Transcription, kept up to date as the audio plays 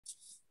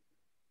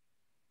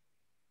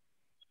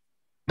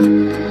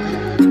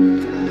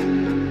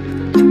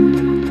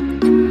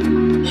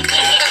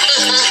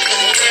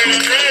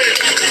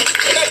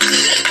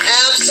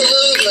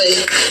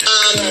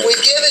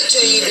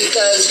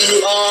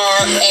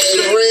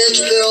bridge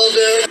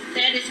builder.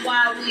 That is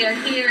why we are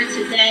here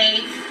today,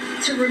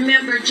 to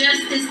remember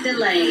justice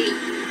delayed,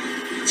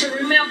 to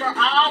remember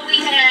all we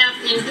have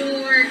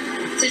endured,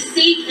 to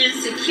seek and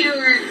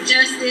secure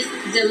justice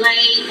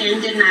delayed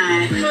and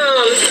denied.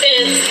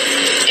 Since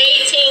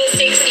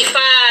 1865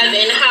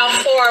 and how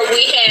far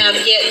we have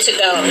yet to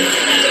go.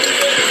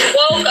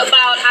 Woke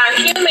about our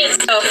human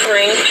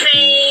suffering,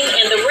 pain,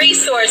 and the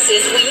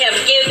resources we have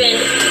given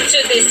to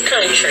this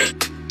country.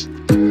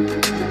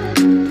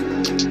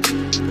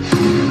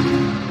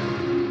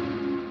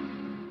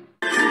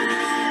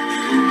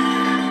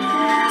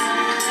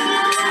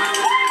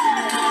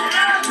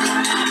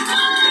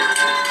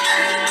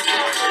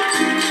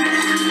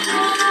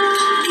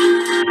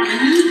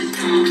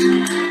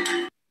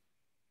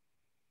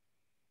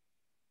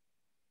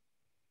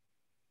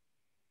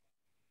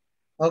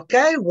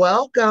 Okay,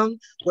 welcome.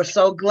 We're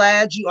so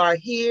glad you are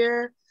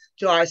here.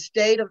 To our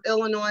state of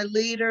Illinois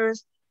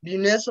leaders,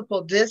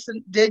 municipal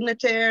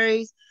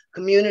dignitaries,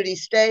 community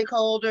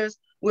stakeholders,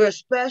 we're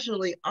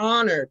especially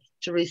honored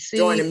to receive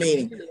join the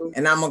meeting,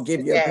 and I'm gonna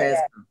give you a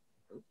pass.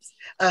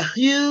 A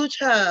huge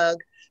hug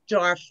to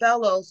our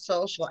fellow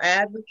social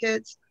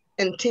advocates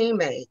and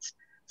teammates,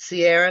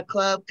 Sierra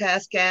Club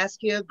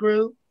Kaskaskia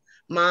Group,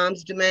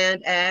 Moms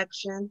Demand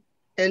Action,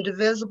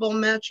 Indivisible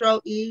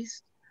Metro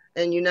East,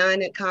 and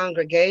United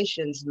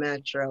Congregations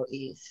Metro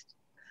East.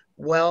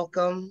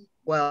 Welcome,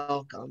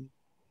 welcome.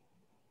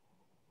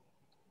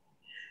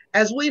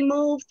 As we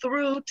move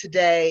through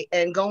today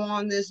and go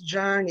on this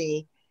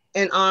journey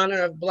in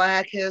honor of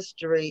Black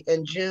History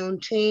and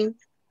Juneteenth,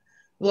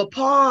 we'll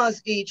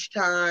pause each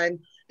time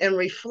and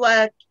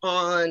reflect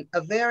on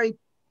a very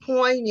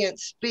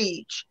poignant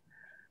speech,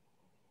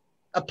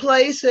 a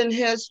place in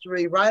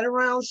history right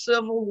around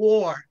Civil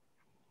War,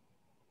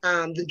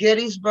 the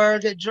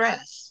Gettysburg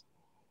Address.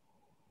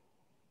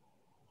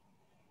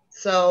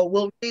 So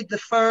we'll read the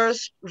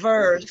first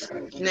verse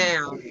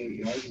now.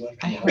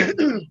 I hope.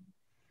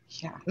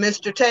 Yeah.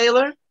 Mr.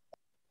 Taylor?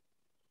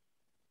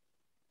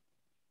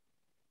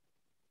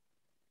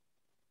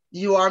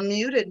 You are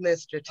muted,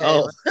 Mr.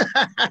 Taylor.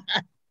 Oh.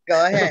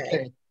 Go ahead.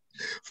 Okay.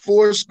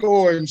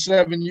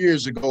 77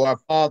 years ago, our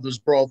fathers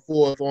brought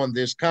forth on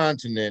this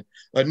continent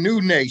a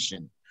new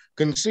nation,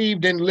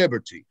 conceived in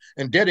liberty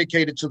and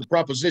dedicated to the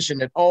proposition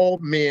that all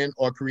men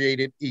are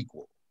created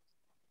equal.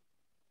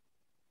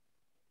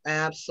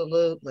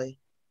 Absolutely.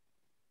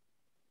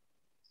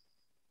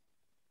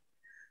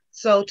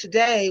 So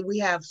today we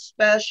have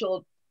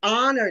special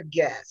honored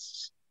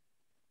guests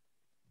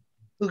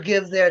who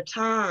give their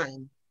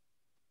time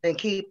and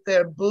keep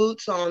their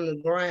boots on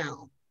the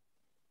ground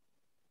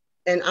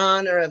in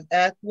honor of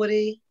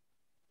equity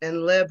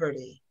and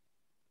liberty.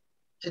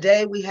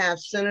 Today we have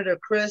Senator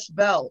Chris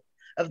Belt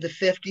of the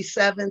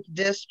 57th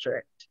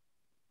District.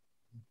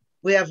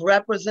 We have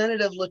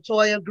Representative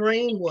LATOYA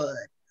Greenwood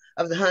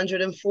of the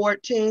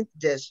 114th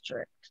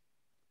District.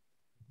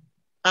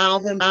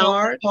 ALVIN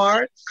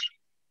Parks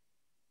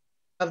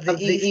of the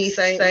East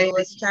St.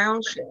 Louis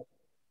Township.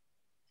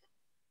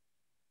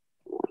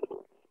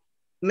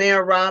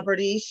 Mayor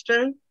Robert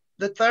Eastern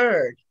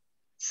III,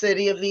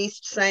 City of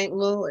East St.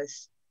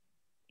 Louis.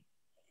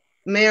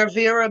 Mayor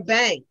VERA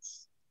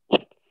Banks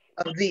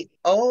of the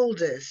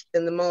oldest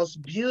and the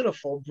most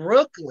beautiful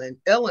Brooklyn,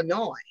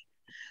 Illinois.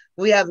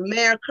 We have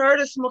Mayor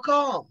Curtis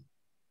McCall,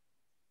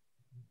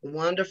 the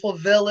wonderful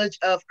village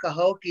of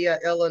Cahokia,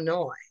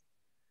 Illinois,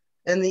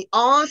 and the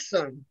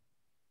awesome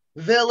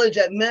village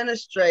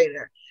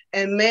administrator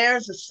and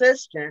mayor's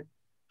assistant,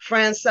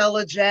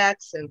 Francella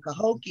Jackson,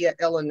 Cahokia,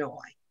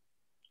 Illinois.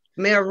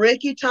 Mayor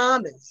Rickie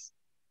Thomas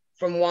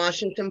from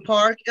Washington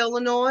Park,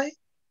 Illinois.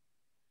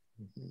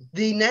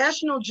 The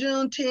National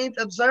Juneteenth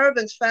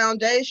Observance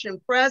Foundation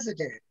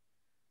President,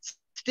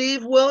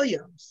 Steve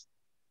Williams.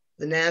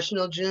 The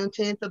National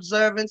Juneteenth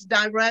Observance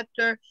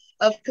Director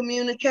of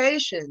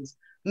Communications,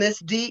 Miss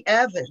Dee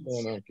Evans.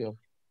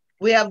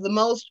 We have the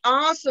most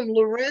awesome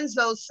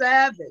Lorenzo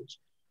Savage,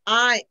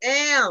 I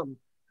Am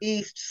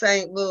East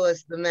St.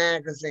 Louis, the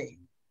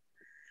magazine.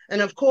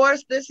 And of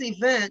course, this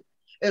event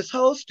is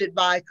hosted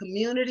by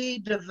Community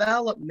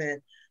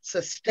Development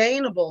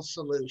Sustainable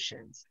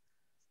Solutions,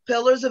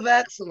 Pillars of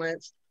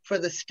Excellence for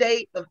the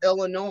state of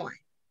Illinois.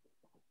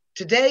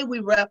 Today, we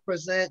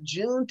represent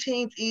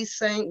Juneteenth-East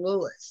St.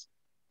 Louis,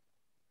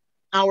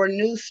 our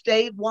new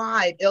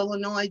statewide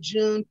Illinois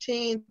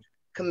Juneteenth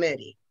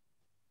Committee.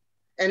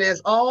 And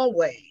as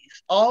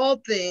always, all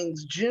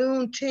things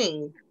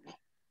Juneteenth,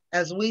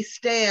 as we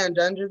stand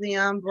under the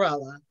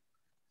umbrella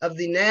of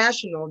the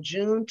National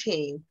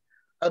Juneteenth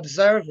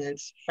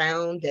Observance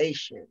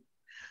Foundation.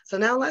 So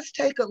now let's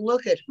take a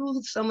look at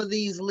who some of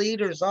these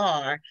leaders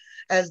are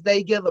as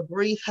they give a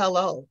brief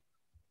hello.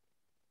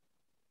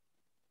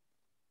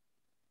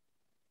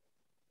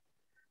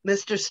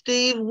 Mr.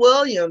 Steve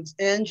Williams,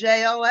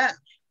 NJOF.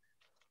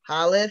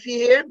 Holla if you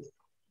hear me.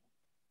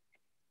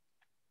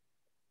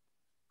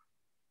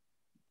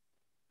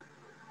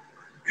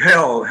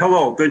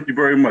 Hello, thank you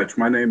very much.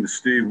 My name is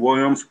Steve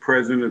Williams,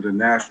 President of the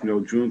National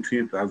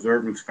Juneteenth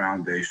Observance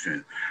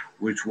Foundation.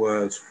 which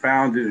was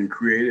founded and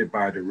created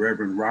by the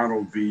Reverend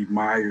Ronald V.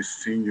 Myers,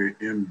 Sr.,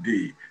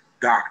 MD,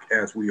 Doc,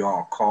 as we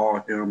all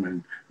call him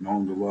and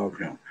known to love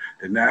him.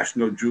 The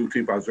National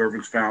Juneteenth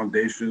Observance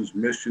Foundation's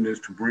mission is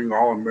to bring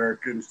all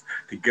Americans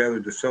together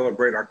to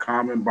celebrate our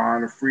common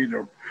bond of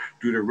freedom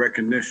through the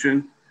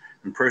recognition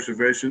and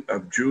preservation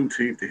of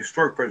Juneteenth, the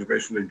historic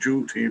preservation of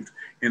Juneteenth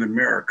in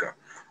America.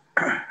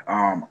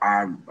 I'm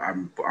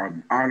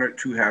honored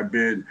to have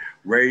been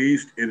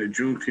raised in a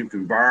Juneteenth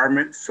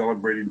environment,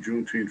 celebrating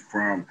Juneteenth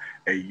from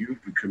a youth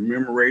and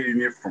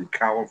commemorating it from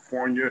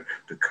California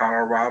to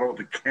Colorado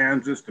to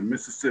Kansas to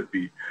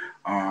Mississippi.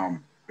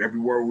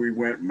 Everywhere we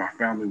went, my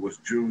family was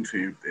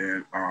Juneteenth,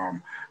 and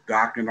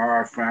Doc and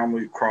our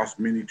family crossed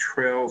many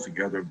trails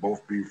together,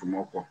 both being from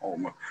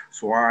Oklahoma.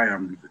 So I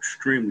am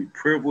extremely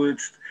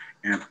privileged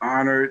and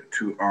honored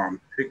to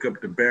pick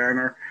up the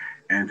banner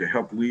and to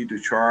help lead the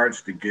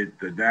charge to get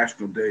the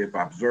National Day of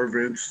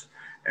Observance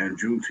and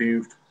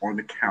Juneteenth on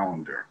the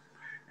calendar.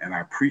 And I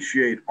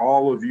appreciate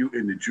all of you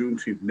in the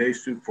Juneteenth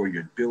Nation for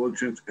your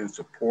diligence and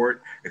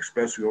support,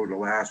 especially over the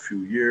last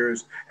few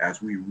years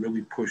as we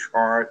really push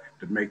hard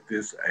to make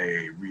this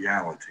a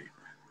reality.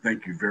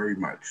 Thank you very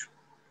much.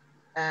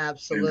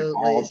 Absolutely. And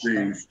all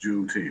things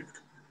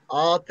Juneteenth.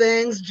 All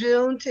things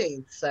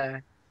Juneteenth,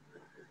 sir.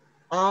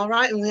 All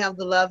right, and we have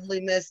the lovely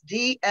Miss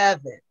Dee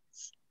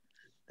Evans,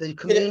 the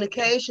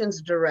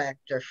Communications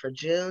Director for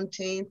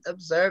Juneteenth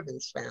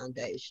Observance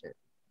Foundation.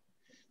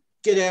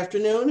 Good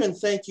afternoon, and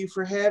thank you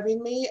for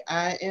having me.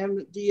 I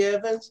am Dee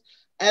Evans,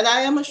 and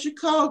I am a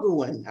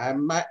Chicagoan.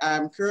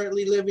 I'm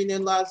currently living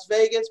in Las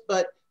Vegas,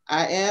 but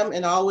I am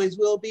and always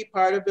will be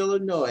part of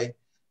Illinois.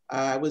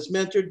 I was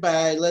mentored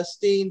by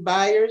Lestine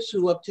Byers,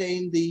 who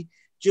obtained the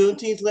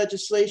Juneteenth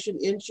legislation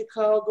in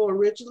Chicago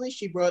originally.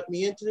 She brought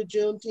me into the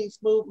Juneteenth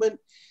movement,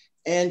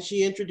 and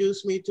she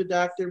introduced me to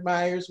Dr.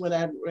 Myers when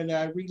I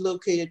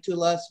relocated to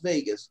Las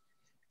Vegas.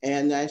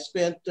 And I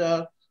spent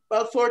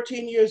about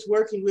 14 years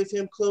working with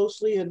him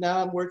closely, and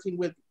now I'm working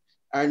with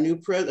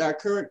our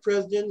current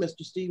president,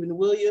 Mr. Stephen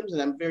Williams,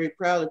 and I'm very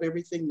proud of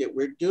everything that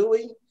we're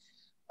doing.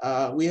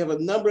 We have a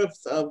number of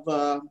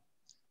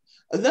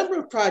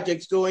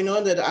projects going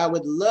on that I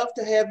would love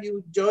to have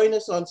you join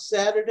us on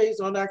Saturdays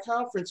on our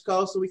conference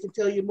call so we can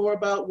tell you more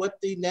about what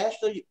the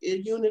national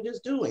unit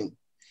is doing.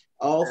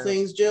 All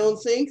things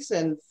Juneteenth,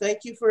 and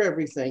thank you for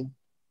everything.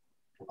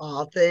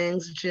 All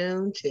things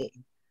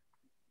Juneteenth.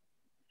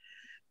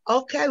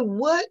 Okay,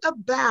 what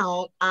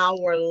about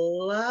our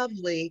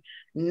lovely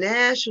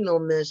National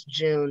Miss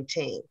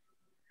Juneteenth?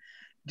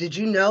 Did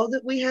you know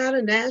that we had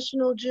a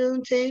National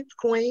Juneteenth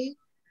Queen?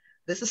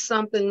 This is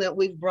something that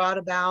we've brought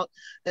about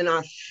in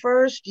our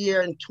first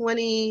year in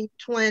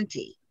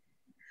 2020.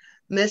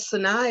 Miss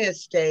SANIYA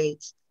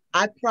states,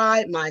 I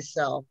pride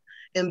myself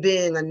in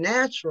being a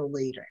natural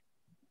leader,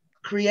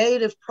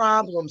 creative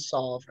problem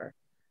solver,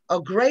 a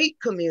great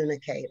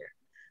communicator.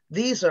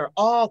 These are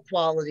all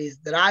qualities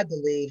that I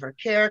believe are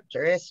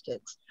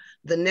characteristics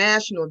the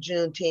National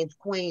Juneteenth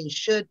Queen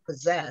should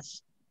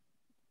possess.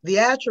 The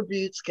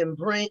attributes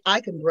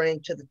I can bring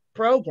to the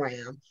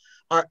program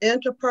are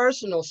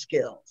interpersonal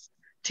skills,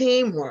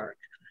 teamwork,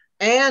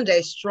 and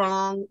a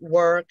strong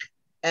work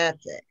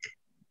ethic.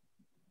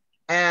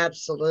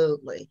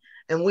 Absolutely.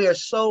 And we are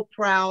so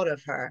proud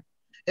of her.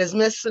 Is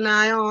Miss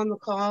SANIYA on the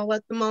call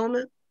at the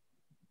moment?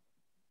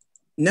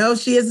 No,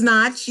 she is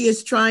not. She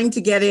is trying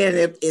to get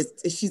in. If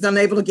she's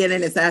unable to get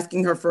in, it's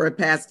asking her for a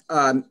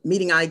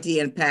meeting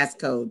ID and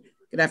passcode.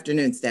 Good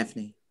afternoon,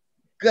 Stephanie.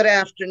 Good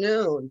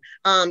afternoon.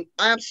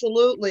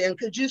 Absolutely. And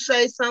could you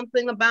say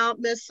something about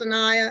Miss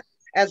SANIYA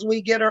as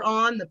we get her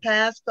on? The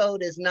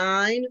passcode is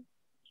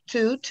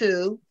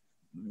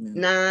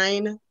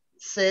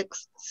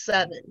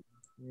 922967.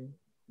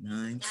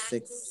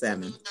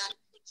 967.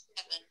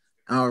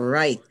 All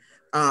right.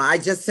 I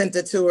just sent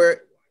it to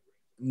her.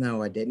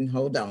 No, I didn't.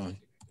 Hold on.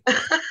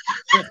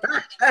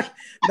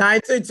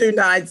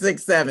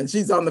 922-967.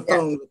 She's on the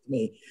phone with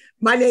me.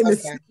 My name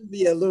is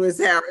Sylvia Lewis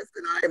Harris,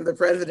 and I am the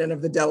president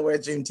of the Delaware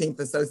Juneteenth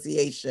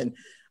Association.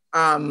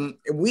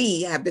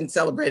 We have been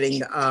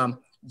celebrating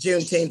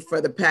Juneteenth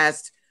for the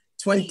past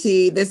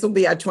this will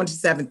be our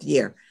 27th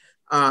year.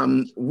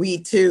 We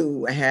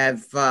too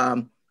have,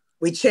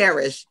 we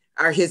cherish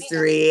our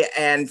history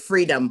and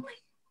freedom,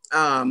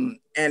 and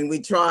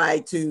we try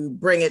to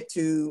bring it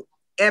to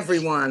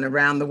everyone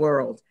around the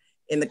world,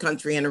 in the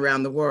country and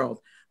around the world.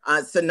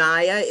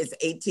 SANIYA is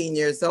 18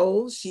 years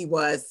old. She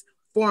was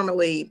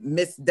formerly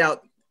Miss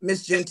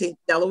Juneteenth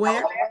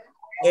Delaware.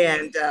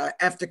 And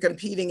after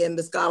competing in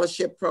the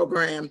scholarship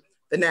program,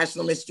 the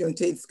National Miss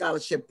Juneteenth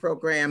Scholarship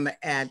Program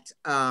at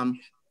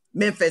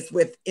Memphis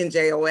with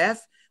NJOF,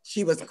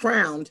 she was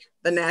crowned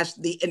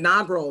the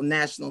inaugural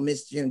National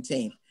Miss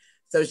Juneteenth.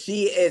 So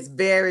she is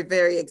very,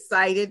 very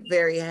excited,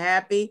 very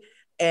happy.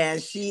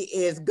 And she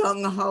is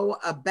gung-ho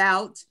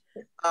about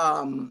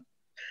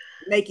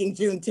making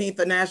Juneteenth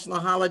a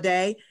national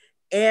holiday,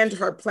 and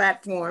her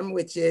platform,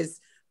 which is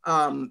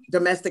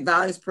domestic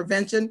violence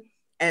prevention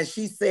And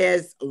she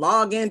says,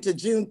 log into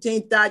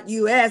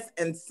juneteenth.us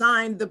and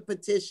sign the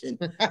petition.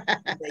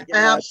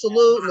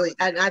 Absolutely.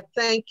 And I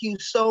thank you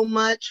so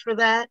much for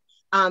that.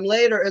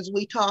 Later, as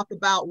we talk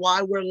about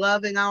why we're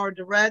loving our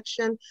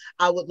direction,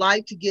 I would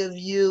like to give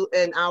you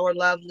and our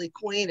lovely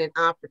queen an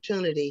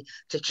opportunity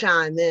to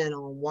chime in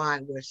on why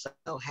we're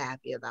so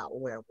happy about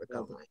where we're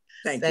going.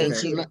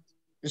 Thank you.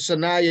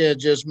 SANIYA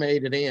just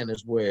made it in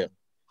as well.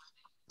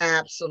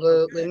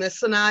 Absolutely.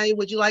 Miss SANIYA,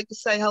 would you like to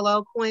say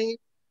hello, queen?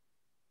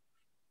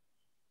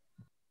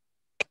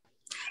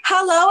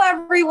 Hello,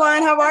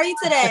 everyone. How are you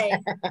today?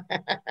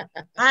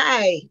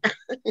 Hi.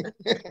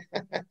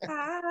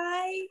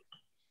 Hi.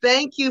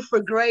 Thank you for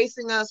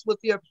gracing us with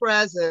your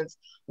presence.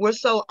 We're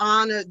so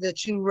honored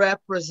that you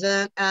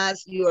represent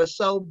us. You are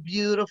so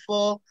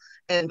beautiful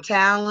and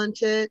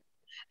talented.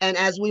 And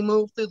as we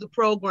move through the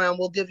program,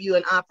 we'll give you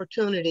an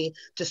opportunity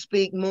to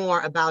speak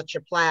more about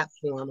your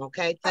platform,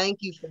 okay? Thank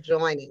you for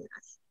joining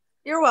us.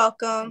 You're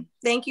welcome.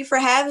 Thank you for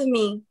having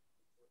me.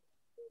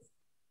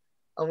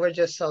 Oh, we're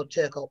just so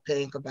tickled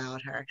pink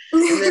about her.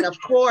 And then, of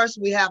course,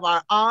 we have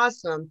our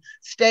awesome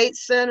state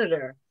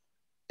senator,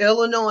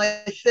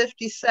 Illinois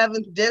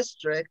 57th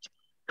District,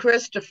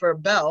 Christopher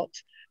Belt,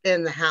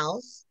 in the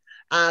house.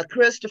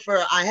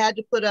 Christopher, I had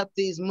to put up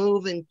these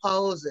moving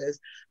poses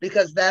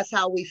because that's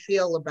how we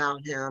feel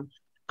about him.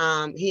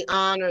 He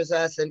honors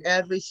us in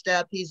every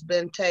step he's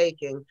been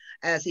taking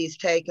as he's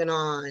taken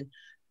on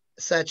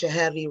such a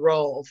heavy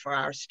role for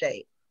our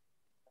state.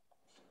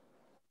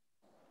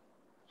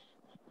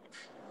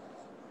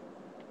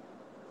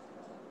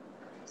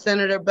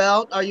 Senator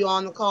Belt, are you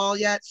on the call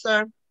yet,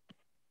 sir?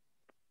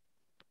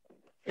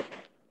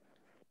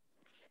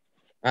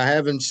 I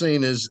haven't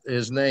seen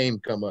his name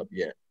come up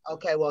yet.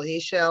 Okay, well, he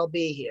shall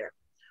be here.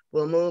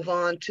 We'll move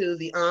on to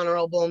the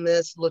Honorable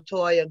Miss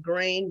LATOYA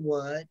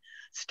Greenwood,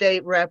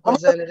 State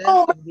Representative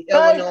of the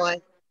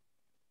Illinois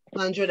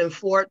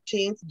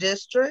 114th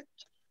District.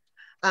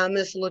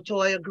 Miss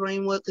LATOYA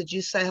Greenwood, could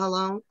you say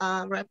hello,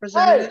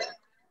 Representative?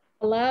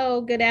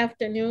 Hello, good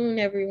afternoon,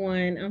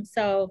 everyone. I'm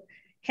so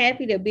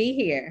happy to be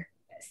here.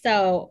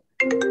 So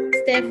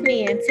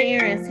Stephanie and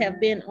Terrence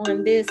have been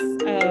on this.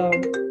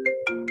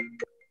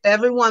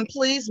 Everyone,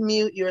 please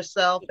mute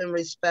yourself in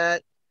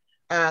respect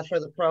for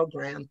the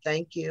program.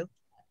 Thank you.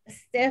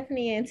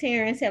 Stephanie and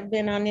Terrence have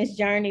been on this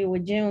journey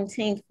with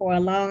Juneteenth for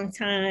a long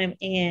time.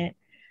 And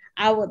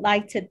I would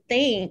like to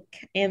think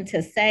and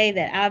to say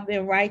that I've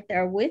been right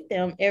there with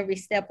them every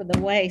step of the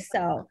way.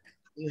 So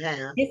you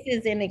have. This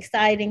is an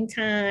exciting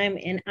time,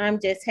 and I'm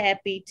just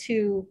happy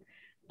to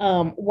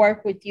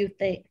work with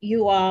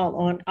you all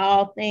on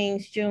all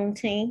things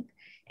Juneteenth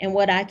and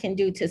what I can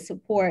do to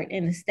support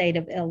in the state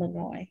of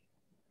Illinois.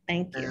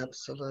 Thank you.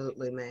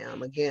 Absolutely,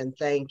 ma'am. Again,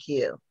 thank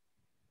you.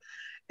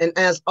 And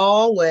as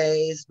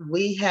always,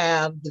 we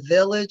have the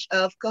Village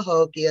of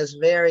Cahokia's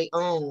very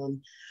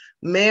own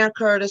Mayor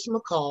Curtis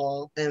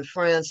McCall and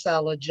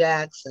Francella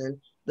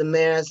Jackson, the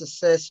mayor's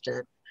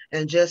assistant.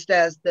 And just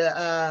as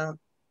the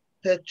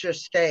picture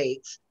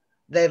states,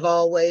 they've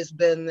always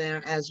been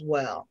there as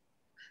well.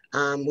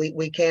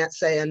 We can't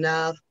say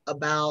enough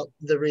about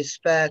the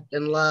respect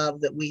and love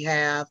that we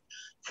have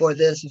for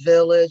this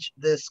village,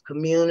 this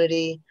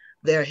community,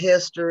 their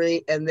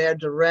history, and their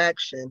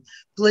direction.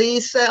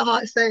 Please say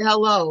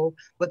hello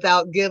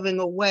without giving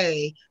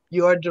away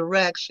your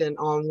direction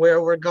on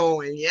where we're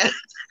going. Yes.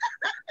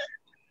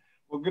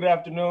 Well, good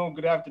afternoon.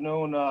 Good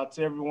afternoon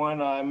to everyone.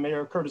 I'm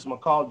Mayor Curtis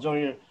McCall,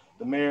 Jr.,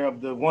 the mayor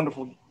of the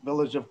wonderful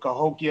village of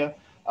Cahokia.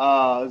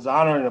 It's an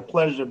honor and a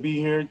pleasure to be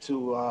here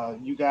to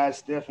you guys,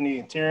 Stephanie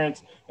and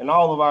Terrence, and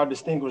all of our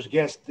distinguished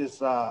guests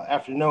this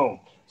afternoon.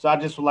 So I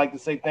just would like to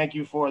say thank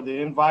you for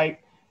the invite,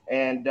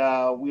 and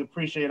we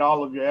appreciate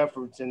all of your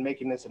efforts in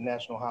making this a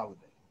national holiday.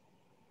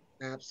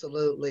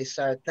 Absolutely,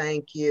 sir.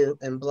 Thank you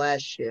and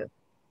bless you.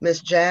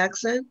 Ms.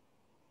 Jackson?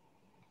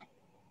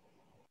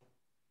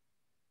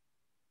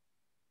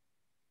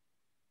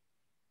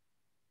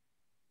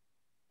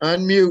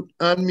 Unmute,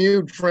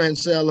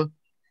 Francella.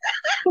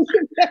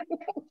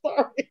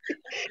 Sorry.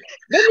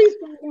 Let me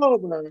start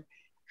over.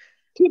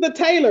 To the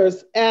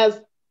Taylors,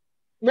 as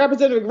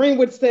Representative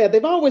Greenwood said,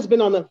 they've always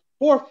been on the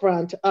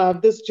forefront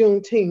of this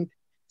Juneteenth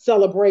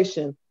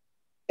celebration.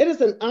 It is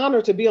an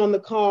honor to be on the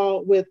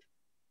call with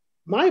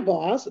my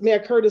boss, Mayor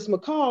Curtis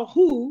McCall,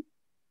 who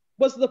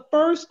was the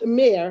first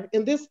mayor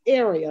in this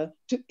area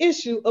to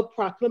issue a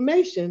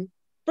proclamation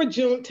for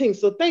Juneteenth.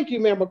 So thank you,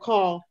 Mayor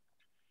McCall,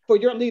 for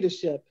your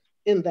leadership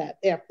in that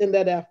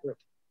effort.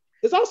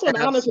 It's also an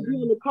honor to be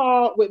on the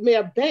call with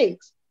Mayor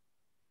Banks.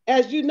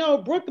 As you know,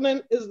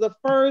 Brooklyn is the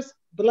first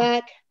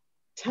Black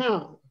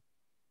town.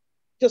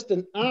 Just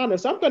an honor.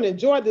 So I'm going to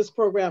enjoy this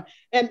program.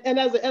 And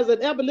as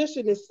an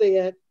abolitionist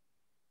said,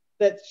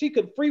 that she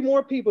could free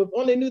more people if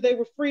only knew they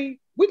were free.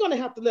 We're going to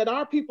have to let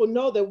our people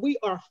know that we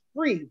are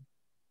free.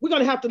 We're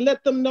going to have to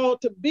let them know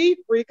to be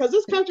free, because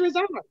this country is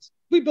ours.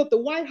 We built the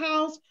White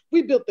House.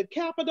 We built the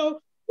Capitol.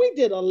 We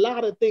did a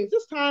lot of things.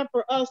 It's time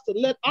for us to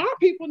let our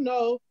people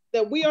know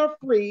that we are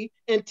free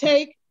and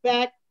take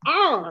back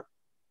our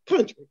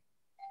country.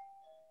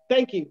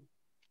 Thank you.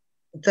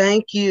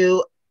 Thank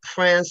you,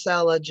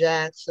 Francella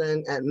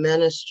Jackson,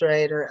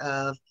 administrator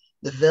of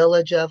the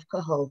Village of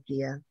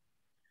Cahokia.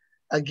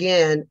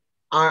 Again,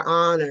 our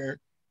honor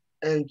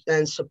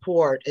and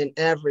support in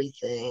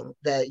everything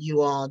that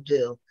you all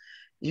do.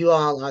 You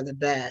all are the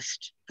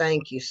best.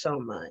 Thank you so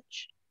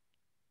much.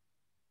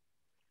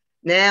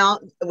 Now,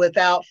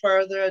 without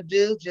further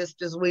ado,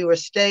 just as we were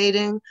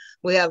stating,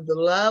 we have the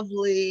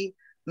lovely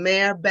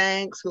Mayor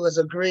Banks, who has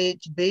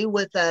agreed to be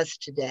with us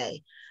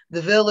today.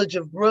 The village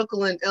of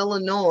Brooklyn,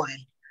 Illinois,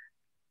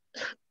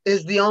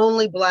 is the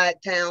only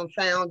Black town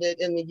founded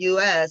in the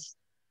U.S.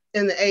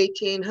 in the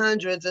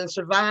 1800s and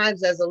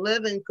survives as a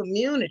living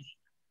community.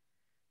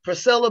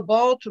 Priscilla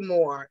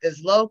Baltimore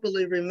is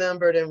locally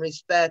remembered and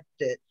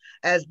respected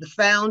as the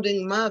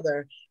founding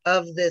mother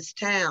of this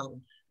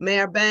town.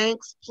 Mayor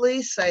Banks,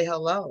 please say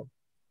hello.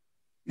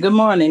 Good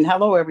morning.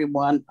 Hello,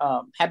 everyone.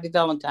 Happy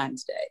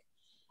Valentine's Day.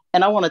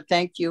 And I want to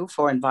thank you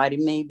for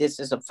inviting me. This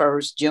is the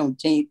first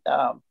Juneteenth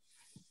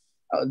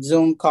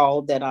Zoom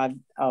call that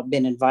I've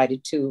been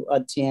invited to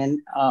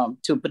attend,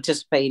 to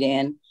participate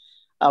in.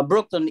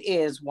 Brooklyn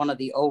is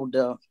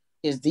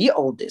the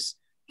oldest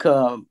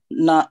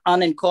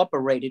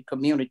unincorporated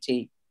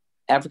community,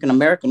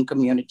 African-American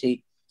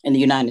community in the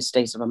United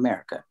States of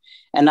America.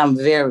 And I'm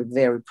very,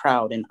 very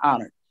proud and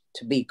honored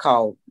to be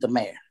called the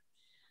mayor.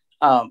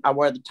 I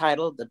wear the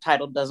title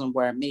doesn't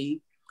wear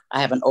me.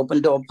 I have an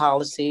open door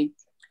policy.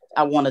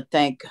 I want to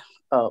thank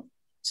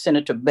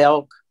Senator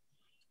Belk,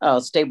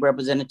 State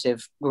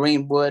Representative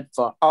Greenwood,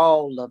 for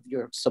all of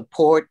your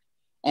support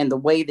and the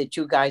way that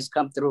you guys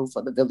come through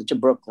for the Village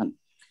of Brooklyn.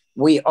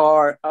 We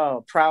are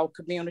a proud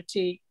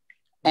community.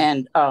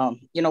 And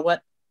you know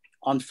what?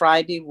 On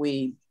Friday,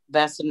 we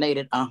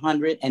vaccinated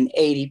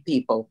 180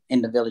 people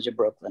in the Village of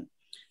Brooklyn.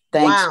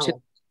 Thanks to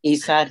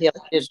Eastside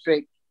Health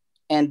District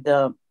and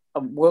the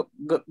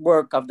good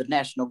work of the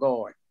National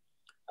Guard.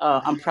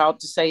 I'm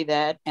proud to say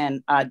that,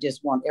 and I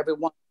just want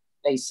everyone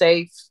to stay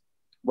safe,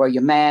 wear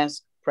your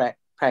mask,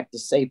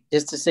 practice safe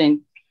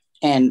distancing,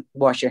 and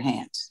wash your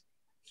hands.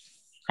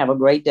 Have a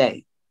great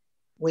day.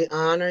 We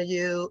honor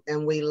you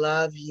and we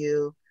love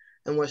you,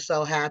 and we're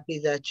so happy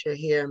that you're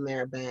here,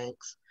 Mayor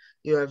Banks.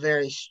 You're a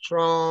very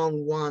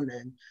strong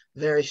woman,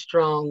 very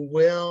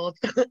strong-willed,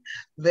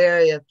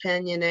 very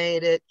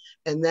opinionated,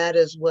 and that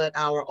is what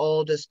our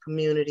oldest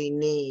community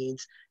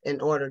needs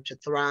in order to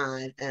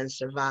thrive and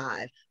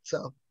survive.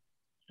 So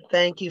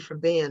thank you for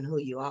being who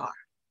you are.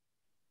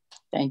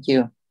 Thank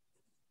you.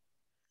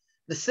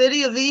 The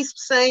City of East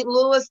St.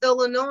 Louis,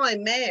 Illinois,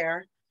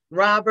 Mayor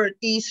Robert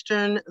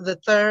Eastern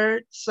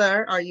III.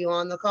 Sir, are you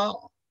on the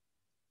call?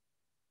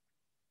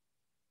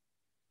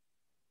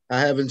 I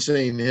haven't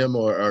seen him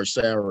or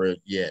Sarah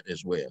yet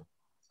as well.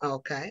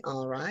 Okay,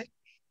 all right.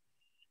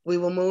 We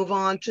will move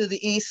on to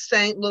the East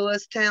St.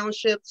 Louis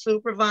Township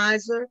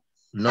Supervisor.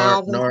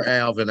 Nor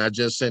Alvin. I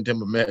just sent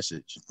him a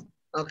message.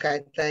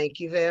 Okay, thank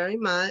you very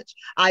much.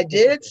 I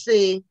did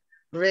see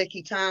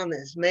Rickie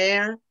Thomas,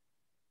 Mayor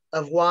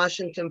of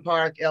Washington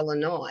Park,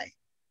 Illinois.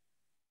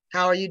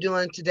 How are you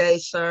doing today,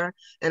 sir?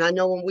 And I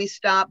know when we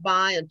stopped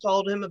by and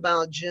told him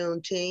about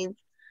Juneteenth,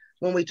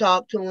 when we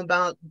talked to him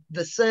about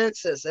the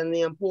census and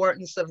the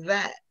importance of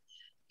that,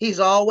 he's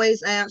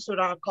always answered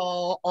our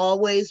call,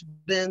 always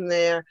been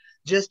there,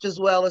 just as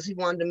well as he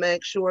wanted to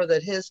make sure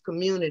that his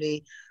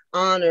community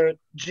honored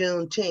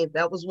Juneteenth.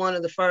 That was one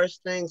of the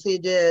first things he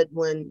did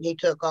when he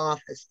took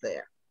office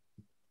there.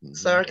 Mm-hmm.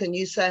 Sir, can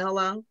you say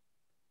hello?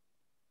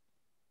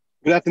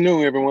 Good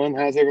afternoon, everyone.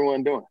 How's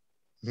everyone doing?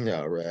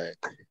 All right.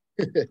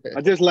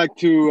 I'd just like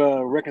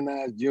to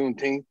recognize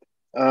Juneteenth.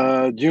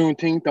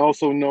 Juneteenth,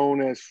 also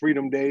known as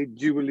Freedom Day,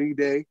 Jubilee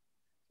Day,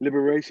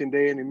 Liberation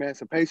Day, and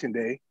Emancipation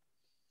Day,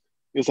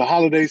 is a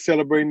holiday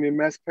celebrating the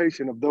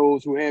emancipation of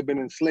those who had been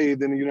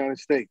enslaved in the United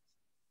States.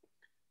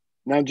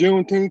 Now,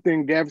 Juneteenth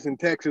in Galveston,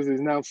 Texas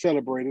is now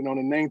celebrated on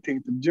the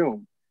 19th of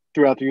June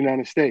throughout the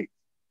United States.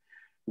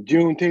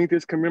 Juneteenth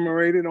is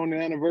commemorated on the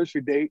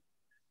anniversary date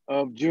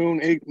of June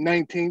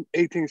 19,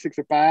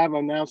 1865,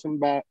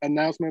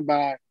 announcement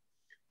by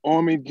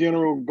Army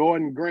General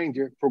Gordon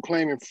Granger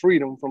proclaiming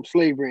freedom from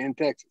slavery in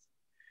Texas.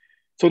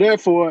 So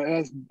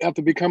therefore,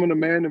 after becoming a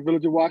mayor in the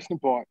Village of Washington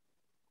Park,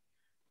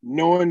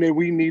 knowing that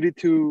we needed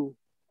to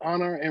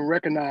honor and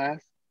recognize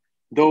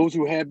those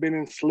who had been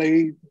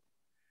enslaved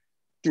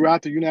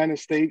throughout the United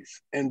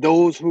States and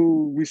those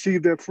who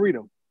received their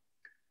freedom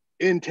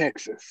in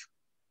Texas,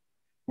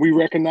 we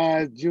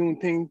recognize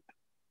Juneteenth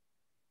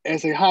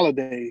as a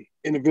holiday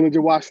in the Village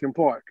of Washington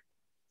Park,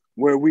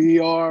 where we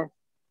are,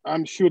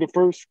 I'm sure, the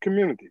first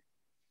community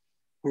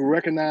who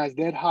recognize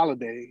that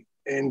holiday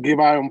and give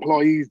our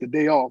employees the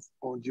day off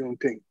on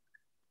Juneteenth.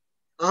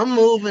 I'm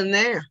moving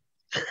there.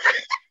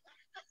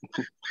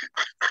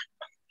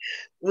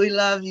 We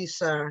love you,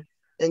 sir,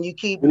 and you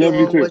keep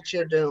doing what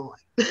you're doing.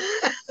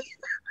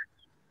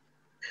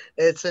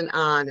 It's an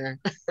honor.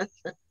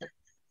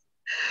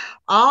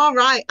 All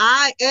right,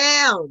 I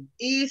am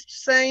East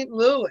St.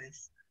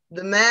 Louis,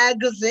 the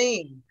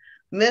magazine,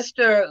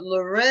 Mr.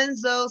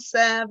 Lorenzo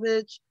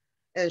Savage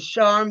and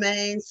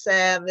Charmaine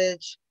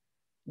Savage,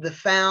 the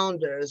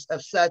founders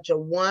of such a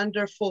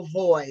wonderful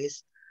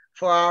voice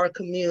for our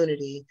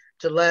community,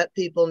 to let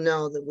people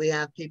know that we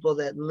have people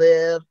that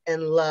live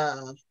and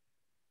love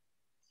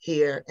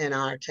here in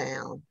our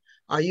town.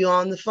 Are you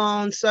on the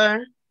phone,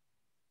 sir?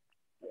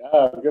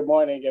 Good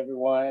morning,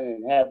 everyone,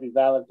 and happy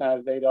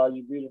Valentine's Day to all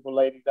you beautiful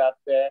ladies out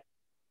there.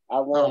 I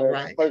want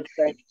to first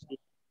thank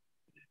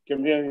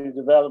Community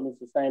Development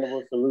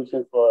Sustainable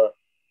Solutions for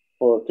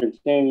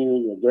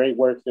continuing the great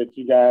work that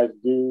you guys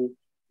do.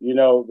 You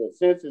know, the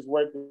census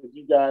work that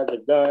you guys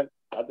have done,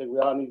 I think we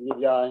all need to give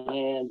y'all a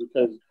hand,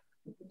 because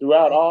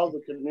throughout all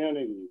the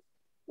communities,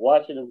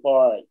 Washington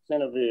Park,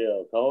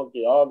 Centerville,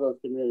 Cahokia, all those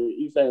communities,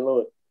 East St.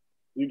 Louis,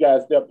 you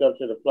guys stepped up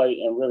to the plate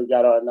and really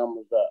got our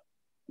numbers up.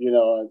 You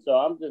know, and so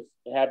I'm just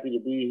happy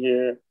to be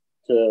here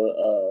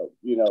to,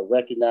 you know,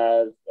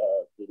 recognize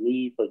the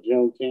need for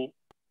Juneteenth.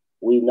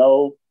 We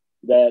know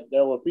that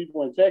there were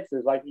people in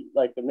Texas, like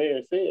the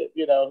mayor said,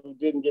 you know, who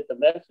didn't get the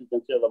message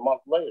until a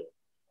month later.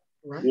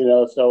 Right. You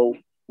know, so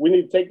we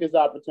need to take this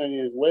opportunity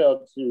as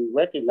well to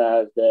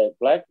recognize that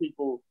Black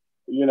people,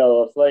 you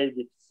know, of slave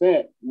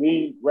descent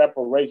need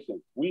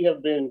reparations. We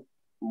have been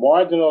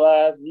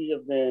marginalized. We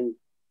have been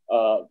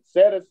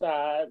set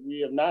aside. We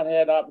have not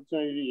had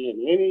opportunity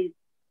in any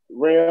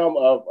realm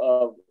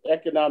of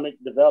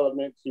economic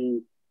development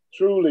to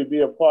truly be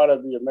a part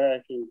of the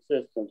American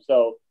system.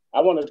 So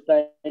I want to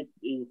thank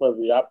you for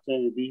the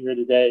opportunity to be here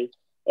today.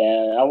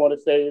 And I want to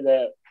say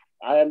that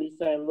I am East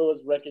St. Louis,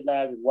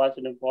 recognized as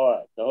Washington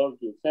Park,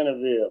 Cahokia,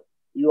 Centerville.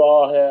 You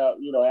all have,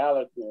 you know,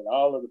 Allerton,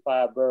 all of the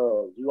 5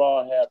 boroughs. You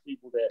all have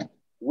people that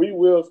we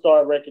will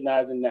start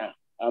recognizing now.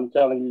 I'm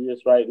telling you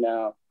this right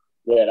now,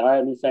 that I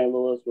am East St.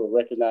 Louis will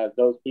recognize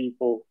those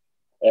people,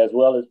 as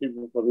well as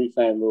people from East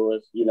St.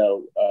 Louis, you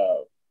know,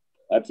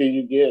 until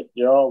you get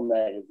your own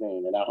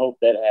magazine. And I hope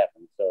that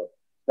happens. So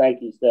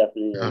thank you,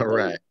 Stephanie. All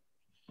right.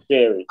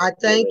 Terry. I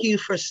thank you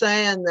for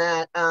saying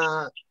that,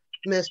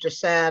 Mr.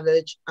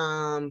 Savage,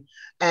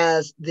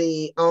 as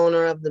the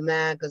owner of the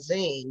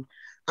magazine,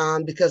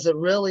 because it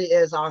really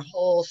is our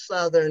whole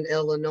Southern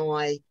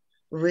Illinois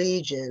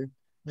region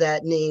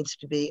that needs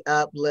to be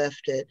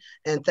uplifted.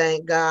 And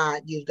thank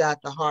God you've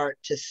got the heart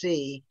to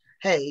see,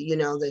 hey, you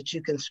know, that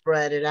you can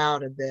spread it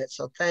out a bit.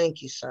 So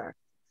thank you, sir.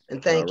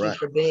 And thank you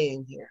for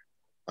being here.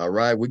 All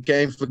right. We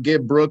can't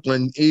forget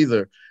Brooklyn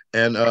either.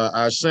 And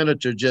our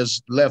senator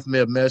just left me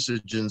a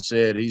message and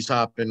said he's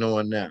hopping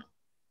on now.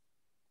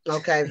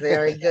 Okay,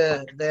 very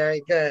good.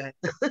 Very good.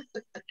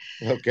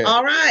 Okay.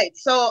 All right.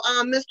 So,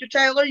 Mr.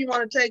 Taylor, you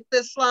want to take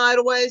this slide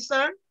away,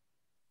 sir?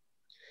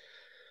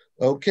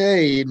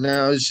 Okay.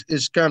 Now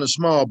it's kind of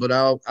small, but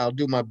I'll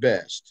do my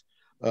best.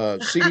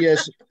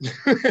 CDSS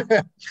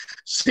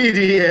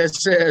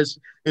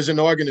is an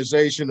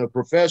organization of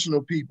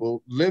professional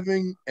people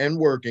living and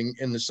working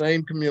in the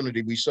same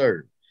community we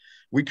serve.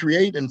 We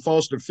create and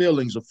foster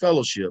feelings of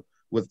fellowship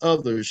with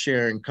others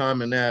sharing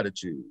common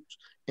attitudes,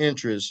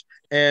 interests,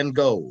 and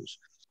goals.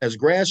 As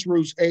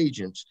grassroots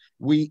agents,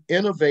 we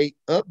innovate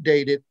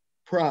outdated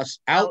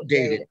processes.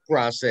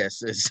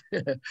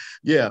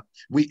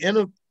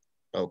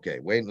 Okay,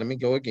 wait, let me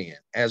go again.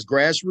 As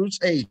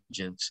grassroots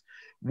agents,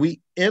 we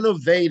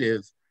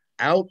innovative,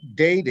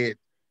 outdated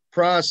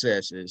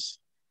processes,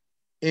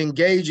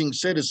 engaging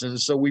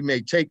citizens so we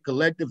may take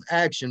collective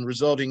action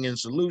resulting in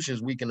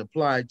solutions we can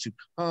apply to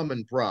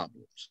common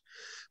problems.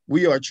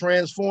 We are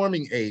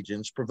transforming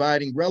agents,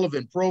 providing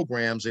relevant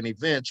programs and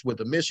events with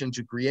a mission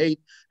to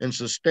create and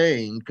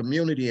sustain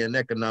community and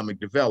economic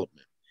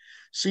development.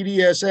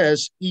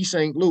 CDSS East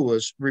St.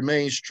 Louis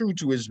remains true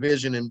to its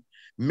vision and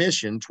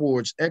mission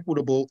towards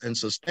equitable and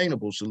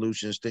sustainable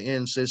solutions to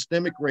end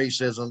systemic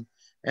racism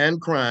and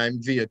crime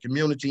via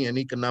community and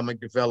economic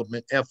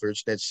development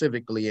efforts that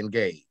civically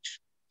engage.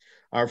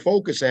 Our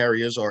focus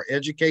areas are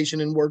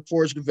education and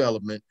workforce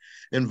development,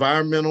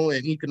 environmental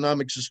and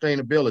economic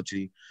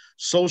sustainability,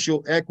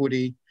 social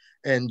equity,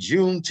 and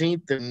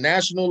Juneteenth, the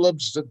National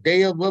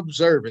Day of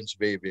Observance,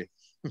 baby.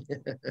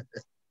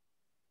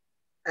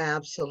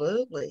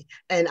 Absolutely.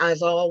 And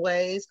as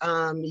always,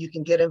 you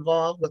can get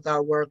involved with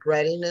our work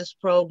readiness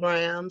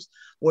programs.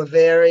 We're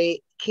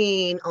very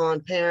keen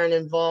on parent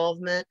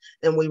involvement,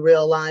 and we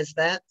realize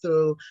that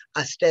through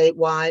a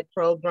statewide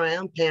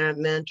program, parent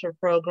mentor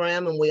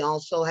program, and we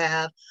also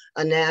have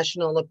a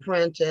national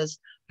apprentice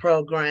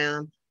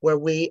program where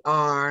we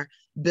are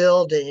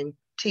building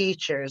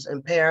teachers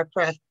and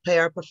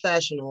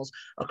paraprofessionals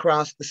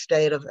across the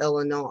state of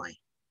Illinois.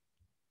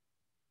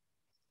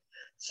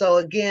 So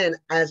again,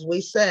 as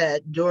we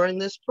said, during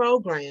this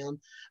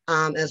program,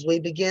 as we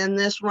begin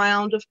this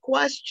round of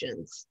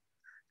questions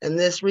and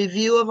this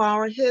review of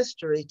our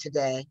history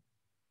today,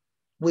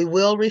 we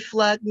will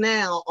reflect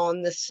now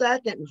on the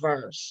second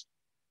verse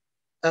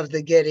of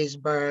the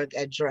Gettysburg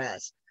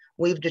Address.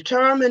 We've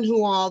determined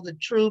who all the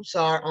troops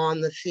are on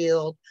the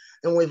field,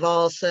 and we've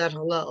all said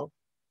hello.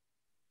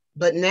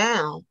 But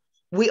now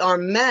we are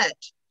met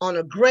on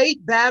a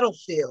great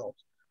battlefield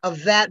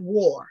of that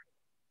war.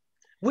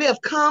 We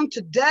have come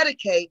to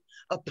dedicate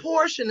a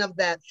portion of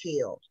that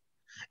field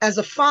as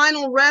a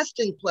final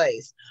resting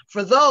place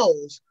for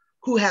those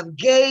who have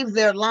gave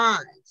their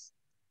lives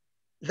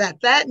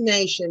that that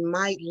nation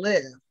might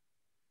live,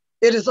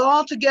 it is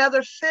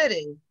altogether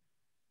fitting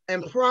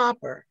and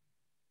proper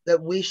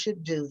that we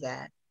should do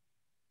that.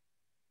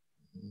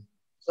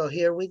 So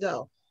here we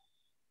go.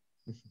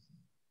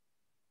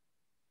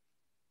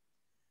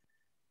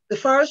 The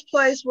first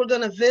place we're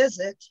going to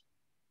visit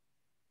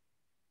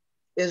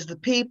is the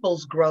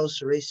People's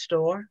Grocery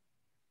Store.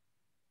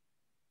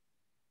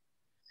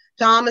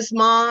 Thomas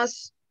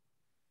Moss,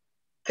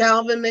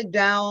 Calvin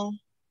McDowell,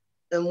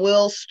 and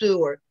Will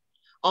Stewart,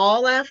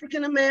 all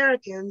African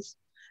Americans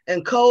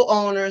and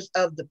co-owners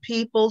of the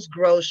People's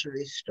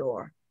Grocery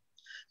Store,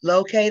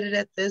 located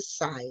at this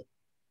site.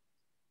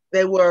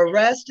 They were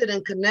arrested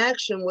in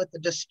connection with the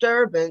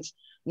disturbance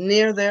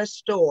near their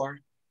store.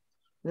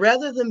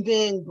 Rather than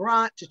being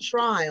brought to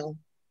trial,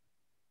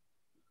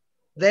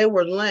 they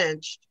were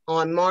lynched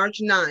on March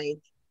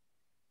 9th,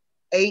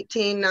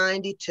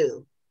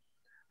 1892.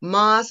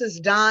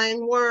 Moss's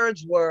dying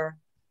words were,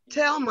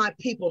 "Tell my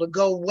people to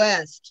go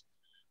west,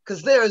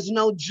 because there is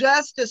no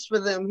justice for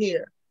them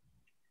here."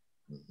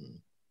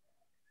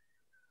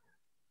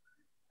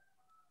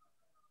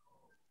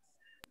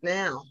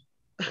 Now,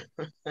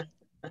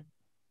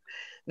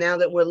 now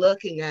that we're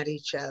looking at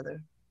each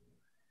other,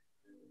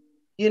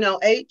 you know,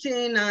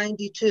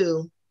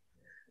 1892,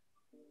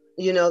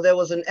 you know, there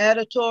was an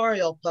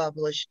editorial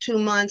published 2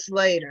 months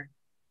later,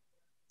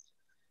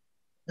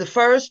 the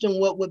first in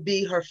what would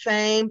be her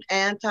famed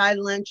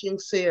anti-lynching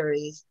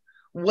series.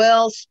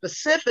 Wells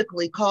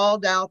specifically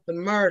called out the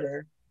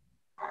murder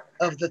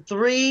of the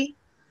 3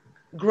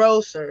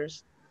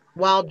 grocers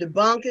while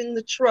debunking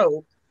the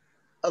trope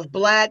of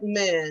Black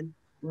men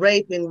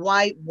raping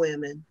white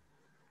women,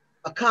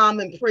 a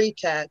common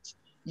pretext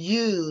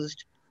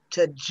used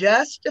to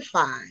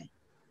justify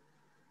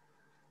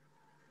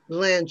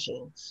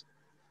lynchings.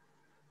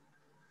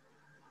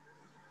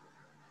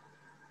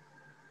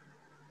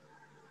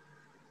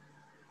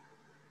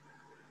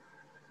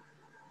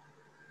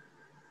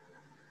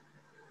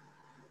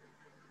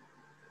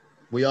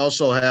 We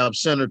also have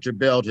Senator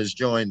Belt has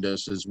joined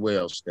us as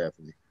well,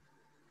 Stephanie.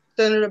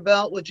 Senator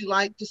Belt, would you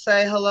like to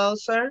say hello,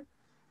 sir?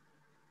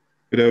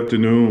 Good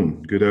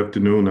afternoon. Good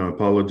afternoon. I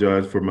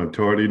apologize for my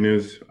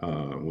tardiness.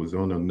 Was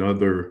on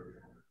another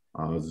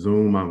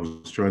Zoom I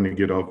was trying to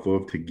get off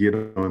of to get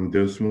on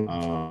this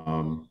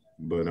one.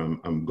 But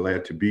I'm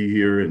glad to be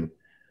here and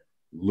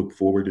look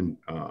forward to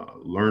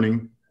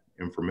learning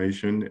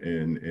information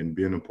and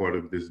being a part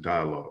of this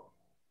dialogue.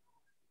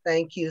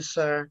 Thank you,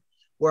 sir.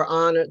 We're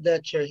honored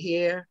that you're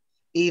here.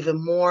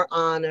 Even more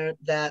honored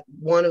that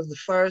one of the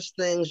first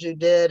things you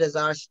did as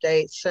our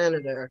state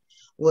senator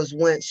was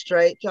went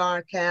straight to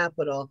our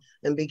Capitol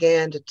and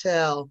began to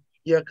tell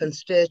your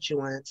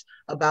constituents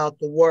about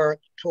the work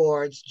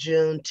towards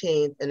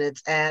Juneteenth and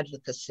its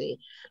advocacy.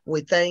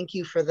 We thank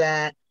you for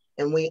that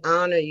and we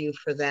honor you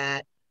for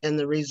that. And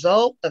the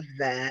result of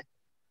that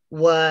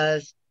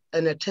was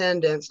an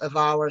attendance of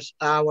our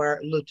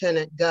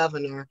Lieutenant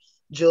Governor,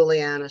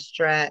 Juliana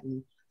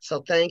Stratton.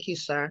 So thank you,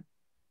 sir.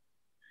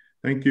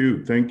 Thank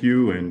you. Thank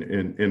you.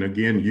 And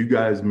again, you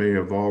guys may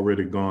have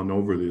already gone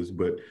over this,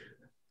 but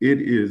it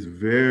is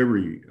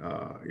very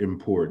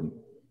important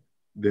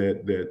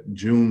that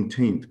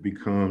Juneteenth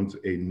becomes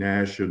a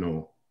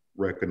national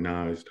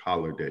recognized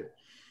holiday.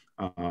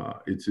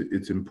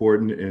 It's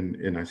important,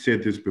 and I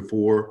said this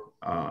before,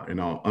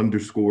 and I'll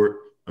underscore it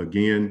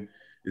again.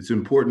 It's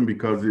important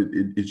because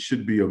it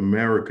should be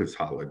America's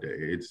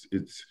holiday. It's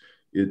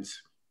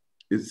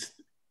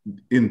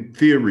in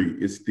theory,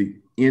 it's the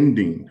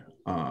ending.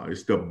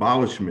 It's the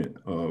abolishment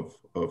of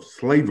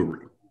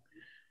slavery.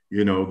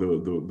 You know,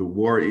 the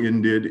war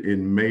ended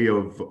in May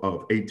of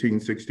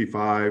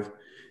 1865.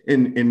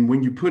 And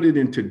when you put it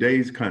in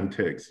today's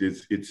context,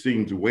 it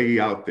seems way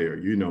out there.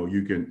 You know,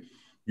 you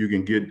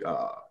can get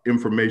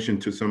information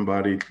to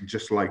somebody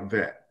just like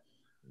that.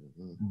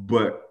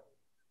 But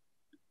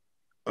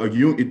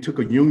it took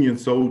a Union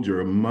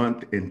soldier a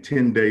month and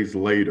 10 days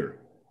later,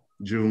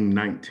 June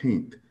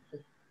 19th,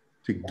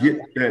 to get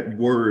that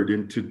word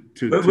into.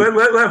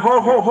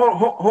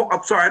 Hold.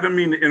 I'm sorry, I didn't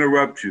mean to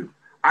interrupt you.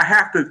 I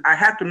have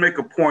to make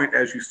a point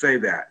as you say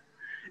that.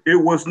 It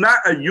was not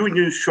a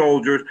Union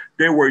soldiers.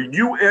 They were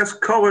U.S.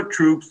 colored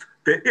troops,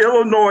 the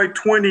Illinois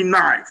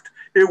 29th.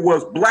 It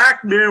was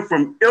Black men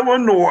from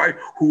Illinois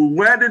who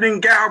landed in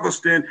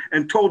Galveston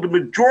and told the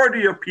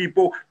majority of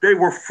people they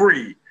were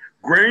free.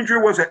 Granger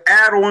was an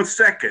add-on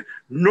second.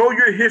 Know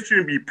your history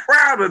and be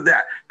proud of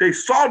that. They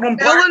saw them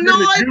Black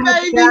men in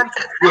uniforms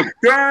with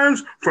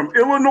guns from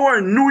Illinois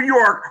and New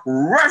York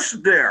rush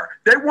there.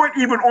 They weren't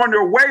even on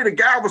their way to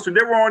Galveston.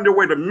 They were on their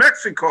way to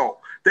Mexico.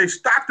 They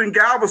stopped in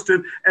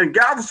Galveston, and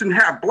Galveston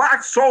had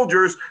Black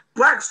soldiers,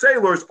 Black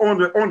sailors on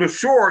the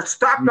shore,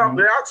 stopped out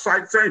the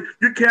outside saying,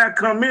 "You can't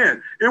come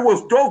in." It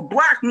was those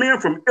Black men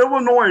from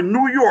Illinois and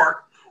New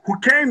York who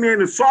came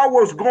in and saw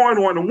what was going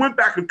on and went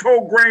back and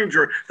told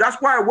Granger. That's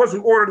why it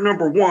wasn't order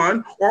number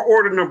 1 or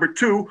order number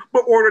 2,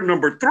 but order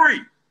number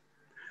 3.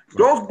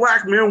 Those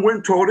Black men went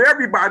and told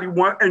everybody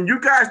one, and you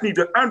guys need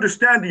to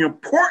understand the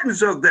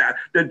importance of that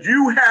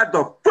you had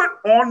the foot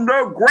on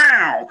the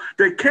ground.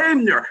 They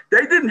came there.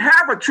 They didn't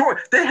have a choice.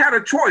 They had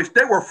a choice.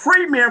 They were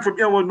free men from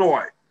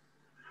Illinois.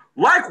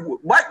 Like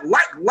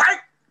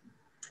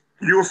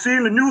you'll see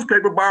in the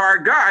newspaper by our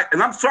guy,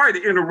 and I'm sorry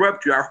to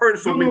interrupt you. I heard it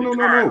so many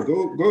times.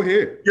 No. Go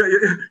ahead. Yeah,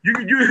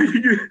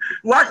 you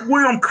like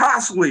William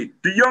Costley,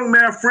 the young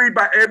man freed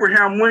by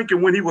Abraham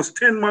Lincoln when he was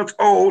 10 months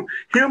old.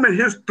 Him and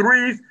his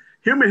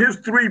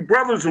three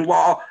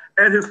brothers-in-law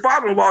and his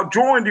father-in-law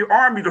joined the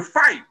army to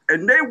fight,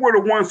 and they were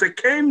the ones that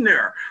came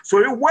there. So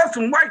it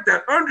wasn't like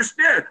that.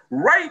 Understand,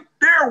 right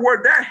there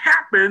where that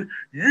happened,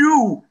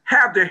 you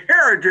have the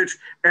heritage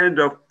and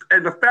the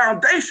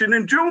foundation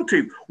in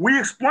Juneteenth. We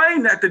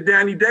explained that to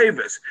Danny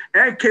Davis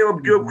and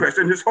Caleb Gilchrist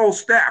and his whole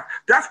staff.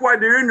 That's why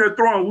they're in there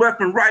throwing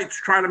left and right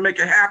trying to make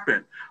it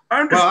happen.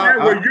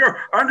 Understand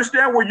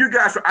where you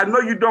guys are. I know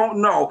you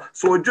don't know,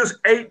 so it just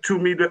ate to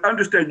me to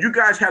understand you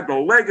guys have the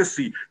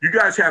legacy. You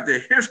guys have the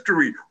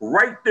history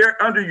right there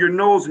under your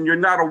nose and you're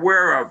not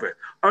aware of it.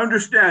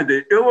 Understand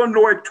that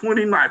Illinois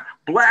 29th,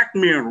 black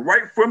men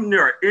right from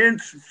there in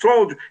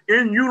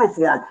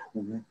uniform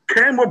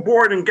came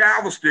aboard in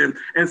Galveston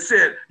and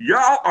said,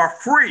 y'all are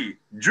free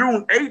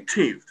June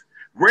 18th.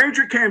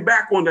 Ranger came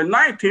back on the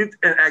 19th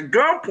and at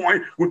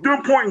gunpoint, with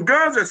them pointing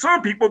guns at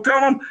some people, tell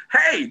them,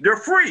 hey, they're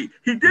free.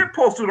 He did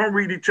post it on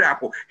Reedy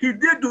Chapel. He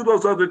did do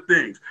those other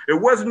things. It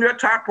wasn't their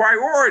top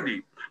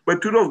priority.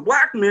 But to those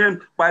black men,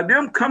 by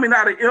them coming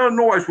out of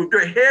Illinois with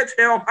their heads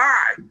held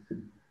high,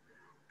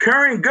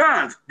 carrying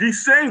guns,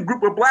 these same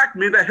group of black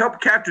men that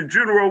helped capture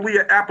General Lee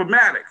at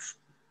Appomattox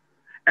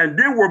and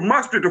then were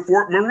mustered to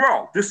Fort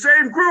Monroe, the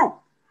same group.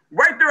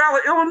 Right there out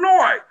of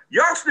Illinois.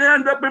 Y'all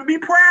stand up and be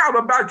proud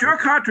about your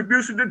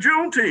contribution to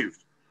Juneteenth.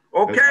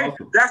 Okay?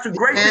 That's a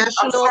great thing.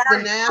 I'm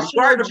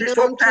sorry to be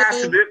so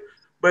passionate,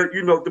 but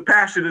you know, the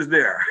passion is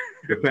there.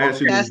 The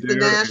passion That's is there.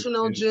 the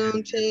National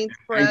Juneteenth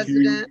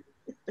President.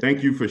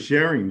 Thank you for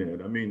sharing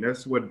that. I mean,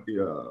 that's what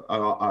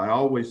I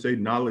always say,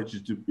 knowledge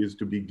is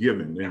to be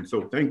given. And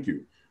so thank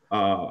you.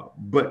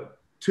 But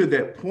to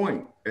that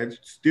point, it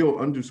still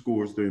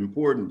underscores the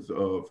importance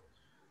of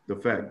the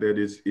fact that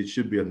it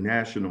should be a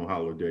national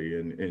holiday,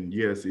 and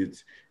yes,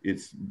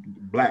 it's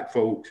black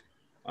folks.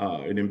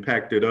 It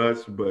impacted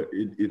us, but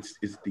it's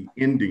the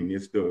ending.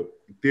 It's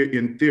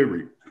in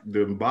theory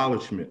the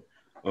abolishment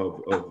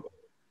of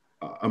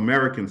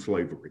American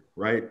slavery,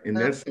 right? And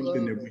that's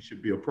something that we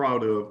should be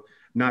proud of,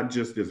 not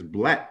just as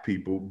black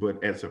people,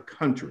 but as a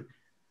country.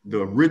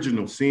 The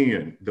original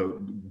sin, the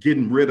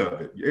getting rid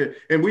of it,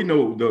 and we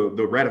know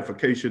the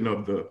ratification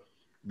of the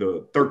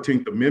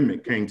 13th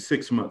Amendment came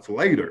 6 months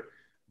later.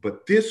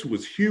 But this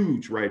was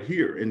huge right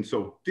here. And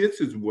so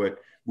this is what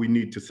we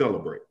need to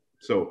celebrate.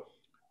 So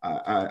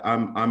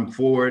I'm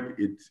for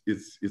it.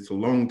 It's a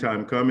long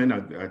time coming.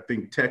 I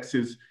think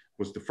Texas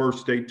was the first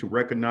state to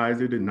recognize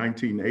it in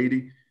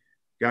 1980.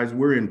 Guys,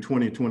 we're in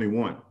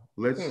 2021.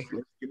 Let's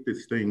get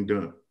this thing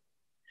done.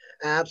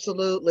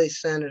 Absolutely,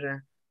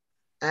 Senator.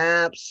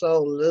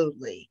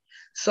 Absolutely.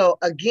 So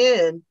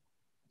again,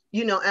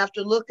 you know,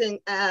 after looking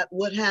at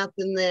what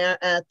happened there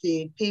at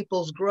the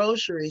People's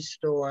Grocery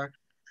Store,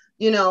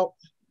 you know,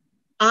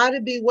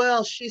 Ida B.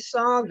 Wells, she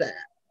saw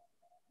that.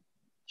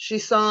 She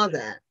saw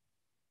that,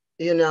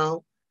 you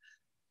know,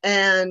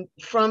 and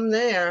from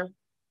there,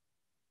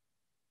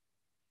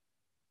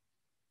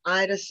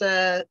 Ida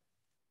said,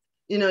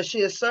 you know,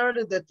 she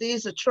asserted that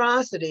these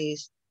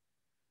atrocities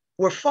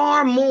were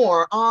far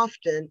more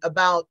often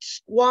about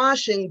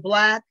squashing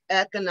Black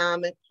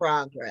economic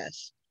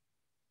progress.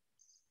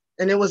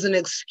 And it was an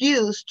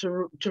excuse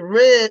to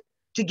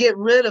get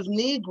rid of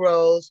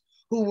Negroes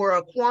who were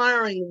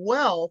acquiring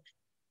wealth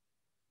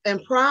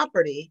and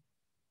property,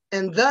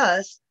 and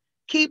thus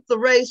keep the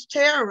race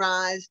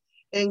terrorized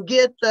and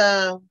get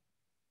the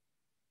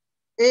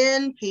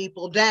in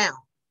people down.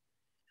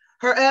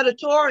 Her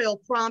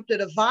editorial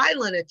prompted a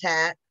violent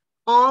attack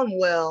on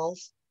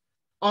Wells,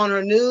 on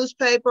her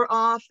newspaper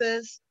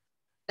office,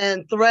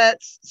 and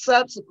threats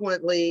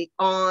subsequently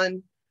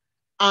on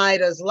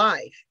Ida's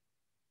life.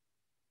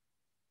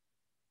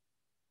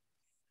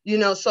 You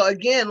know, so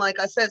again, like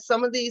I said,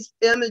 some of these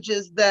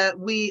images that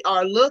we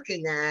are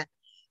looking at,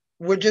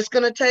 we're just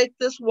going to take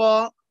this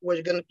walk.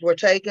 We're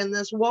taking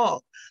this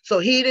walk. So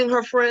heeding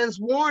her friend's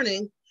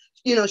warning,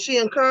 you know, she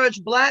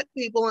encouraged Black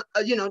people,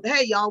 you know,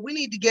 hey, y'all, we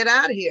need to get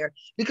out of here,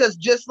 because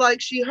just like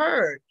she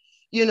heard,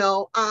 you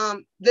know,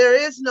 there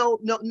is no,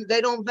 they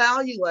don't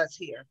value us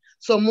here.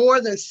 So more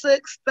than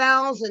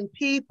 6,000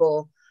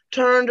 people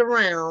turned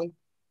around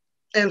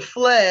and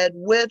fled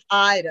with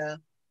Ida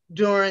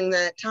during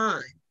that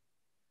time,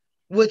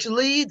 which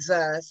leads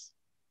us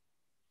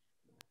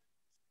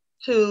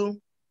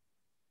to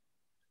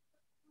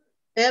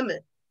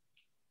Emmett.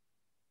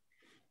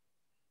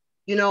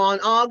 You know, on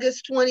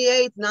August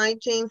 28th,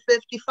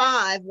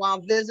 1955,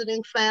 while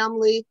visiting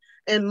family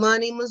in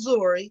Money,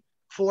 Missouri,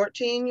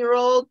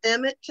 14-year-old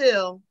Emmett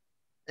Till,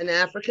 an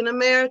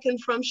African-American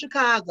from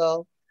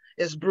Chicago,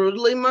 is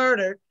brutally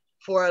murdered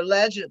for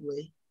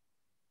allegedly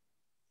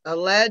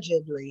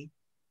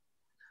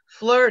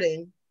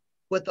flirting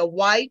with a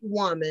white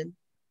woman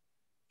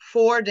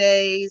 4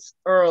 days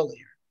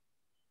earlier.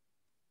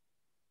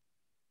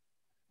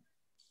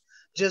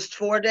 Just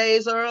 4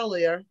 days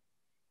earlier.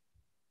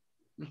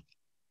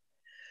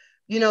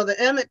 You know, the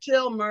Emmett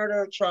Till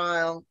murder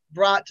trial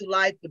brought to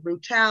light the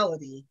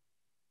brutality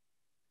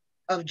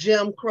of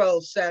Jim Crow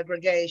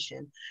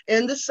segregation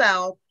in the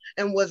South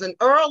and was an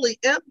early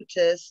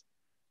impetus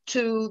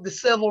to the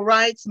civil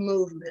rights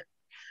movement.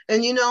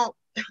 And you know,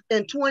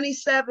 in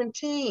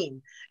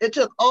 2017, it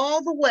took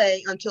all the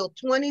way until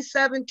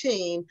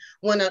 2017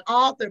 when an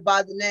author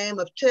by the name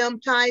of Tim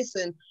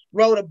Tyson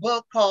wrote a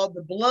book called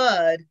The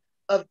Blood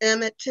of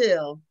Emmett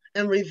Till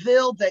and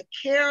revealed that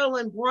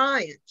Carolyn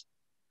Bryant,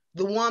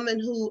 the woman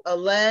who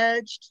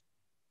alleged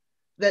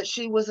that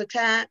she was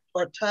attacked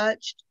or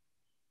touched,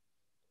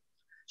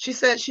 she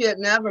said she had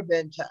never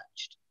been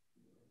touched,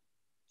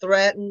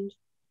 threatened,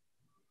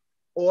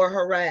 or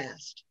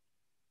harassed.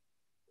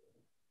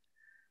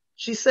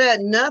 She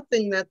said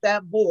nothing that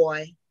that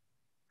boy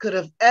could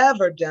have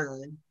ever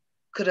done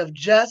could have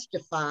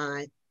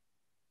justified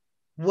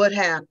what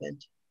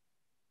happened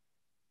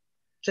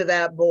to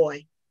that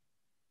boy.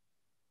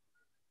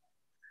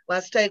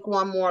 Let's take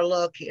one more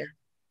look here.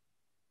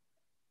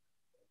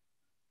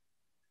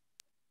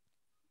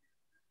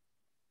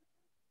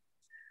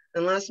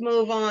 And let's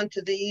move on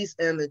to these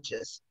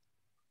images.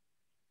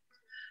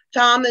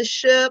 Thomas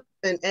Shipp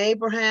and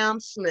Abraham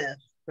Smith.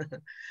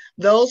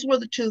 Those were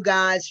the two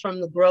guys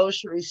from the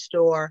grocery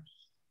store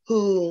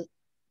who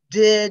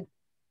did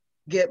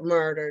get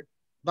murdered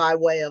by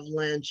way of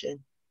lynching.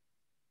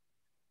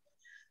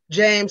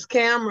 James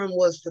Cameron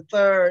was the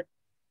third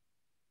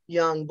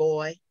young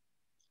boy,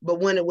 but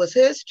when it was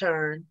his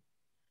turn,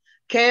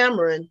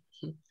 Cameron,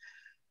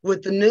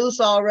 with the noose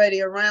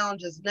already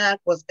around his neck,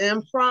 was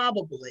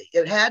improbably,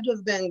 it had to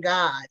have been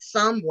God,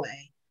 some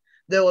way.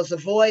 There was a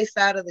voice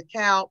out of the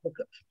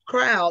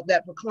crowd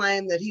that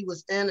proclaimed that he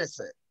was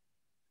innocent.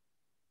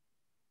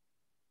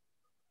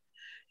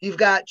 You've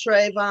got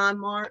Trayvon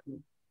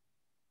Martin.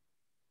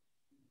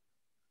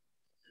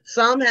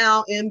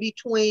 Somehow in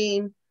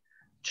between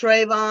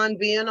Trayvon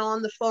being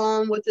on the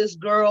phone with his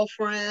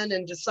girlfriend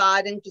and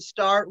deciding to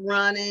start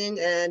running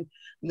and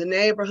the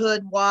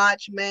neighborhood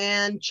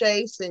watchman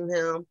chasing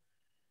him,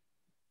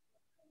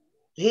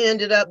 he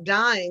ended up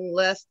dying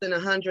less than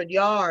 100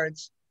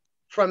 yards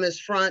from his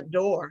front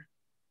door.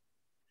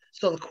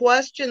 So the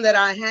question that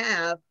I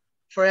have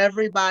for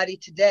everybody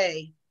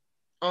today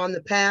on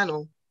the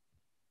panel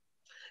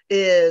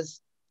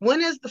is,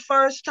 when is the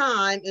first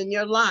time in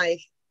your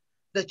life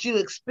that you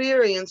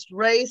experienced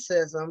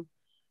racism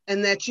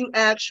and that you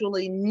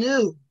actually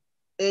knew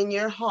in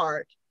your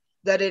heart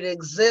that it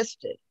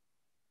existed?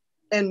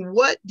 And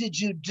what did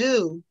you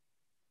do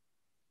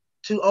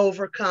to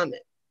overcome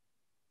it?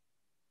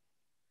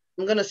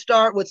 I'm going to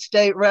start with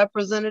State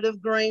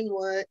Representative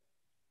Greenwood.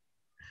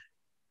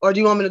 Or do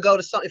you want me to go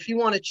to some? If you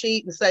want to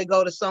cheat and say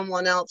go to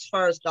someone else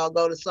first, I'll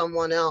go to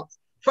someone else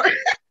first.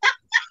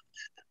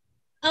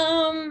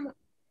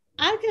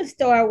 I can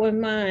start with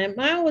mine.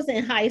 Mine was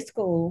in high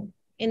school,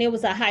 and it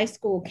was a high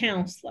school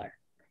counselor.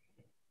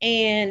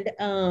 And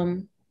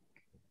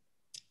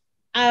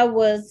I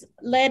was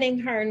letting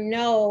her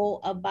know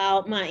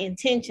about my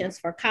intentions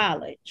for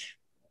college.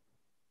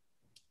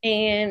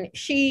 And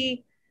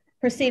she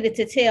proceeded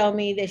to tell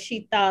me that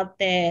she thought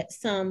that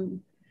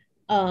some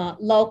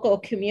local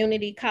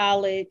community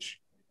college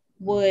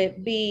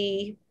would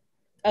be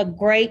a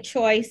great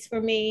choice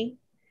for me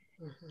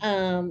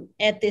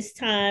at this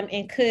time,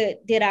 and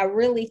did I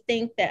really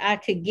think that I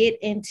could get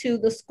into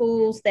the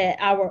schools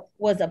that I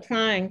was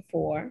applying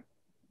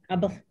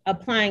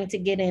to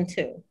get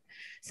into.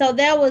 So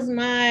that was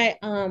my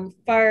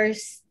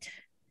first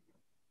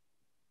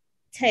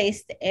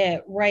taste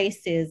at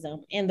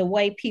racism and the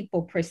way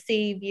people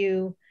perceive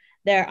you.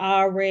 There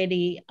are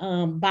already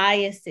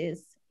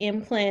biases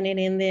implanted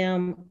in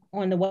them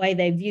on the way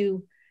they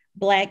view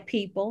Black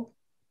people,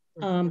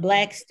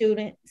 Black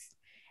students.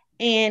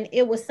 And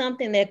it was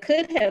something that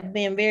could have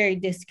been very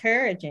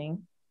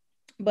discouraging,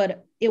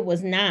 but it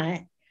was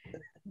not,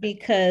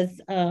 because,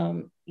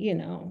 you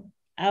know,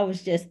 I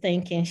was just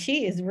thinking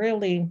she is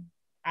really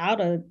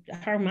out of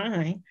her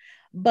mind.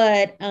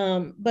 But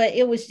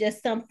it was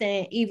just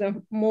something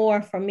even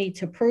more for me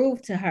to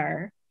prove to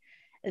her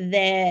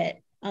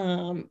that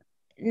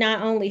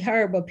not only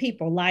her, but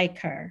people like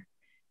her,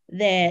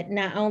 that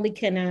not only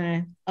can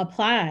I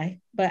apply,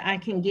 but I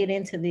can get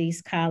into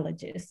these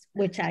colleges,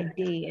 which I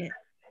did.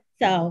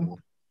 So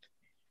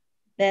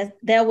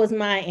that was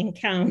my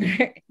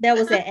encounter. That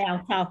was at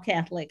Altau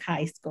Catholic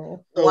High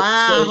School.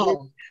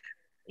 Wow.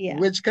 Yeah.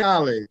 Which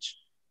college?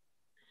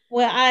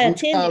 Well, I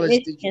attended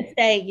Michigan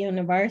State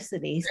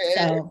University,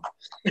 so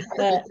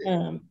but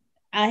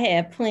I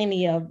had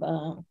plenty of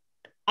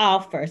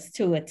offers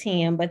to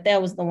attend, but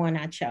that was the one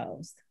I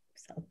chose.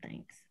 So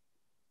thanks.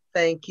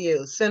 Thank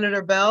you.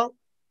 Senator Bell?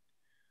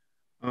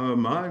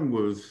 Mine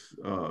was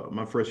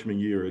my freshman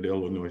year at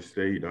Illinois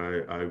State.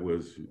 I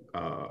was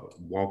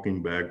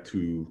walking back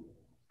to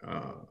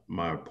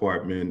my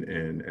apartment,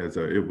 and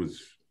it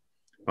was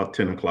about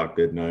 10 o'clock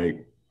that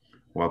night,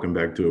 walking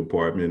back to the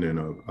apartment, and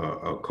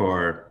a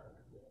car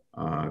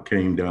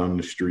came down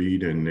the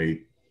street, and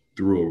they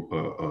threw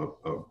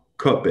a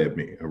cup at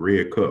me, a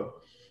red cup.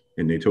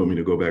 And they told me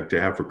to go back to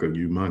Africa,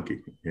 you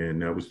monkey.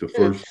 And that was the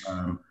first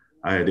time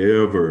I had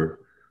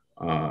ever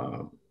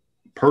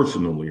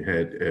personally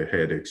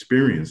had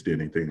experienced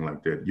anything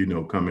like that, you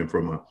know, coming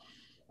from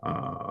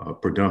a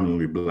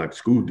predominantly Black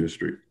school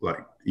district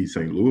like East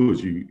St.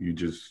 Louis.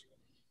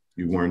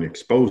 You weren't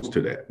exposed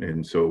to that.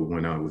 And so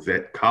when I was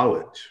at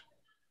college,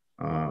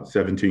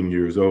 17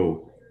 years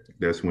old,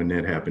 that's when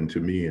that happened to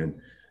me. And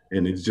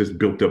it's just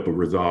built up a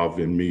resolve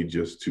in me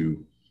just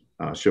to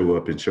show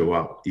up and show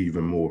out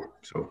even more.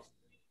 So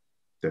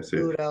that's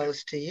it.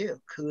 Kudos to you.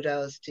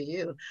 Kudos to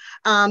you.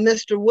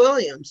 Mr.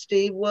 Williams,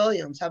 Steve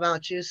Williams, how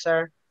about you,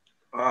 sir?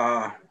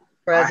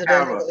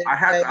 President. I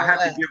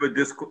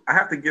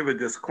have to give a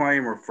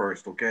disclaimer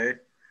first, okay?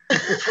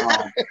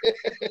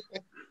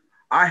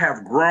 I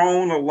have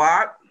grown a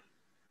lot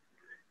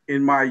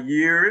in my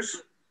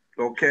years,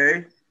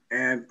 okay?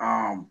 And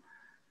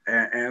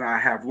I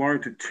have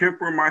learned to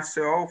temper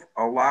myself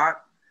a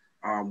lot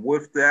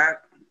with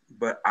that.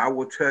 But I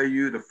will tell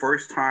you, the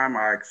first time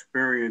I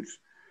experienced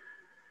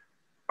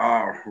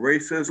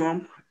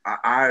racism,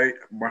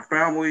 my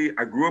family,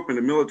 I grew up in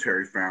a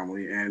military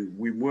family, and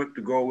we went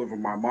to go live with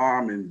my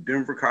mom in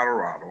Denver,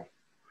 Colorado.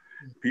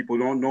 People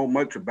don't know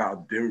much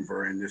about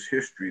Denver and this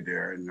history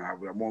there, and I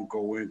won't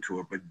go into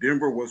it, but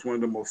Denver was one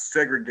of the most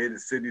segregated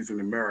cities in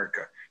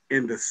America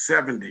in the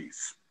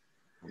 70s.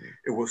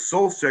 It was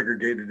so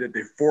segregated that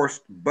they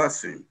forced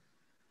busing,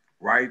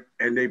 right?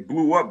 And they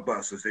blew up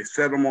buses. They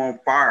set them on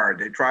fire.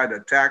 They tried to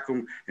attack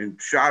them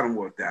and shot them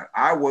with that.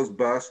 I was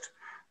bused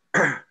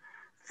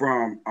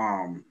from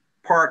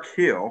Park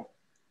Hill,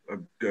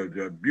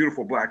 the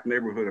beautiful Black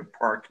neighborhood of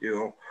Park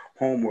Hill,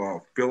 home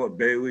of Philip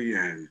Bailey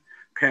and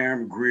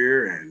Pam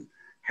Grier and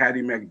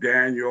Hattie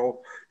McDaniel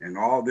and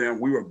all them.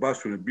 We were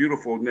bused from the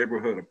beautiful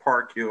neighborhood of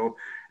Park Hill,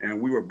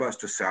 and we were bused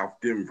to South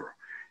Denver.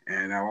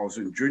 And I was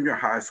in junior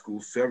high school,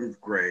 7th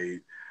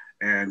grade,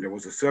 and there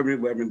was a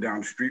 7-Eleven down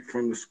the street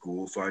from the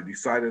school. So I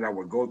decided I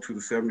would go to the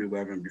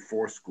 7-Eleven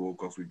before school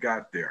because we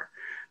got there.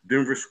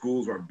 Denver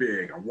schools are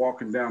big. I'm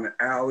walking down the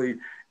alley,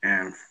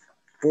 and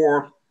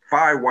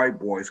 5 white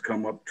boys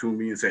come up to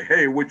me and say,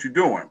 "Hey, what you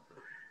doing?"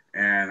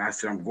 And I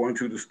said, "I'm going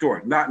to the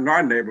store." Not in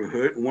our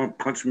neighborhood. One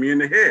punched me in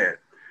the head.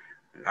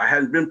 I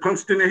hadn't been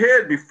punched in the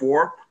head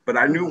before, but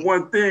I knew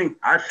one thing.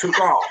 I took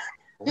off.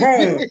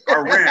 Boom, I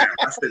ran.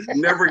 I said,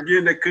 never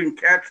again, they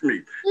couldn't catch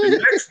me. The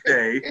next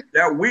day,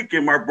 that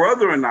weekend, my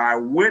brother and I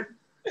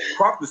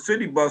caught the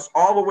city bus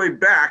all the way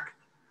back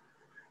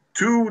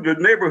to the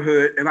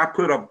neighborhood, and I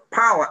put a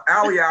pile of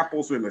alley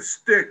apples in a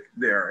stick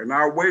there. And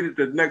I waited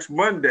the next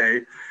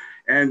Monday,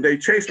 and they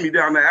chased me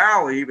down the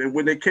alley. And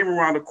when they came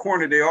around the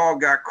corner, they all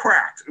got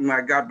cracked. And I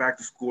got back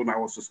to school, and I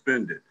was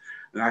suspended.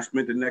 And I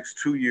spent the next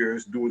 2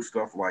 years doing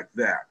stuff like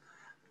that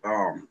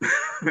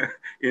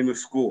in the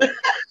school.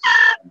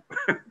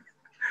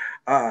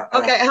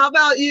 Okay, how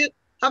about you?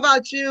 How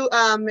about you,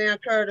 Mayor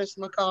Curtis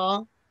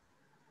McCall?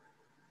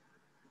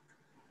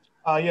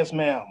 Yes,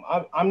 ma'am.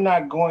 I'm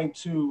not going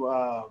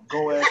to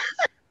go as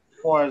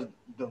far as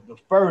the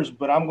first,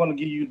 but I'm going to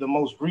give you the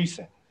most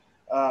recent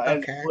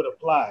as it would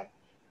apply.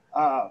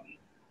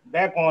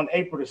 Back on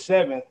April the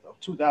 7th of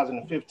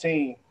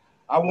 2015,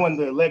 I won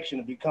the election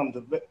to become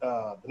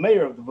the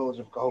mayor of the village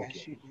of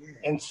Cahokia.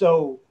 And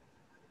so,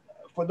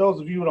 for those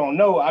of you who don't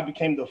know, I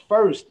became the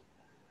first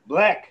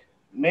Black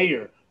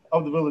mayor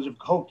of the village of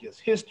Cahokia's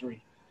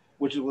history,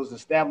 which was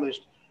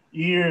established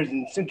years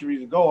and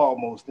centuries ago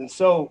almost. And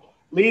so,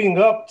 leading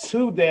up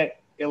to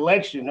that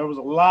election, there was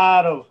a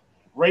lot of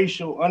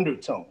racial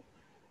undertone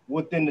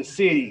within the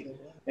city.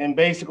 And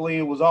basically,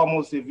 it was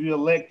almost, if you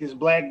elect this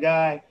Black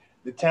guy,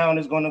 the town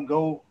is going to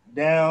go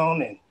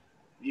down, and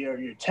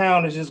your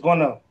town is just going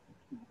to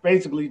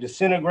basically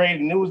disintegrate.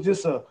 And it was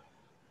just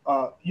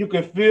you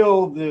could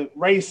feel the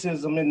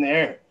racism in the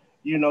air.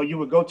 You know, you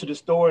would go to the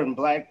store and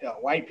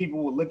white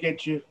people would look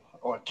at you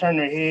or turn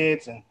their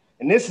heads. And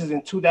this is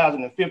in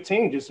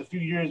 2015, just a few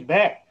years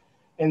back.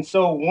 And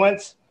so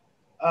once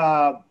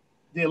the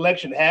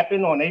election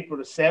happened on April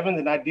the 7th,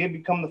 and I did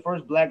become the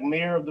first Black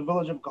mayor of the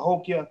village of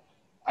Cahokia,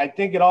 I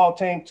think it all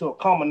came to a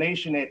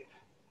culmination at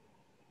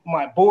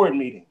my board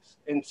meetings.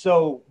 And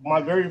so my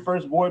very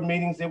first board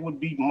meetings, it would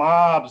be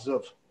mobs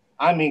of,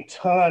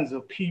 tons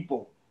of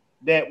people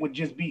that would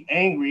just be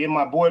angry in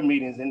my board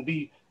meetings and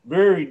be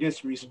very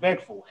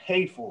disrespectful,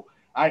 hateful.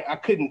 I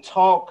couldn't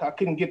talk. I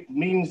couldn't get the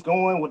meetings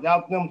going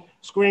without them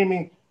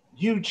screaming,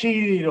 "You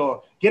cheated,"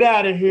 or "Get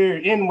out of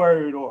here,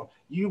 N-word," or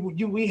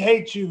we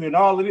hate you, and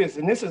all of this.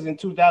 And this is in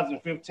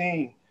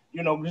 2015,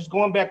 you know, just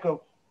going back a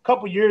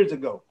couple years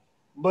ago.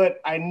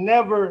 But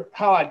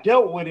how I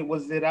dealt with it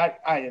was that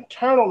I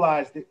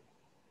internalized it,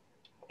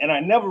 and I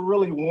never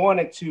really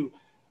wanted to.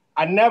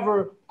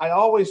 I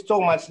always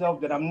told myself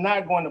that I'm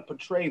not going to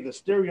portray the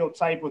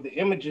stereotype or the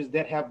images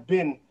that have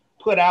been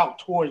put out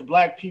towards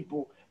Black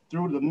people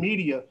through the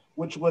media,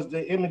 which was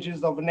the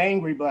images of an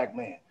angry Black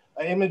man,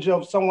 an image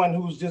of someone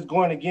who's just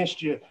going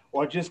against you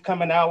or just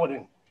coming out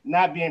and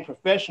not being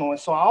professional. And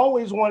so I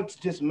always wanted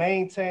to just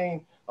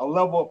maintain a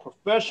level of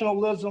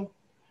professionalism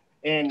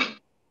and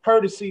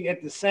courtesy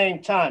at the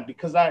same time,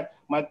 because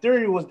my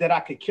theory was that I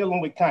could kill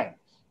him with kindness.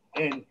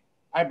 And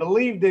I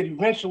believe that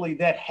eventually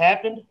that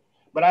happened,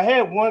 but I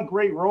had one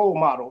great role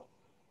model,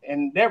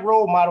 and that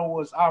role model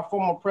was our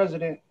former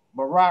president,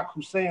 Barack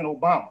Hussein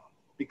Obama,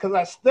 because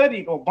I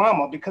studied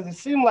Obama, because it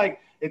seemed like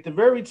at the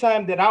very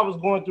time that I was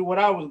going through what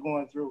I was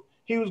going through,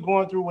 he was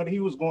going through what he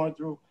was going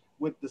through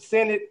with the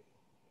Senate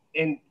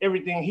and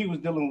everything he was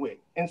dealing with.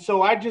 And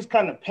so I just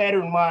kind of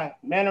patterned my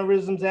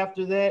mannerisms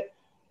after that.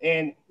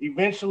 And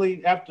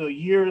eventually, after a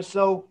year or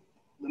so,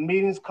 the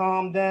meetings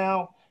calmed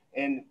down.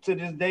 And to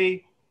this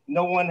day,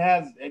 no one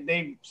has,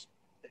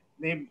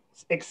 they've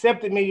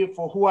accepted me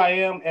for who I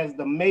am as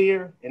the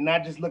mayor and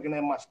not just looking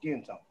at my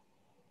skin tone.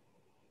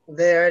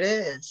 There it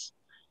is.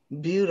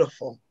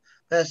 Beautiful.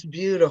 That's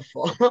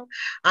beautiful.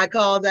 I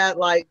call that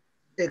like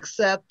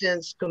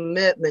acceptance,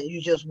 commitment.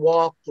 You just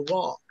walk the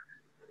walk.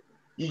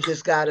 You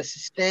just got to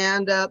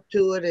stand up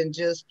to it and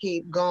just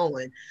keep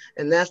going.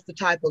 And that's the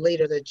type of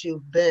leader that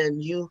you've been.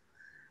 You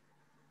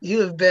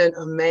have been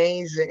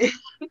amazing.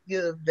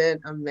 You have been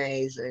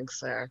amazing,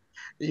 sir.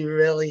 You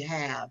really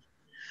have.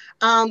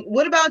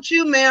 What about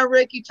you, Mayor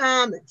Rickie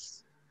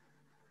Thomas?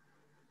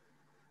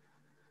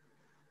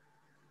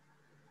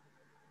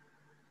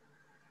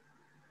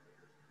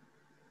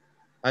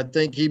 I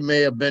think he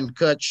may have been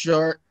cut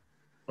short,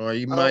 or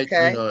he might,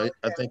 I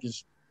think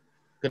his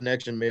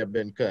connection may have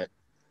been cut.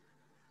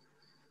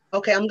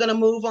 Okay, I'm going to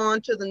move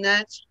on to the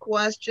next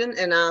question,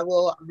 and I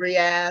will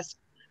re-ask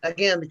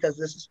again because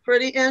this is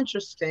pretty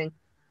interesting.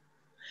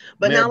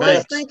 But Mayor now Banks.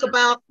 Let's think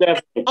about,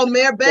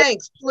 Mayor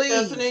Banks,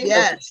 please. Stephanie?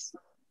 Yes.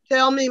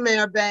 Tell me,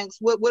 Mayor Banks,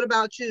 what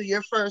about you,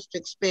 your first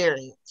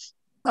experience?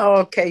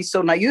 Okay,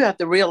 so now you have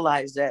to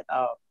realize that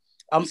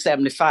I'm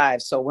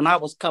 75. So when I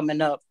was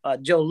coming up,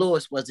 Joe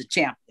Louis was the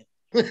champion.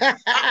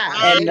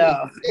 And,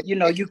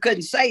 you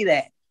couldn't say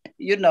that.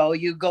 You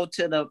go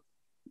to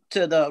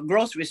the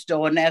grocery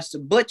store and ask the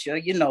butcher,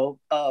 you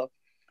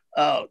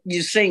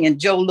singing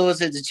Joe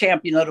Louis is the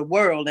champion of the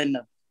world, and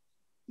the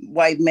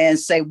white man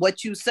say,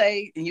 what you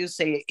say? And you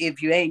say,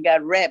 if you ain't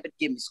got rabbit,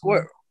 give me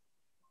squirrel.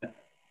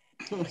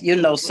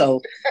 So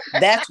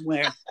that's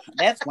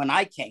when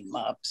I came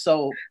up.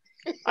 So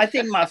I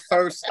think my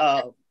first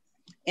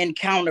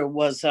encounter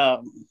was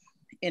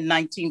in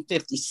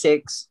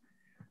 1956.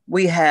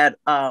 We had,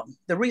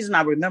 the reason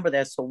I remember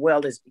that so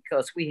well is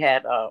because we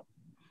had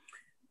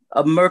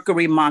a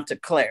Mercury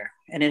Montclair,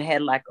 and it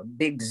had like a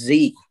big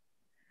Z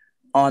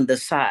on the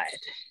side.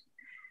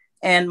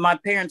 And my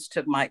parents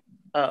took my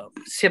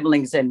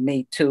siblings and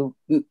me to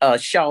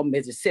Shaw,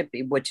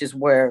 Mississippi, which is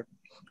where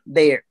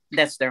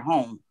that's their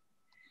home.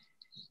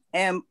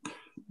 And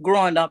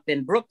growing up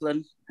in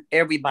Brooklyn,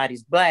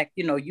 everybody's Black,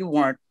 you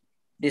weren't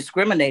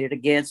discriminated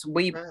against.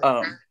 We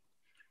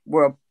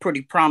were a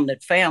pretty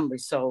prominent family.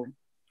 So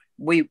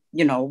we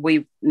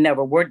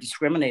never were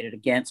discriminated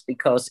against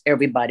because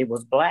everybody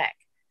was Black.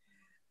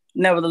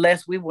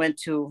 Nevertheless, we went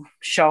to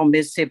Shaw,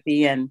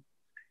 Mississippi, and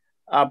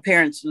our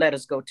parents let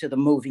us go to the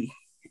movie.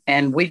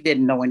 And we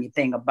didn't know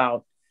anything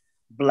about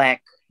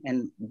Black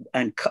and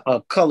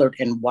colored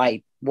and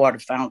white water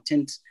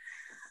fountains.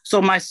 So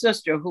my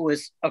sister, who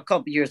is a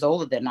couple years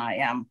older than I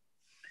am,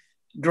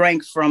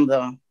 drank from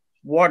the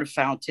water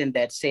fountain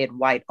that said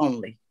white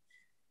only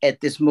at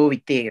this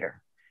movie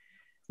theater.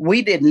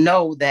 We didn't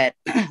know that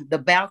the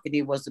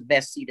balcony was the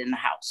best seat in the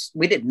house.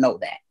 We didn't know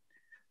that.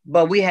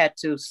 But we had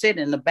to sit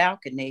in the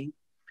balcony,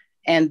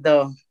 and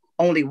the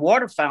only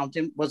water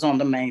fountain was on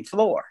the main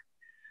floor.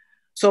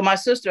 So my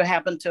sister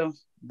happened to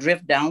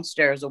drift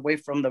downstairs away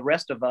from the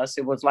rest of us.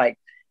 It was like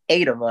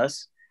 8 of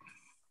us.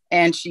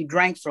 And she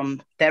drank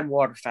from that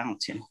water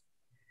fountain.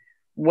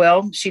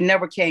 Well, she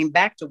never came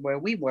back to where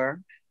we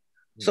were.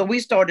 So we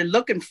started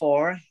looking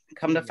for her.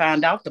 Come to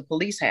find out, the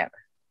police had her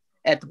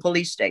at the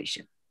police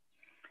station.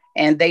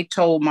 And they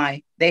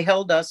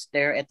held us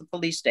there at the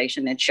police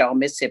station in Shaw,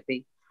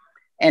 Mississippi,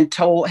 and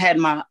had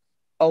my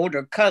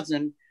older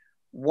cousin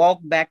walk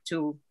back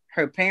to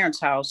her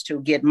parents' house to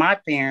get my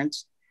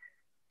parents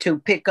to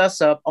pick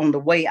us up on the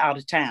way out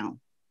of town.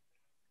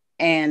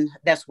 And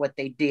that's what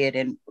they did.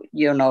 And,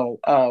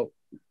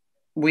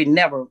 we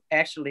never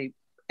actually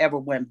ever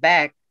went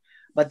back,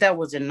 but that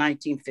was in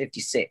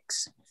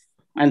 1956.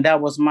 And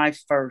that was my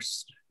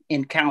first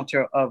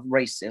encounter of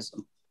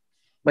racism.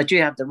 But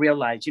you have to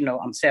realize,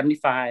 I'm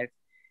 75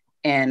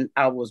 and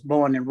I was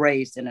born and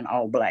raised in an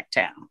all Black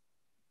town.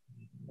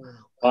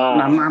 Wow.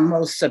 Now, my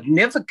most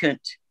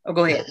significant,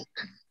 go ahead.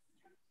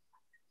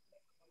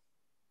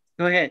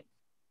 Go ahead.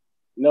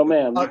 No,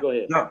 ma'am, you go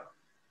ahead. No.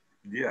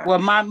 Yeah. Well,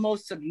 my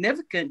most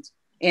significant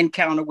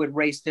encounter with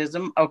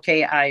racism,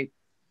 I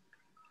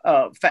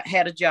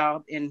had a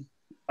job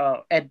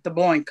at the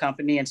Boeing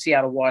Company in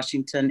Seattle,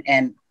 Washington,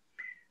 and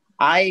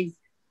my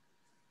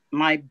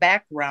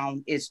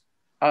background is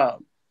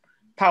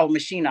power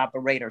machine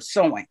operator,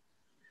 sewing.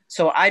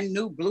 So I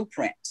knew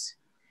blueprints,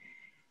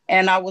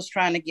 and I was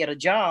trying to get a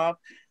job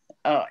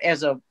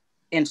as a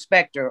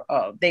inspector.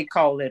 They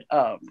call it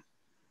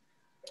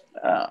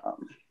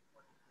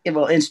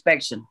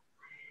inspection.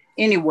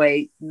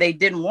 Anyway, they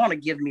didn't want to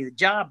give me the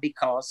job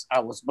because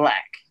I was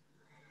Black.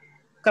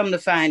 Come to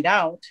find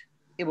out,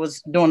 it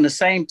was during the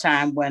same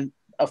time when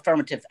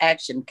affirmative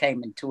action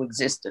came into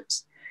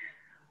existence.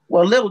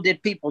 Well, little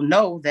did people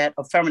know that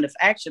affirmative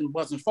action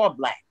wasn't for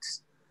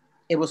Blacks.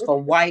 It was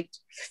for white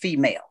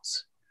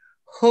females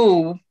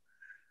who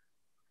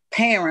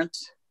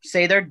parents,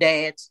 say their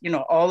dads, you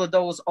know, all of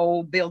those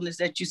old buildings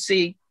that you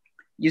see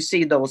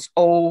those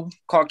old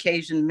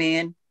Caucasian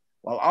men.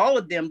 Well, all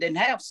of them didn't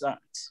have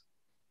sons.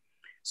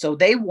 So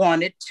they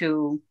wanted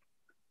to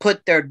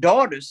put their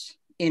daughters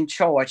in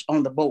charge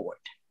on the board.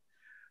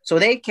 So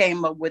they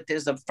came up with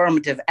this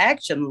affirmative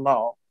action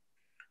law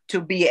to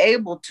be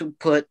able to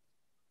put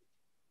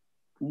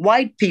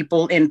white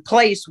people in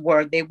place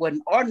where they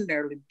wouldn't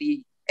ordinarily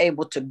be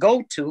able to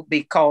go to,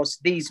 because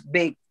these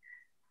big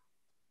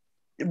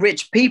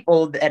rich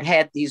people that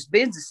had these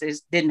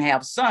businesses didn't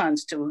have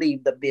sons to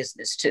leave the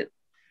business to.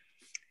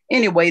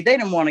 Anyway, they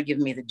didn't want to give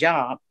me the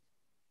job.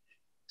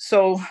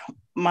 So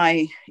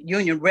my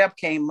union rep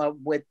came up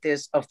with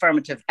this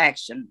affirmative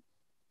action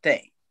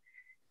thing.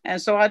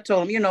 And so I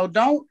told him, you know,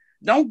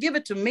 don't give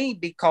it to me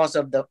because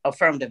of the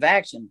affirmative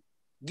action.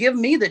 Give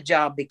me the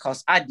job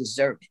because I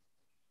deserve it.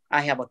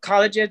 I have a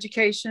college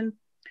education.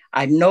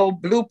 I know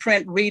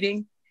blueprint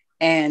reading.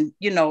 And,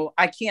 you know,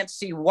 I can't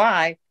see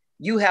why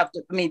you have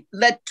to,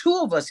 let two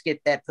of us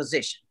get that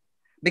position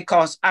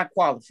because I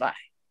qualify.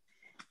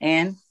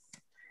 And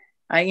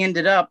I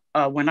ended up,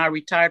 when I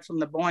retired from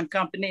the Boeing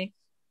company,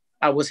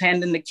 I was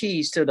handing the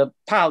keys to the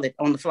pilot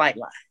on the flight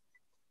line.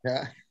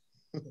 Yeah.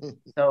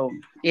 So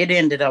it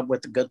ended up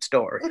with a good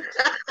story.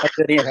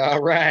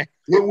 All right.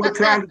 What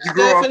town did you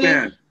grow up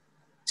in?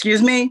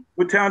 Excuse me?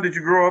 What town did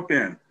you grow up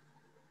in?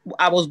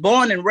 I was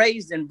born and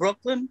raised in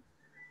Brooklyn,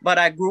 but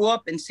I grew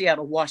up in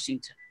Seattle,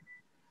 Washington.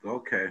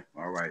 Okay,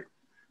 all right.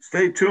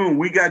 Stay tuned.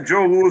 We got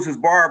Joe Lewis's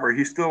barber.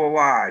 He's still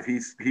alive.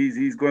 He's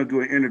going to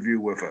do an interview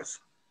with us.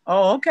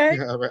 Oh, okay.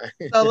 All right.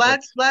 So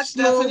let's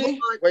Stephanie?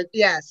 move on.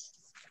 Yes.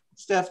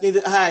 Stephanie,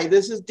 hi,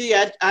 this is Dee.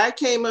 I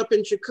came up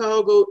in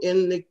Chicago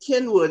in the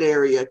Kenwood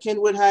area,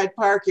 Kenwood Hyde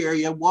Park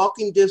area,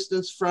 walking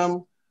distance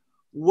from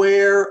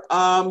where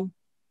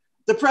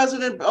the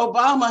President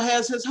Obama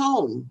has his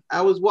home.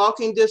 I was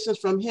walking distance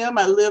from him.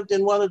 I lived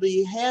in one of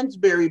the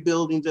Hansberry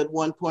buildings at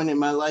one point in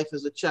my life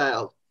as a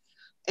child.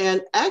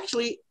 And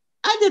actually,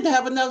 I didn't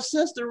have enough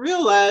sense to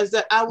realize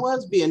that I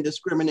was being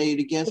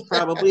discriminated against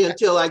probably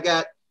until I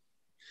got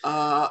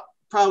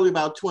probably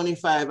about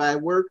 25. I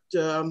worked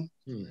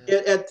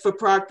for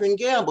Procter &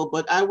 Gamble,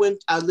 but I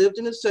lived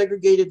in a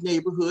segregated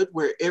neighborhood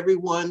where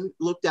everyone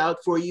looked out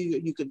for you.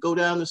 You could go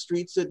down the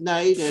streets at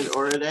night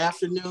or at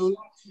afternoon,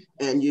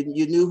 and you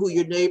knew who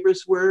your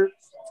neighbors were.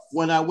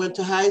 When I went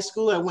to high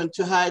school, I went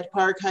to Hyde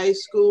Park High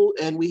School,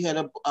 and we had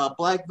a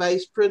Black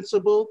vice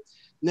principal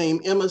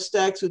named Emma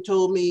Stacks, who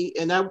told me,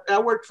 and I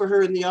worked for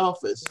her in the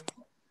office,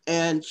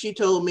 and she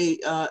told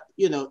me,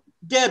 you know,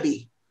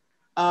 Debbie,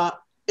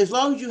 as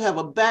long as you have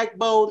a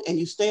backbone and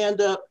you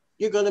stand up,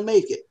 you're going to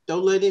make it.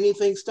 Don't let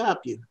anything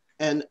stop you.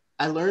 And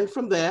I learned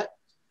from that.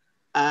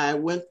 I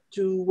went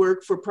to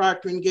work for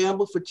Procter &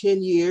 Gamble for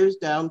 10 years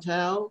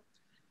downtown.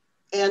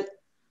 And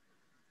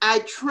I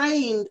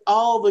trained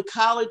all the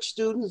college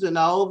students and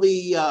all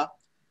the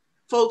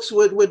folks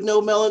with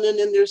no melanin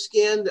in their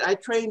skin. I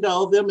trained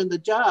all of them in the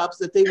jobs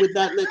that they would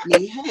not let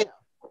me have.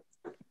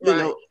 You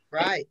know?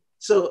 Right.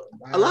 So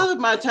a lot of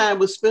my time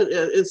was spent,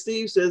 as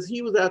Steve says,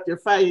 he was out there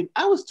fighting.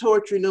 I was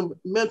torturing them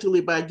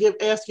mentally by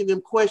asking them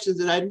questions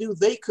that I knew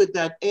they could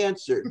not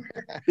answer.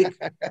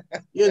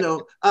 You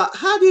know,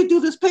 how do you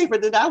do this paper?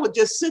 Then I would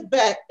just sit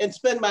back and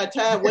spend my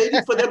time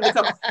waiting for them to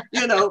come.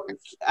 You know,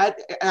 I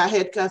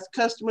had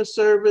customer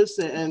service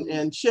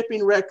and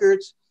shipping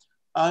records.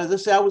 As I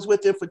say, I was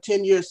with them for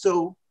 10 years.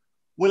 So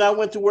when I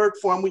went to work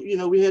for them,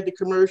 we had the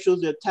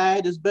commercials that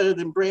Tide is better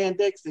than Brand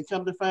X, and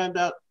come to find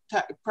out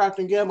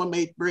Procter & Gamble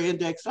made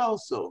Brand X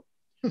also.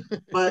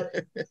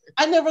 But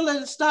I never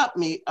let it stop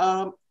me.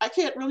 I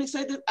can't really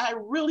say that I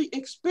really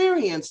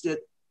experienced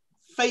it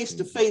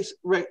face-to-face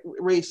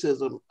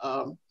racism.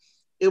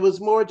 It was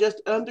more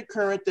just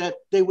undercurrent that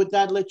they would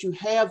not let you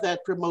have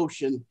that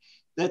promotion,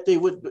 that they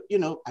would, you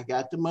know, I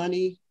got the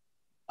money,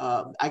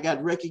 I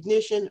got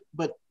recognition,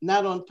 but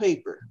not on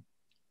paper.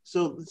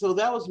 So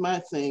that was my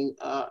thing.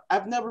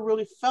 I've never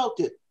really felt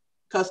it,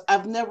 because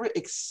I've never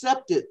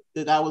accepted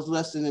that I was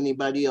less than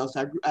anybody else.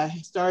 I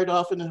started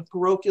off in a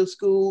parochial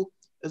school,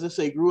 as I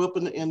say, grew up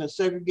in a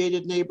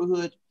segregated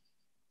neighborhood,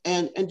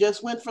 and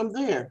just went from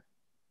there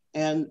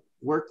and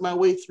worked my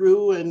way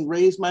through and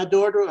raised my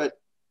daughter.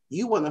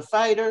 You want to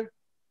fight her?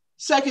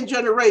 Second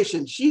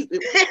generation.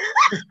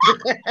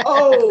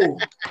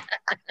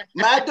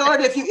 My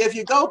daughter, if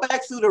you go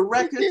back through the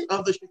records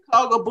of the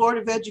Chicago Board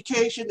of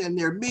Education and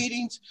their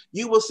meetings,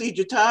 you will see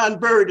Jatan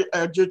Bird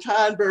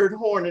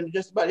Horn and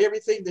just about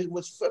everything that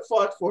was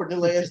fought for in the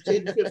last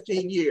 10 to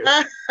 15 years.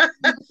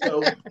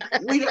 So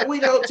we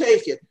don't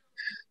take it.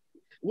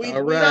 We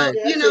don't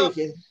take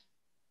it.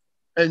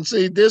 And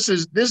see, this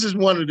is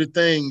one of the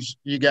things,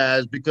 you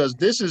guys, because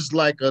this is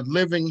like a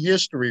living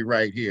history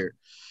right here.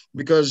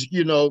 Because,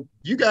 you know,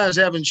 you guys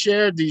haven't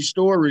shared these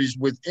stories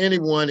with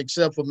anyone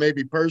except for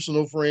maybe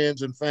personal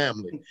friends and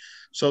family.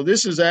 So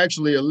this is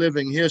actually a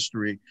living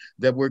history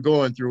that we're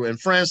going through. And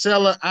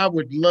Francella, I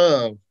would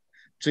love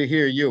to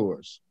hear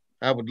yours.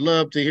 I would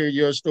love to hear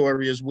your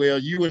story as well.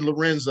 You and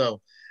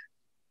Lorenzo.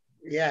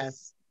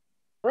 Yes.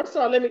 First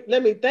of all,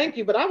 let me thank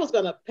you, but I was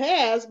going to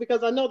pass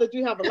because I know that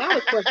you have a lot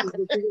of questions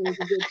that you want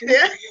to get to.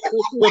 Yeah.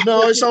 Well,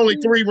 no, it's only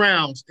 3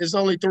 rounds. It's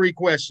only 3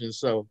 questions.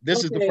 So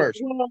this is the first.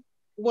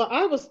 Well,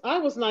 I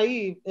was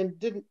naive and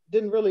didn't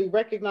really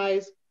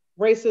recognize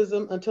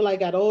racism until I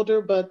got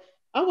older. But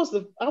I was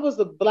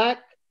the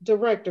Black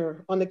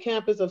director on the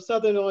campus of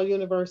Southern Illinois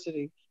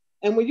University,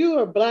 and when you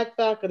are Black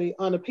faculty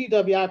on a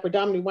PWI,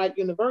 predominantly white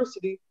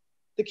university,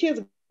 the kids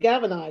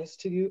galvanize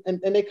to you, and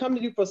they come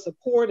to you for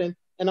support and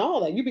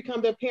all that. You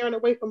become their parent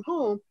away from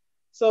home.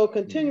 So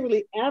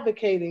continually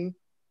advocating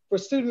for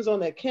students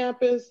on that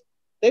campus.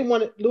 They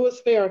wanted Louis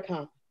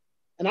Farrakhan,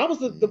 and I was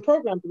the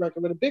program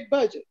director with a big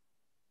budget.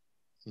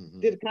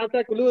 Did a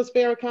contract with Louis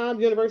Farrakhan.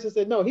 The university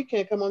said, no, he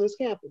can't come on this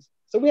campus.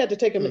 So we had to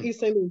take him to East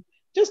St. Louis.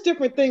 Just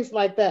different things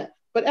like that.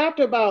 But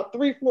after about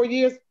 3-4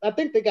 years, I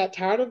think they got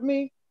tired of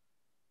me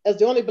as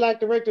the only Black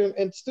director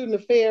in student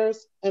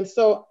affairs. And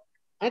so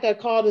I got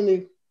called in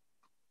the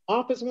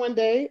office one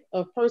day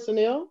of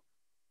personnel.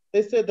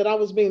 They said that I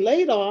was being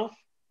laid off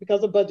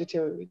because of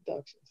budgetary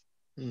reductions.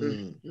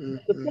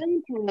 At the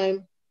same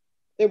time,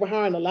 they were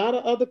hiring a lot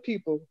of other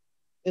people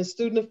in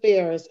student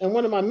affairs. And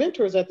one of my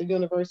mentors at the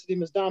university,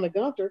 Ms. Donna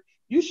Gunter,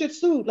 you should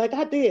sue like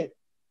I did.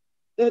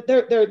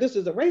 This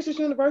is a racist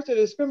university,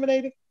 they're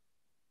discriminating.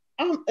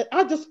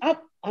 I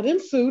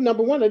didn't sue.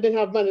 Number one, I didn't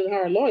have money to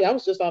hire a lawyer. I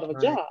was just out of a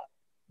job.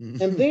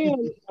 And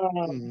then,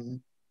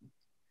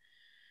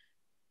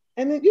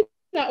 I made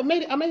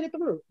it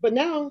through. But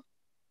now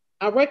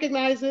I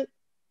recognize it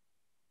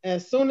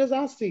as soon as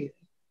I see it.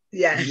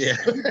 Yes. Yeah.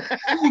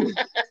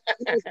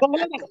 Call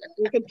it out.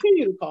 We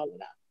continue to call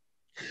it out.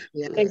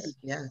 Yes. Thank you.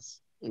 Yes.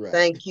 Right.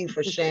 Thank you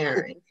for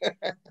sharing.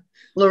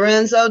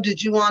 Lorenzo,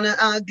 did you want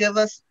to give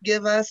us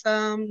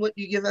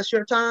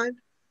your time?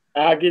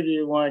 I'll give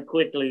you one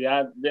quickly.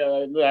 I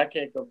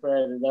can't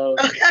compare to those.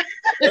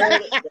 I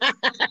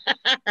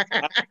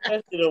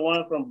especially the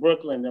one from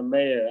Brooklyn, the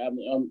mayor. I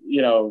mean,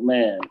 you know,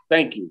 man,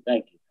 thank you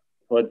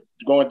for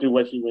going through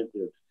what she went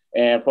through,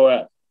 and for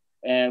us.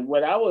 And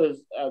what I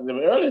was,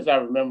 the earliest I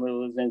remember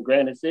was in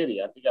Granite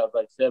City. I think I was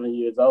like 7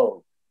 years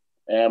old,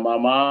 and my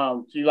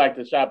mom, she liked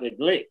to shop at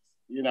Glick's.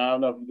 You know, I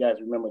don't know if you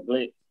guys remember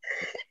Glick's,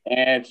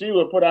 and she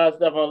would put our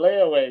stuff on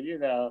layaway, you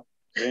know,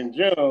 in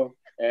June.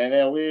 And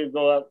then we would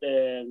go up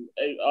there in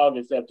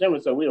August, September.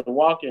 So we were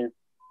walking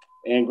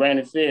in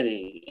Granite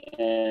City.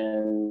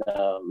 And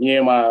me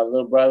and my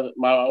little brother,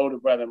 my older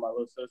brother and my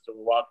little sister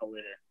were walking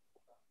with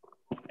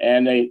her.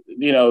 And they,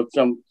 you know,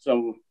 some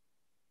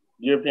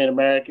European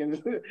Americans,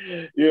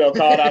 you know,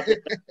 called out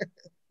the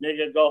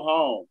nigga, go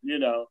home, you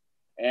know.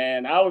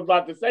 And I was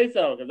about to say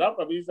something because I'm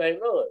from East St.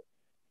 Louis.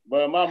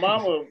 But my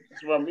mama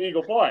is from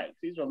Eagle Park.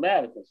 She's from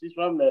Madison. She's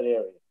from that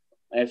area.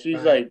 And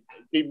she's like,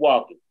 keep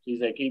walking. She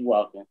said, keep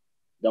walking.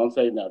 Don't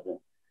say nothing.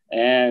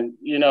 And,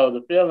 you know,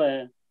 the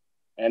feeling,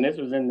 and this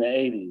was in the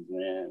 80s,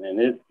 man,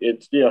 and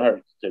it still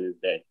hurts to this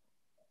day.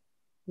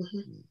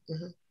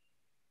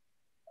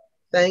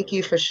 Thank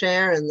you for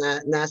sharing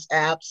that. And that's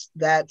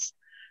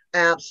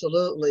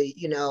absolutely,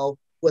 you know,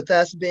 with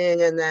us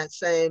being in that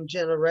same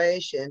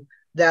generation,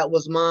 that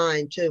was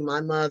mine too.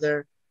 My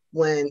mother,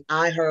 when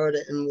I heard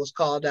it and was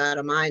called out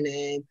of my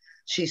name,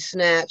 she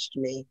snatched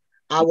me.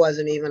 I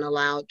wasn't even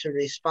allowed to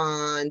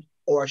respond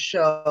or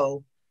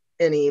show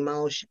any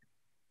emotion.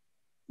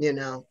 You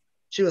know,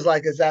 she was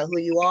like, is that who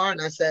you are?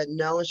 And I said,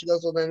 no. And she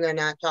goes, well, then they're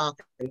not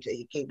talking to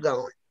you. Keep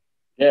going.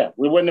 Yeah,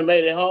 we wouldn't have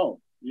made it home,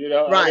 you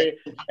know? Right.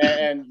 I mean,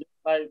 and just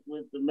like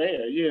with the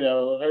mayor, you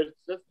know, her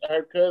sister,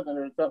 her cousin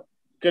or something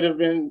could have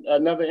been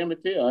another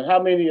Emmett Till. And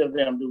how many of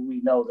them do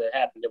we know that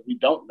happened that we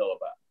don't know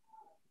about?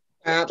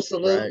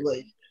 Absolutely.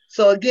 Right.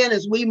 So again,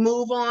 as we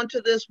move on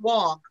to this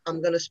walk,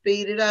 I'm going to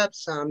speed it up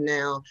some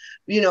now.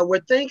 You know,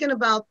 we're thinking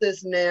about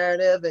this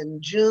narrative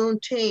and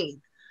Juneteenth,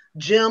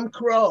 Jim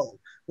Crow.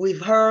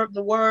 We've heard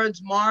the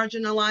words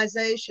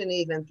marginalization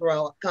even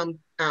come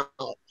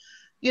out.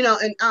 You know,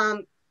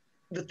 and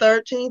the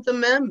 13th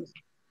Amendment,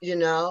 you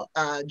know,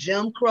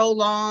 Jim Crow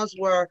laws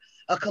were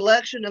a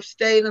collection of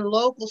state and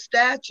local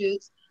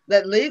statutes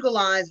that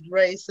legalized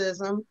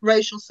racism,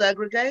 racial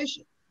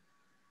segregation.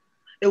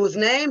 It was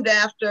named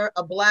after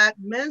a Black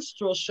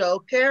minstrel show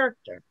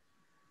character.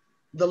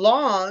 The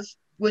laws,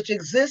 which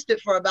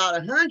existed for about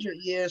 100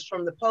 years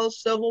from the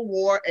post-Civil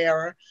War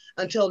era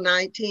until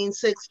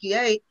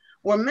 1968,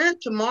 were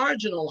meant to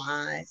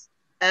marginalize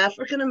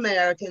African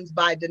Americans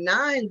by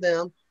denying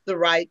them the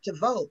right to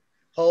vote,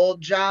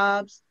 hold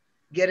jobs,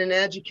 get an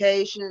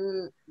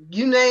education,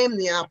 you name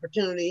the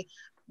opportunity.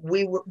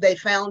 They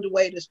found a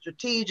way to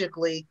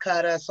strategically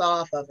cut us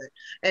off of it.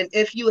 And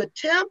if you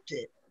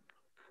attempted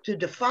to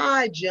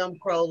defy Jim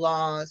Crow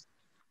laws,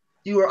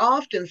 you were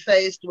often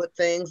faced with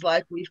things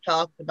like we've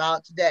talked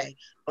about today: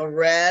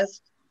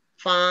 arrest,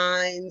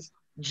 fines,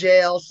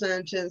 jail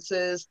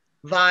sentences,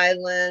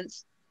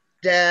 violence,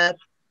 death,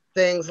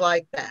 things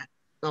like that,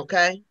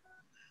 okay?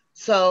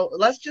 So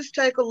let's just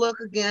take a look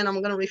again.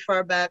 I'm going to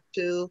refer back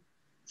to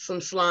some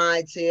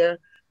slides here.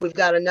 We've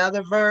got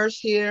another verse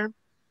here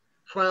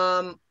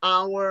from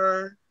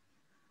our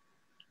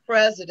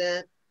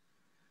president,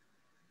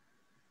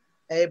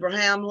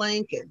 Abraham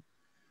Lincoln.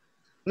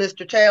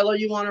 Mr. Taylor,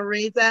 you want to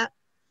read that?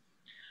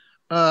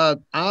 I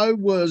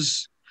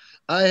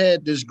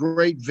had this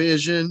great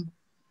vision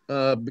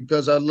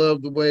because I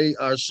love the way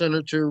our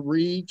senator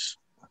reads.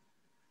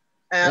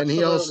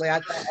 Absolutely.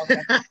 I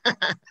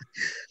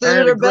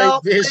had a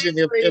great vision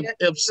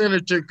if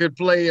Senator could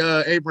play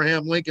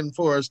Abraham Lincoln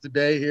for us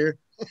today here.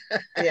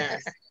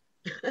 Yes.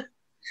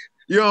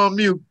 You're on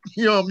mute.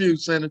 You're on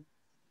mute, Senator.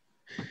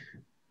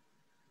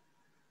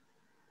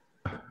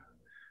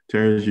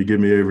 Terrence, you get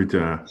me every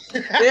time.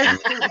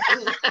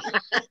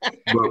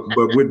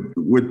 but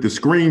with the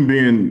screen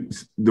being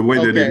the way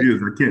that it is,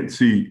 I can't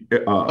see.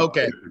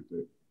 Okay.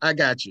 I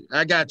got you.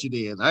 I got you,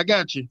 Dan. I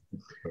got you.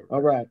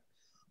 All right.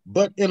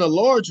 But in a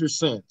larger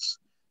sense,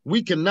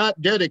 we cannot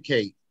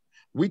dedicate,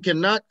 we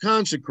cannot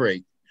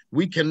consecrate,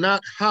 we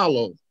cannot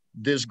hallow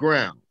this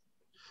ground.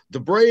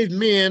 The brave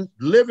men,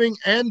 living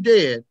and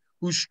dead,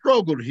 who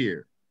struggled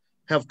here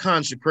have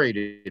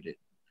consecrated it,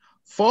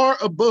 far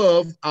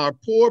above our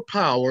poor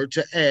power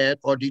to add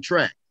or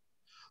detract.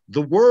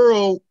 The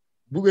world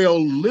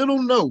will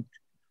little note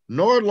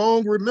nor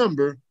long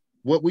remember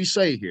what we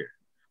say here,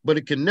 but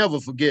it can never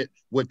forget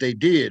what they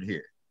did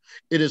here.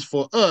 It is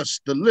for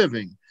us, the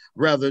living,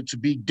 rather to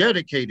be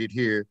dedicated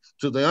here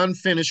to the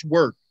unfinished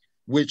work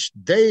which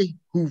they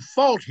who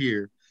fought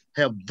here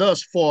have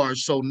thus far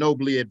so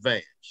nobly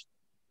advanced.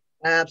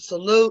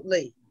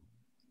 Absolutely.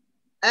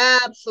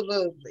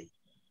 Absolutely.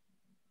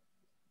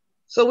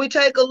 So we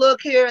take a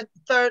look here at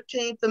the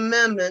 13th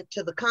Amendment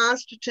to the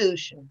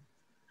Constitution.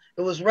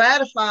 It was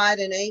ratified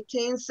in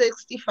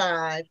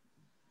 1865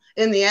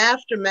 in the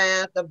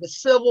aftermath of the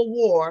Civil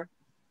War,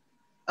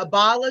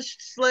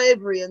 abolished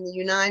slavery in the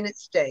United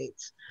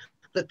States.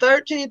 The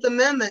 13th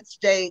Amendment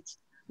states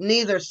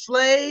neither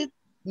slave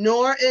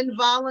nor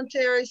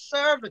involuntary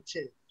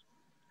servitude,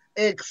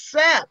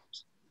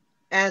 except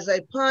as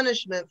a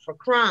punishment for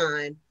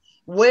crime,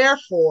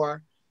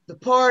 wherefore the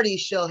party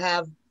shall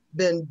have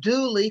been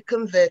duly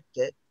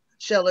convicted,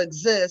 shall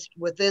exist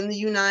within the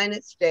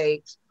United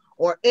States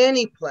or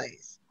any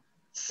place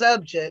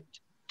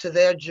subject to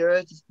their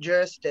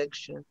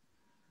jurisdiction.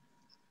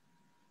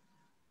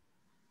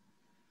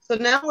 So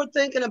now we're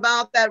thinking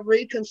about that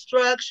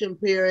Reconstruction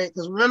period,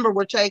 because remember,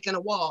 we're taking a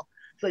walk.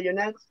 So your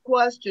next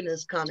question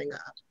is coming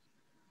up.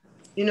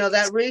 You know,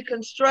 that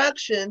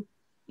Reconstruction,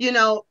 you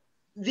know,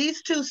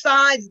 these two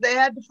sides, they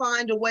had to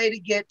find a way to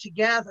get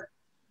together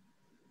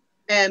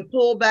and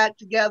pull back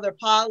together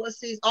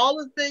policies, all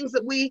the things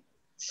that we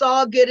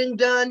saw getting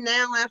done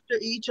now after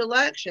each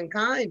election,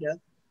 kind of,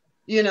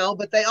 you know,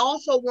 but they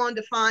also wanted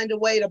to find a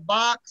way to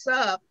box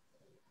up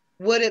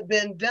what had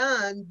been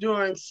done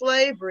during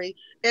slavery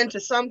into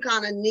some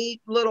kind of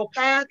neat little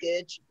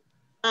package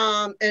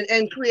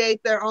and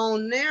create their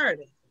own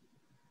narrative.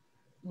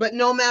 But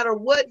no matter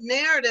what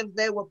narrative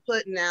they were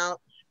putting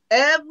out,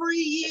 every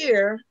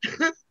year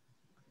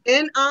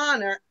in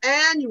honor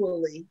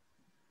annually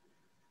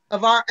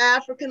of our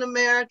African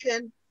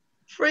American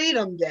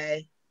Freedom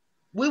Day,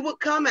 we would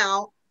come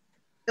out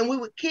and we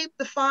would keep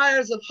the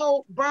fires of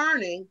hope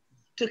burning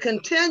to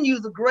continue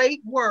the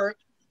great work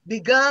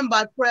begun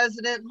by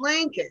President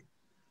Lincoln.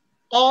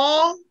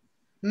 All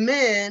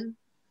men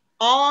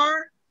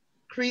are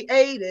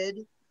created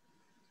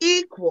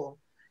equal.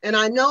 And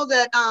I know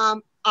that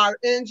our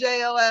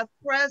NJOF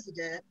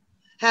president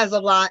has a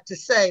lot to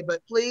say,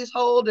 but please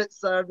hold it,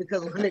 sir,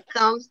 because when it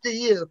comes to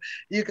you,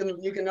 you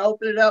can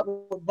open it up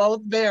with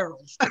both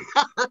barrels.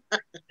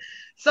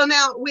 So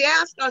now we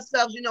ask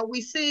ourselves, you know,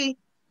 we see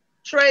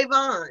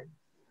Trayvon,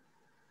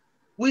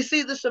 we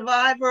see the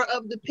survivor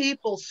of the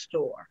People's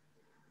Store.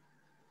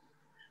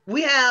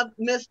 We have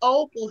Miss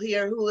Opal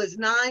here who is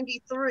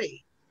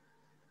 93.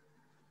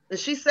 And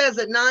she says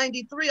at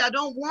 93, I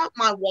don't want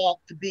my walk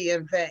to be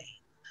in vain.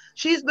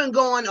 She's been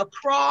going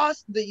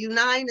across the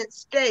United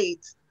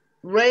States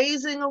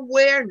raising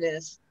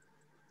awareness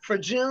for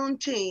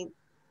Juneteenth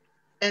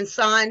and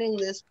signing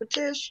this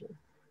petition.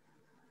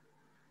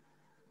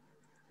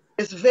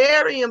 It's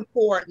very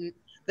important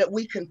that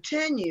we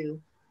continue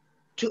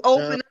to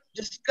open up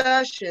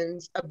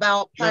discussions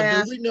about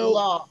past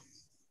law.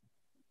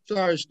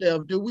 Sorry,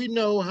 Steph, do we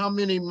know how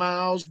many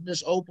miles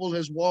Miss Opal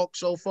has walked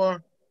so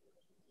far?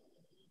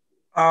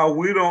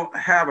 We don't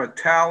have a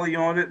tally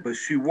on it, but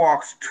she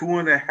walks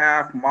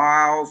 2.5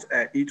 miles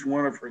at each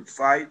one of her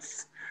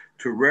sites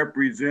to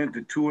represent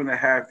the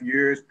 2.5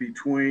 years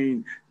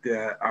between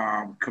the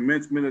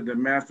commencement of the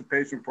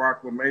Emancipation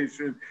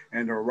Proclamation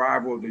and the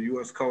arrival of the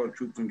U.S. colored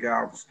troops in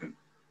Galveston.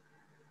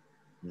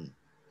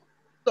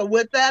 So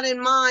with that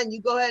in mind,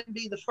 you go ahead and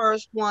be the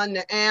first one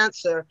to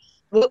answer.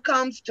 what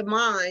comes to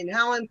mind?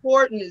 How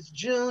important is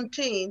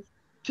Juneteenth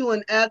to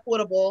an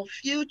equitable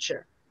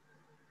future?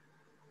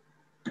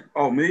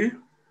 Oh, me?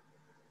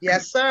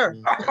 Yes, sir.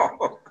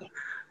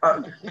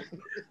 The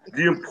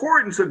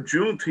importance of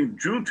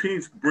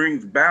Juneteenth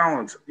brings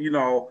balance, you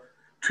know,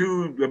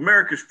 to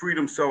America's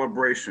freedom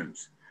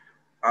celebrations.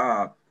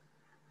 I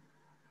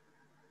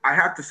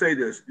have to say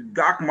this,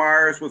 Doc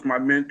Myers was my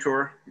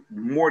mentor.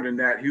 More than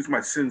that, he was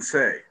my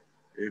sensei.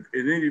 If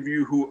any of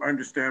you who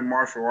understand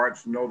martial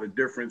arts know the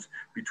difference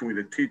between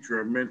a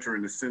teacher, a mentor,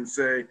 and a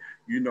sensei,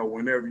 you know,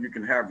 whenever you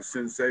can have a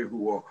sensei who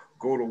will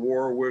go to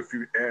war with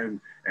you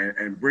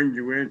and bring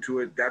you into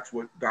it, that's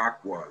what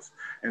Doc was.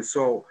 And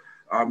so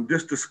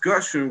this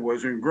discussion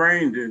was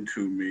ingrained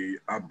into me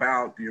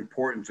about the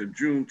importance of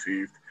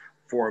Juneteenth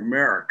for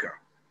America.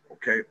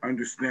 Okay,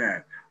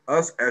 understand,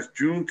 us as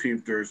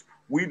Juneteenthers,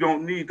 we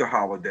don't need the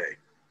holiday.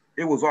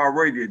 It was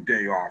already a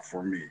day off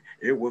for me.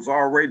 It was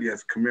already a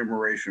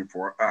commemoration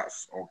for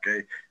us,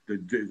 okay?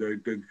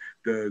 The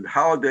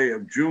holiday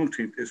of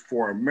Juneteenth is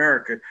for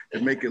America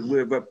to make it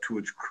live up to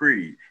its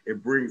creed.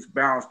 It brings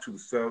balance to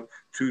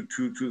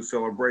the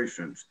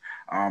celebrations.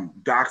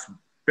 Doc's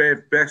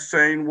best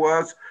saying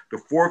was, the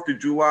 4th of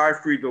July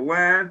freed the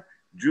land,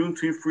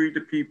 Juneteenth freed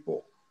the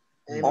people.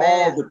 Amen.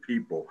 All the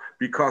people,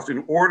 because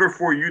in order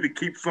for you to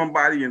keep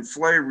somebody in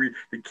slavery,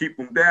 to keep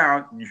them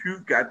down,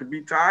 you've got to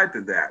be tied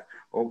to that,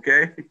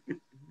 okay?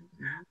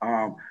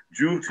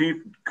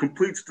 Juneteenth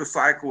completes the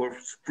cycle of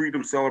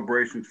freedom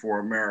celebrations for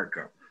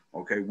America,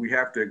 okay? We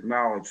have to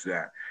acknowledge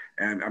that,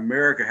 and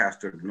America has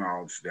to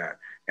acknowledge that,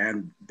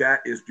 and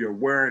that is the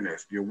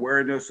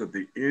awareness of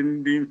the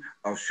ending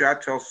of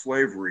chattel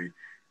slavery.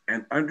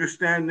 And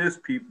understand this,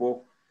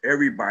 people,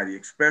 everybody,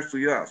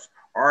 especially us,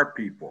 our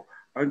people,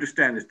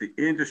 understand it's the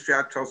end of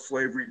chattel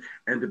slavery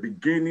and the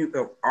beginning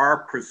of our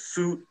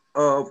pursuit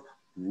of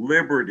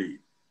liberty.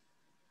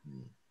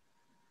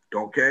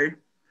 Okay?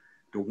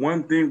 The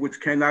one thing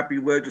which cannot be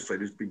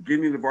legislated is the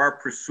beginning of our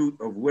pursuit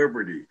of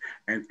liberty.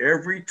 And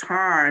every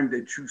time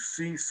that you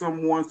see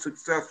someone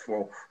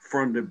successful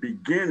from the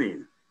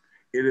beginning,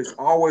 it is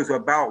always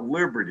about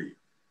liberty.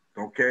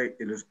 Okay,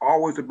 it is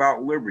always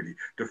about liberty.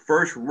 The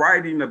first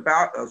writing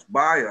about us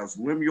by us,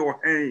 Lemuel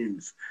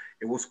Haynes,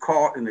 it was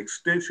called An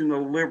Extension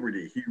of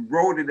Liberty. He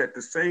wrote it at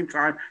the same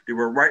time they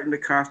were writing the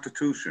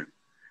Constitution.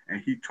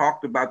 And he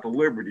talked about the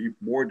liberty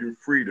more than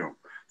freedom.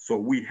 So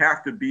we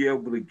have to be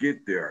able to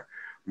get there.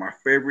 My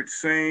favorite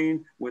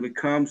saying when it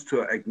comes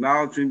to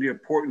acknowledging the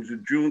importance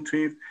of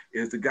Juneteenth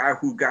is the guy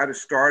who got it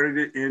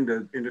started in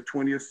the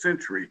 20th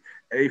century,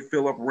 A.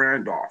 Philip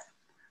Randolph.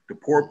 The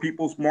Poor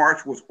People's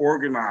March was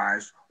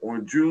organized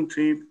on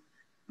Juneteenth,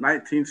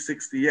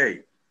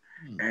 1968.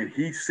 And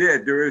he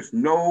said there is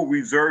no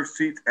reserved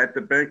seats at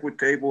the banquet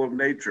table of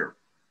nature.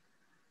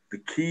 The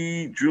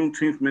key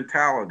Juneteenth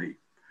mentality.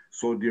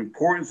 So the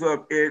importance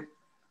of it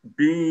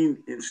being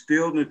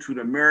instilled into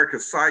the American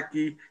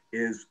psyche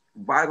is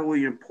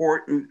vitally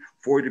important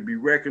for it to be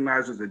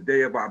recognized as a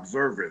day of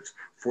observance,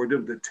 for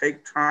them to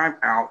take time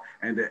out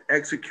and to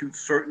execute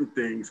certain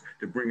things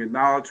to bring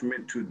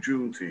acknowledgement to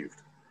Juneteenth.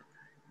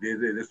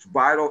 It is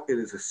vital, it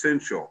is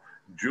essential.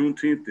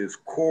 Juneteenth is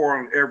core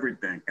on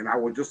everything. And I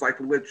would just like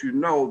to let you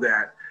know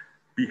that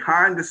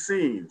behind the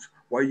scenes,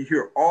 while you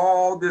hear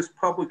all this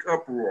public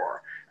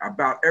uproar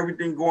about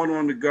everything going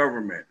on in the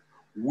government,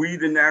 we,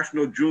 the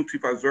National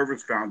Juneteenth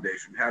Observance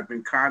Foundation, have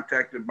been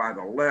contacted by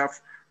the left,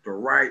 the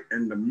right,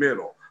 and the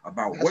middle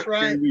about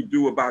can we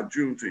do about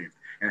Juneteenth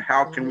and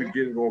how can we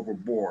get it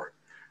overboard,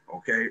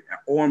 okay,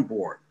 on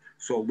board.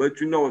 So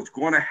let you know it's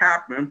going to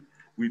happen.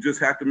 We just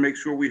have to make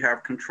sure we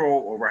have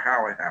control over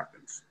how it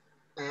happens.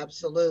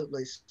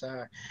 Absolutely,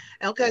 sir.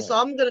 Okay, so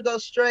I'm going to go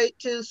straight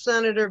to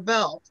Senator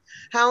Belt.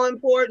 How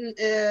important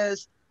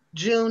is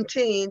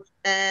Juneteenth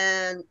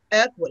and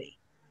equity?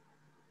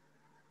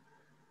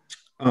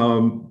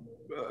 Again,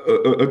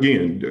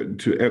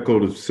 to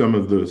echo some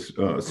of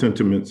the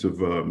sentiments of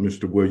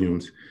Mr.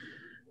 Williams,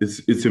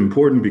 it's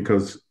important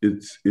because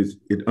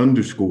it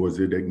underscores,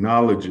 it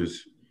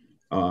acknowledges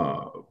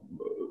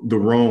the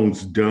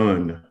wrongs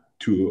done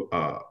to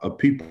a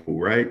people,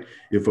 right?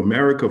 If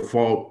America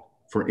fought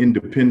for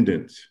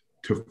independence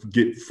to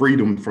get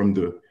freedom from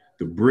the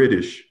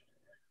British,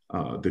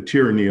 the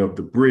tyranny of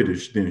the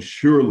British, then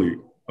surely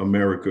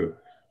America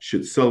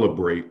should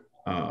celebrate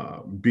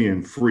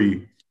being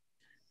free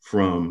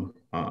from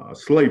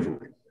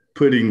slavery,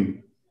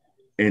 putting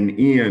an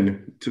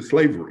end to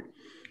slavery.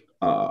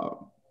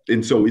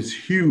 And so it's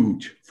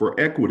huge for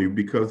equity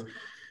because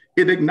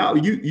it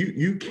acknowledges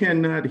you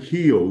cannot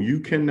heal, you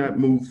cannot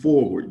move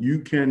forward, you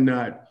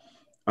cannot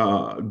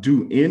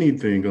do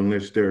anything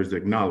unless there's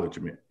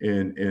acknowledgement.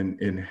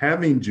 And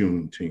having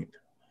Juneteenth,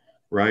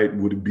 right,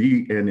 would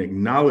be an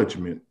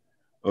acknowledgement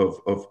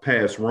of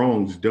past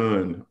wrongs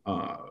done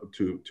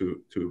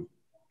to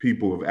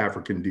people of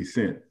African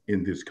descent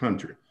in this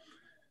country.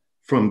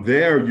 From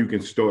there, you can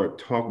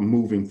start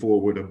moving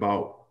forward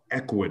about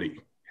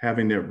equity,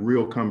 having that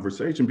real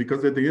conversation,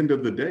 because at the end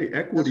of the day,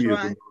 equity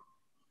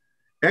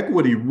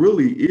equity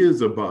really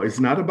is about, it's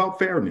not about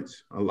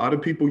fairness. A lot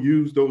of people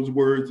use those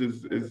words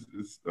as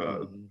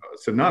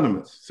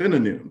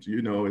synonyms,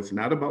 you know, it's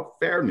not about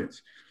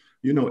fairness.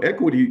 You know,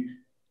 equity,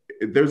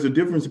 there's a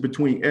difference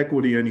between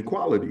equity and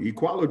equality.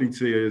 Equality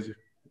says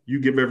you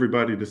give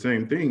everybody the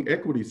same thing.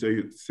 Equity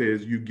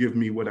says you give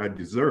me what I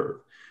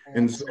deserve.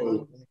 And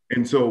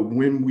so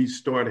when we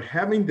start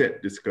having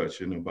that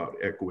discussion about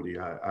equity,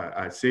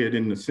 I say it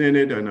in the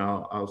Senate, and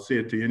I'll say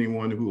it to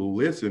anyone who will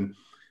listen.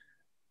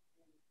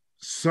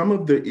 Some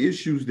of the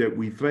issues that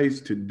we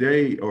face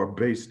today are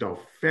based off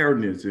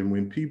fairness. And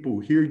when people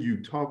hear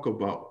you talk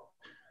about,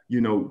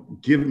 you know,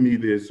 give me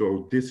this,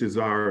 or this is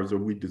ours, or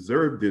we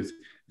deserve this,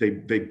 they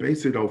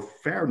base it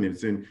off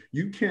fairness. And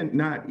you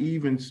cannot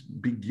even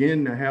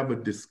begin to have a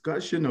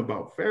discussion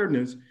about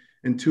fairness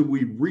until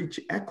we reach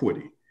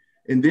equity.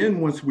 And then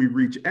once we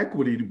reach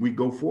equity, we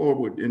go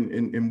forward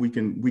and we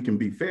can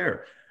be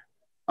fair.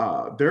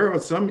 There are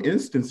some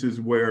instances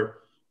where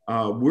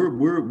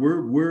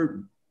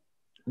we're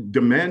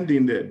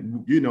demanding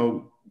that, you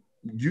know,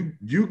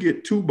 you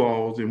get 2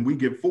 balls and we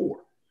get 4,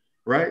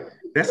 right?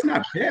 That's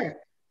not fair,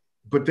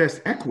 but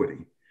that's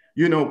equity,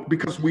 you know,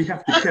 because we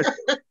have to catch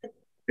up.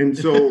 And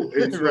so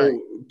right.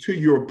 To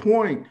your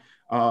point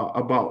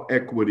about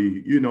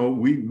equity, you know,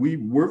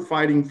 we're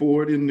fighting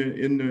for it in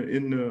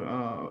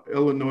the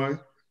Illinois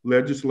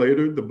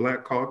legislature. The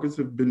Black Caucus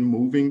have been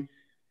moving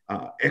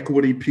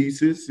equity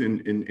pieces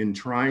in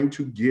trying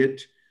to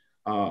get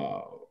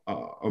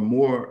a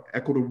more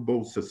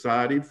equitable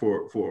society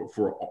for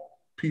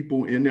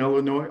people in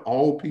Illinois,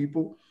 all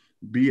people,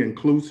 be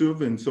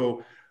inclusive. And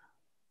so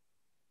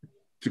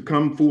to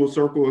come full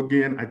circle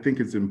again, I think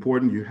it's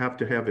important. You have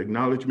to have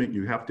acknowledgement.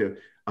 You have to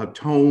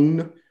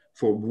atone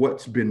for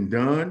what's been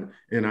done.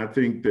 And I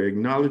think the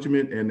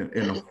acknowledgement and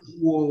a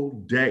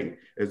full day,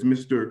 as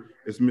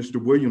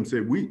Mr. Williams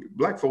said, we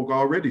Black folk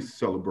already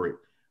celebrate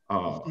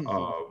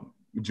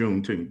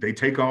Juneteenth. They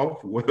take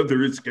off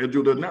whether it's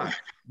scheduled or not,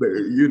 but,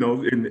 you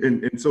know,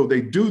 and so they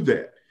do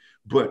that.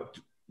 But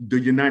the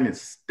United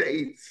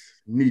States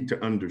need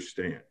to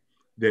understand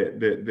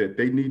that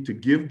they need to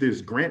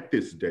grant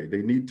this day.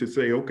 They need to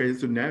say, okay,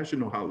 it's a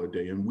national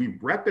holiday, and we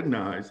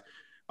recognize,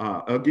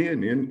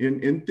 again,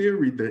 in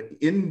theory, the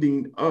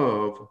ending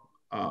of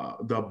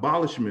the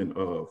abolishment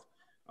of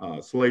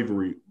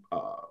slavery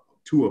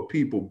to a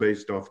people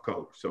based off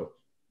color. So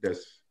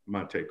that's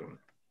my take on it.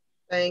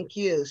 Thank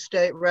you.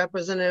 State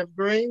Representative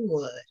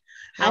Greenwood.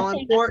 How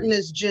important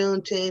is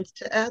Juneteenth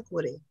to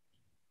equity?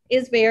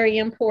 It's very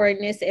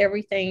important. It's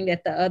everything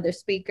that the other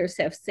speakers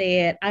have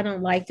said. I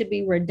don't like to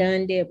be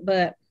redundant,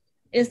 but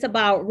it's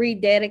about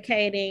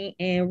rededicating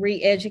and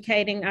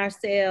re-educating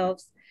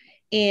ourselves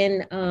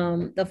in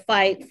the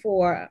fight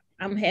for,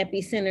 I'm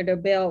happy Senator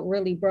Belt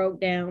really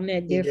broke down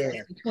that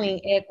difference between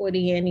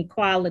equity and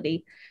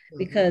equality,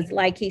 because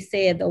like he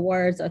said, the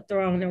words are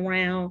thrown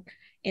around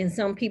and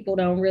some people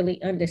don't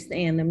really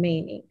understand the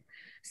meaning.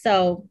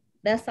 So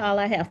that's all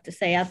I have to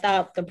say. I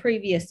thought the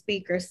previous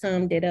speaker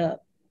summed it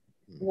up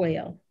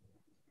well.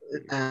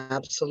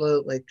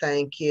 Absolutely,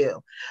 thank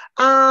you.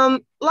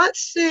 Let's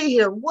see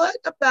here. What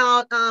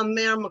about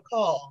Mayor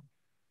McCall?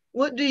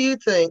 What do you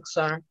think,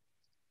 sir?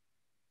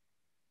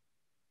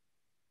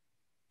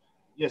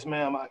 Yes,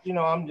 ma'am.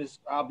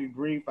 I'll be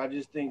brief. I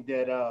just think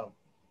that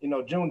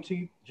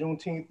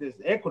Juneteenth is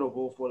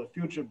equitable for the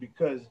future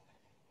because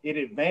it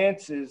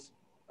advances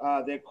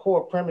that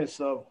core premise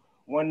of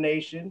one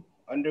nation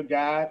under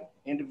God,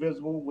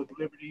 indivisible, with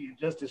liberty and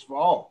justice for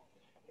all.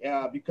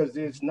 Because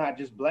it's not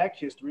just Black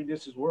history,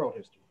 this is world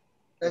history.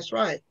 That's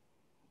right.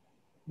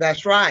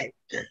 That's right.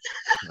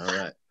 All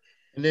right.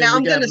 And then now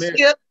I'm going to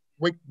skip.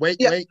 Wait.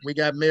 We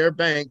got Mayor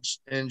Banks,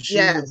 and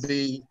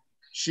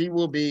she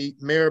will be,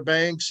 Mayor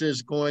Banks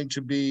is going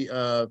to be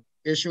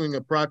issuing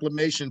a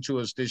proclamation to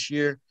us this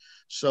year.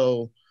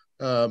 So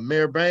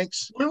Mayor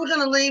Banks. We were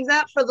going to leave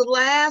that for the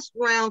last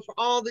round for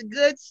all the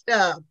good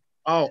stuff.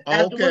 Oh, okay.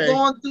 After we're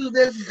going through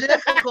this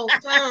difficult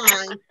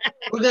time,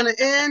 we're going to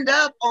end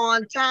up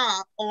on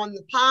top on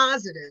the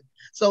positive.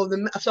 So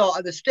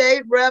the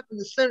state rep and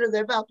the senator,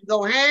 they're about to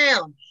go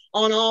ham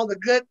on all the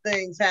good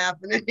things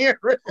happening here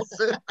real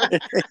soon.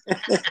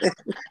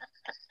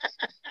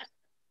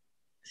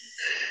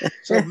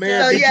 So,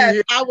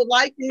 Mayor, I would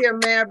like to hear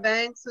Mayor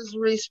Banks's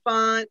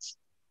response.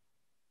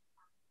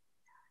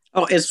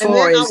 Oh, as far and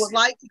then as I would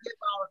like to give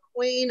our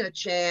queen a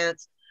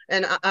chance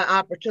and an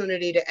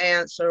opportunity to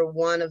answer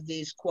one of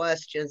these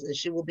questions, and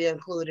she will be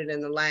included in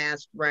the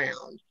last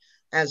round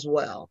as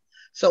well.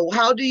 So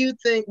what do you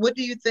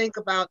think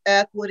about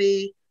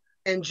equity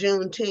and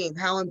Juneteenth?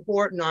 How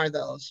important are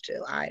those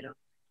two items?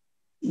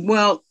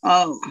 Well,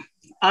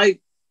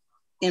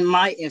 in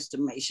my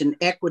estimation,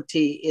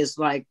 equity is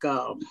like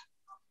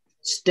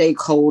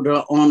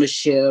stakeholder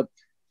ownership,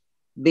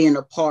 being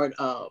a part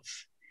of.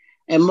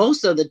 And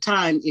most of the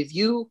time, if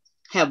you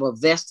have a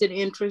vested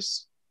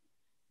interest,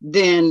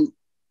 then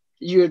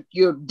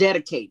you're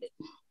dedicated.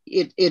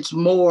 It's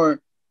more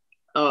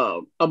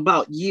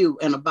about you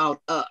and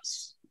about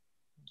us.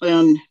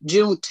 And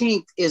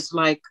Juneteenth is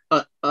like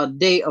a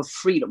day of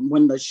freedom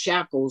when the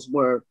shackles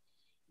were,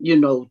 you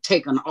know,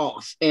 taken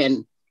off.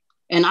 And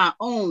I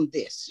own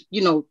this,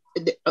 you know,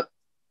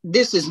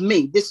 this is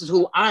me. This is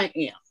who I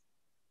am.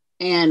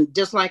 And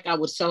just like I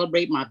would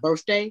celebrate my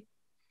birthday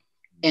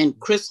and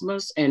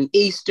Christmas and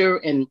Easter,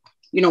 and,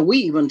 you know, we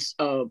even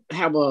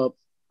have a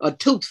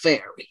tooth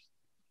fairy.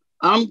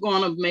 I'm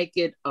going to make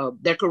it a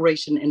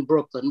decoration in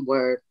Brooklyn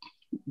where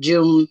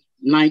June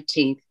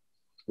 19th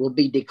will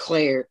be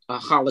declared a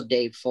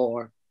holiday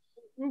for,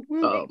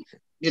 you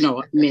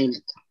know, I mean,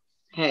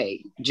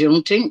 hey,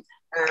 Juneteenth.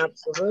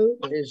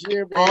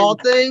 Absolutely. All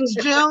things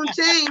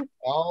Juneteenth.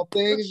 All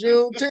things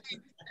Juneteenth.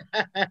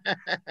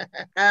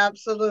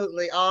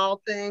 Absolutely.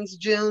 All things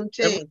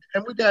Juneteenth.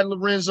 And we got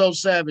Lorenzo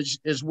Savage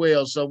as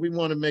well. So we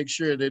want to make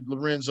sure that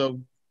Lorenzo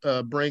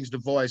brings the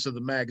voice of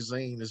the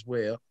magazine as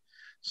well.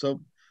 So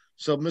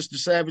Mr.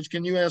 Savage,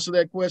 can you answer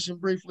that question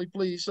briefly,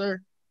 please,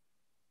 sir?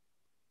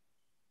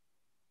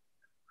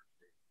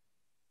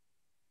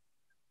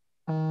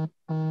 I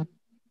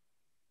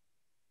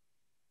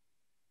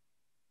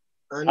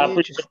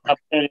appreciate the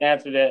opportunity to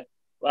answer that.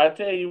 Well, I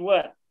tell you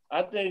what,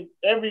 I think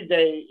every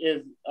day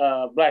is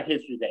Black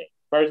History Day,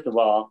 first of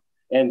all.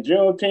 And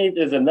Juneteenth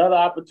is another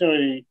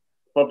opportunity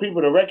for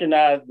people to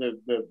recognize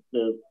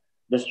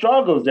the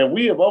struggles that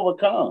we have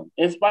overcome,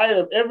 in spite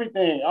of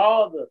everything,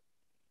 all the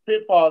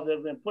pitfalls that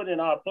have been put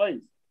in our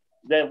place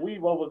that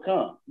we've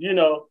overcome. You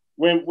know,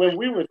 when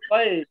we were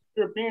slaves,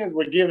 Europeans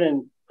were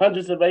given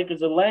hundreds of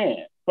acres of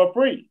land for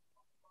free.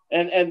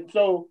 And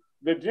so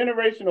the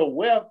generational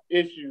wealth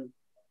issue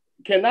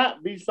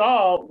cannot be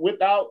solved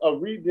without a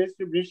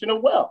redistribution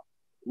of wealth.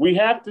 We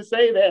have to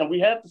say that, and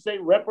we have to say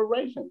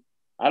reparations.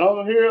 I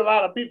don't hear a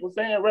lot of people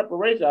saying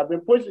reparations. I've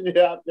been pushing it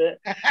out there.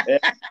 I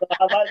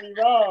might be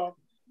wrong,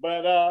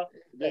 but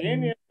the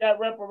Indians got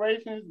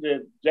reparations,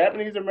 the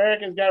Japanese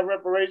Americans got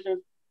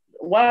reparations.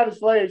 Why the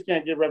slaves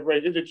can't get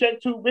reparations? Is the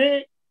check too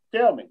big?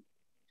 Tell me.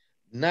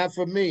 Not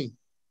for me.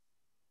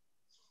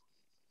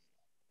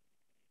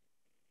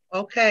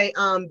 Okay,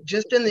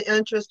 just in the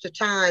interest of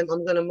time,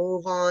 I'm going to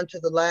move on to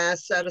the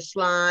last set of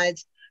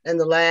slides and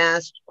the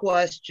last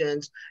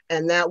questions,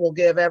 and that will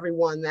give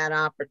everyone that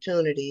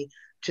opportunity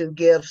to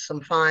give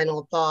some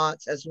final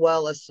thoughts as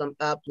well as some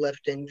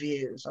uplifting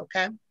views,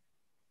 okay?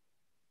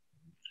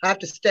 I have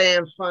to stay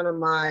in front of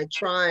my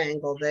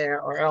triangle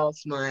there or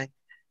else my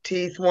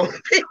teeth won't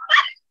be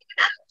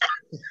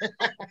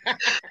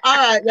all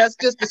right, that's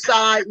just a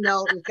side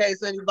note in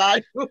case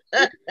anybody was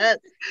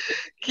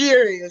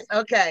curious.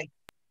 Okay.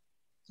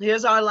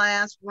 Here's our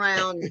last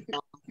round.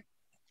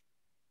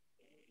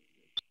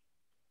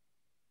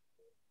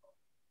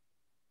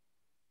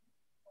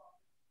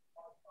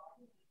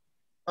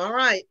 All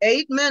right,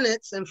 8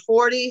 minutes and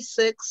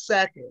 46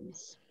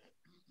 seconds.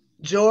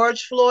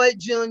 George Floyd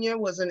Jr.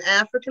 was an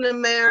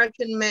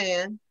African-American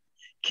man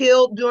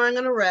killed during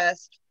an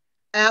arrest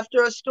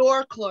after a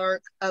store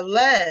clerk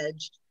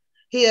alleged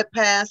he had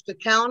passed a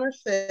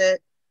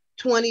counterfeit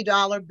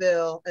 $20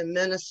 bill in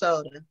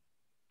Minnesota.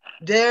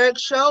 Derek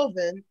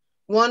Chauvin,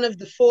 one of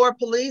the 4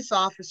 police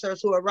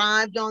officers who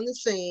arrived on the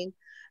scene,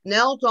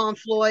 knelt on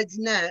Floyd's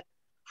neck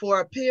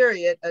for a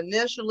period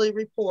initially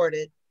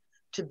reported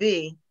to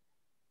be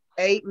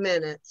 8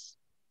 minutes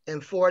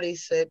and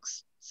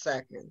 46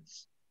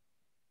 seconds.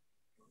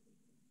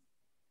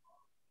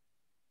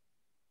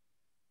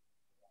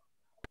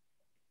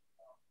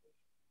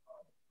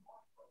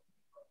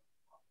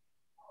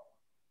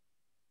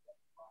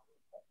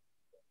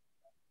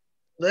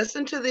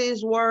 Listen to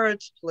these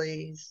words,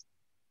 please.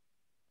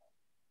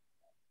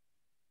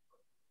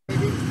 I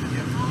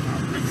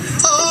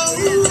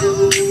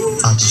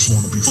just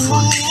want to be free.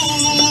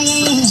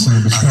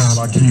 Same as kind,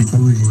 I can't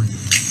breathe.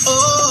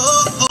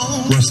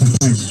 Rest in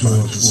peace,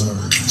 George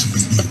Floyd. To be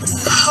equal.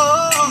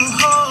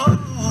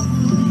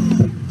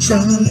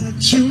 Trying to let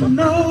you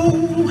know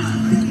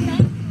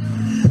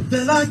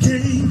that I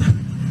can't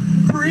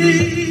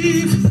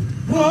breathe.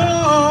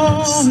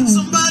 Whoa.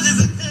 Somebody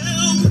to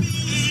help me.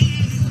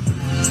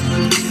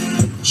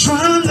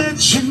 Trying to let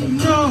you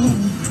know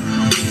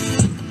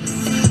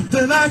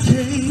that I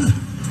can't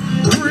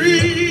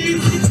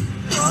breathe.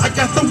 I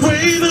got the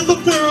weight of the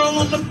world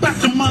on the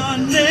back of my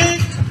neck.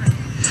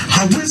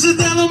 How is it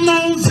that I'm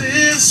on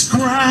this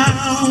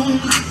ground?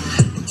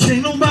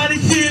 Can't nobody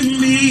hear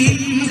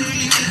me,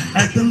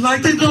 acting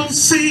like they don't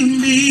see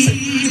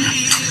me.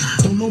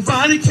 Don't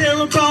nobody care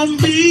about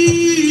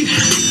me.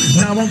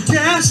 Now I'm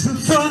gasping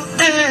for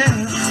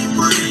air.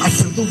 I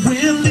feel the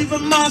wind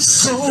leaving my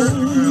soul.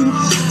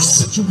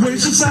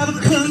 Situations out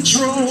of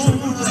control.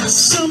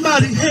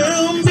 Somebody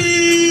help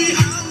me.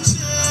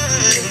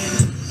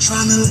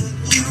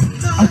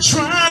 I'm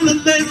trying to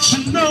let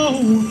you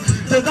know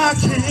that I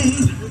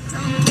can't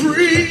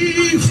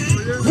breathe.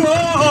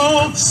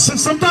 Whoa, send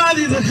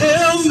somebody to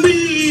help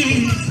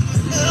me.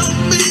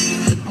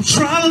 I'm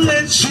trying to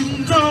let you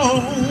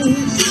know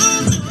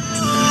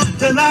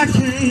that I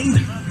can't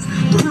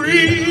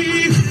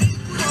breathe.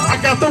 I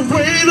got the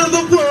weight of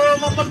the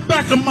world on the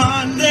back of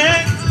my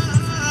neck.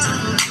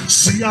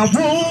 See, I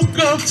woke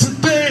up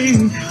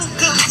today,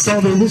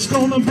 thought it was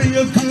gonna be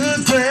a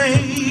good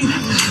day,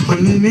 but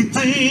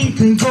anything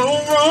can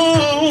go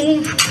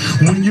wrong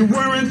when you're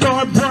wearing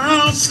dark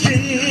brown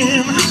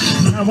skin.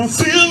 Now I'm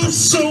feeling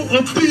so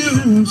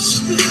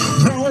abused,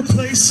 wrong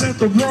place at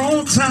the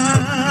wrong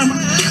time.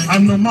 I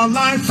know my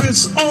life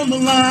is on the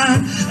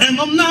line, and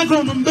I'm not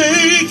gonna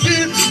make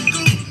it.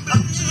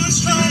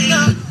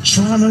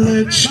 Trying to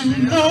let you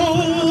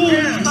know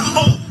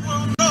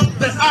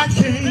that I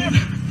can't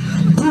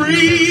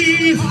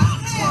breathe.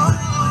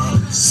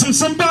 Send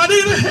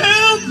somebody to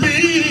help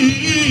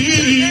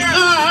me.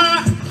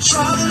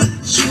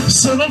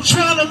 Said I'm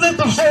trying to let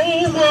the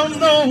whole world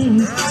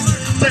know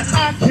that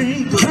I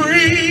can't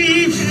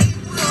breathe.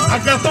 I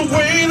got the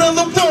weight of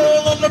the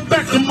world on the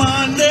back of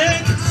my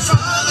neck.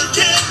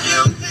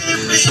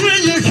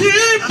 Can you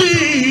hear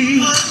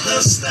me?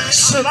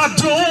 Said I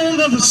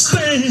don't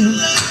understand.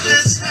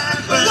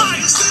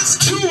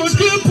 To a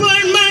good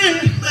black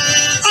man.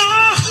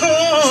 Oh,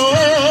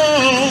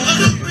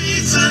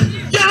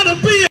 gotta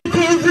be a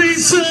good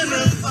reason.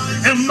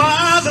 Am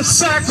I the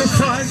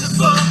sacrifice?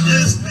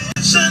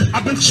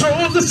 I've been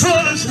chosen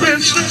for this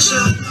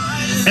mission,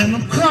 and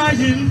I'm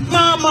crying,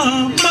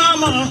 mama,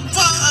 mama.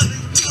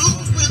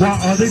 Why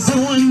are they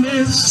doing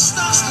this?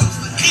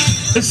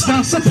 It's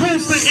not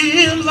supposed to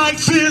end like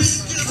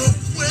this.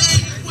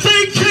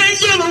 They can't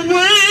get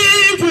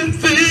away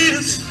with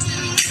this.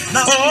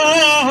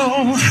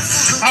 Oh,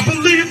 I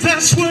believe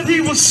that's what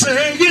he was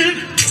saying.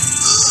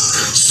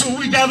 So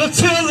we gotta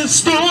tell the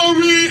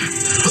story.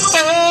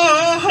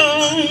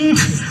 Oh,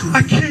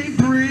 I can't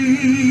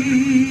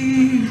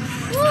breathe.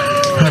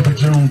 Happy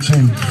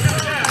Juneteenth.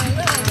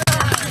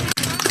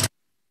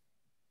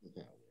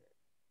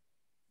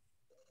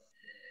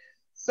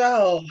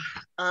 So,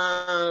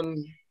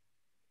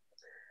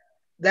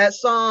 that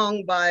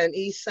song by an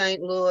East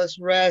St. Louis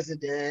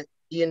resident,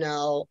 you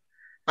know,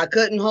 I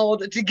couldn't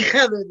hold it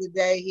together the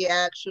day he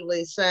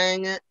actually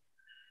sang it.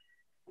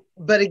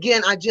 But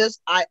again, I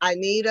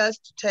need us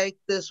to take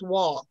this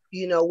walk.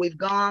 You know, we've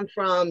gone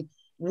from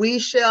we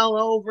shall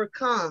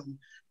overcome.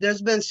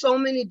 There's been so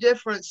many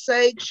different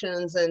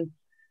sections and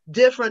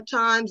different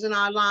times in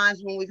our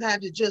lives when we've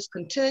had to just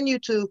continue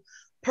to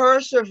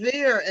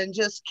persevere and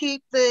just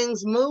keep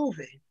things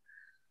moving.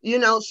 You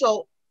know,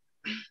 so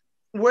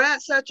we're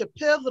at such a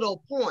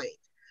pivotal point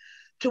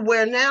to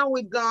where now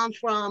we've gone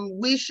from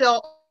we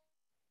shall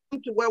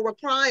to where we're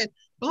crying,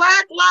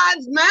 Black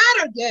Lives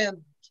Matter, damn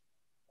it.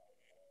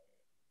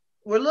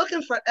 We're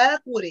looking for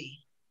equity.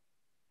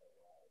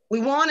 We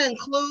want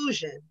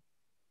inclusion.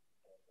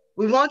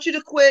 We want you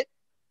to quit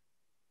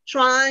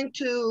trying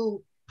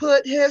to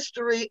put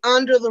history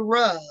under the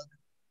rug.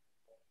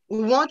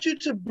 We want you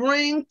to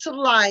bring to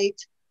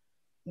light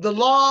the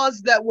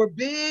laws that were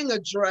being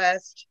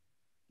addressed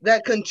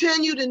that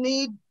continue to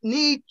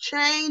need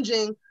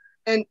changing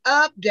and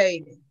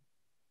updating.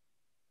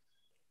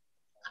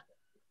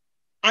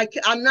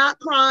 I'm not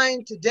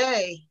crying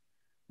today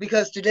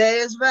because today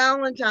is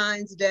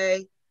Valentine's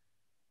Day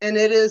and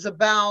it is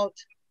about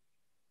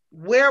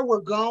where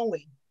we're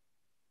going.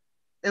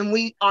 And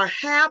we are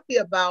happy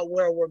about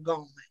where we're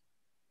going.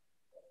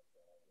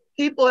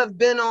 People have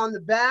been on the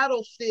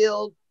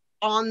battlefield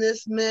on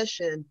this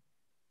mission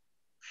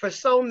for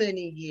so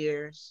many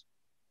years.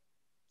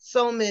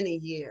 So many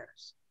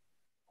years.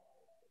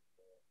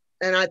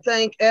 And I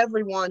thank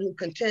everyone who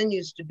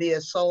continues to be a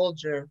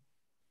soldier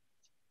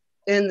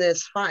in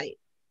this fight.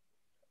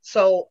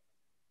 So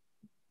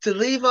to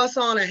leave us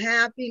on a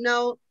happy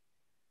note,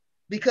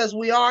 because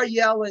we are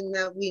yelling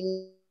that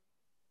we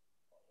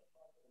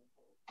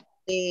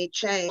need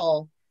change,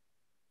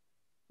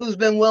 who's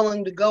been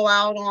willing to go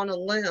out on a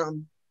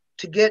limb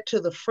to get to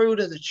the fruit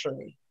of the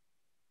tree.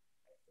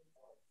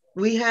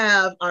 We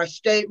have our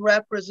state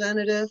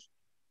representative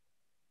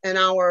and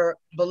our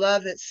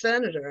beloved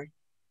senator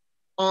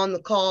on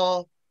the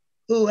call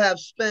who have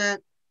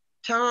spent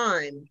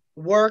time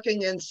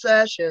working in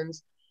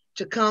sessions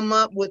to come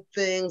up with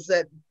things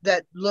that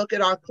look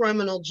at our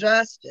criminal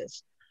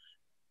justice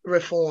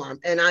reform.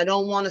 And I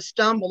don't want to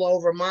stumble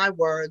over my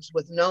words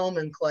with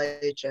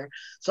nomenclature.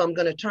 So I'm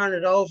going to turn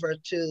it over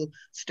to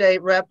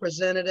State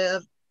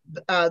Representative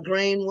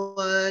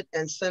Greenwood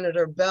and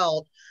Senator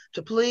Belt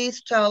to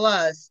please tell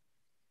us,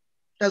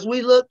 as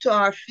we look to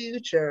our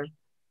future,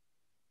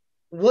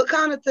 what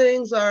kind of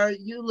things are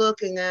you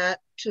looking at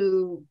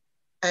to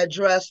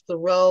address the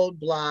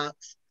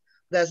roadblocks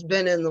that's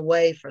been in the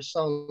way for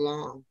so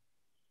long?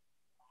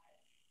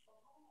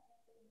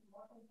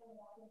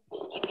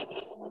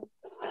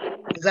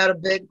 Is that a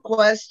big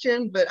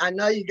question? But I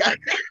know you got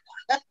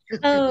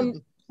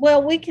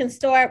well, we can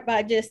start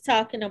by just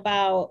talking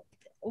about,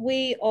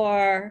 we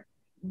are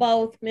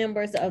both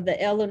members of the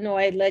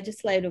Illinois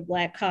Legislative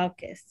Black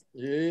Caucus.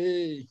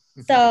 Yay.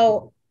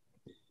 So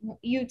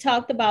you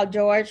talked about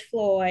George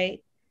Floyd,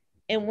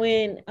 and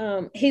when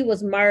he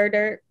was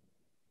murdered,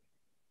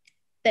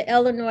 the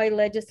Illinois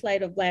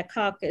Legislative Black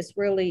Caucus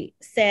really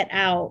set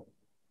out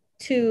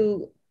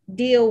to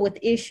deal with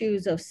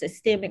issues of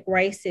systemic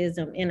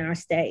racism in our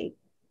state.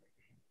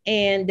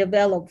 and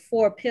developed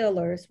 4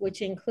 pillars,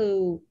 which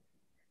include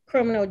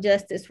criminal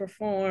justice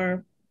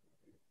reform,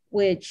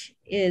 which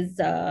is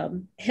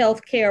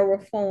healthcare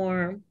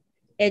reform,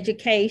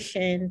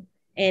 education,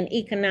 and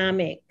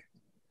economic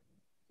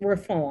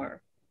reform,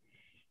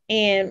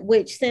 and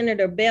which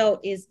Senator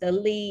Belt is the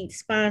lead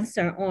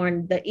sponsor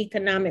on the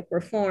economic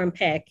reform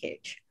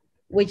package,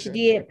 which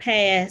did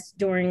pass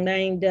during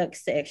lame duck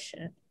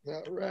session.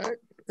 All right.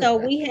 So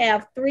we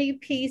have 3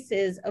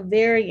 pieces of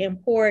very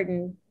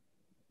important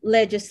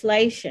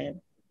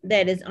legislation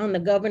that is on the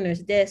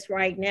governor's desk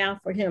right now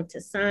for him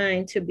to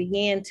sign to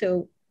begin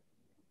to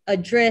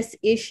address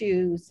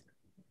issues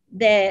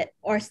that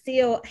are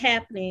still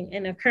happening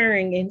and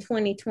occurring in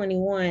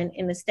 2021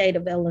 in the state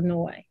of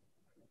Illinois.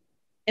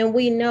 And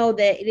we know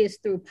that it is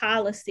through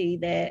policy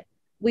that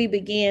we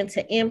begin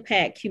to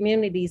impact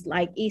communities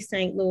like East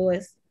St.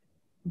 Louis,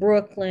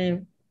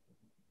 Brooklyn,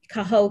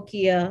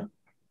 Cahokia,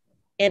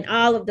 and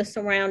all of the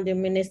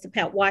surrounding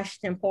municipalities,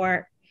 Washington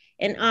Park,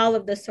 and all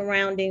of the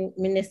surrounding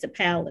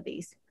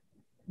municipalities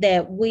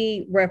that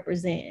we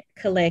represent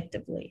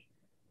collectively.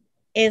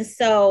 And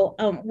so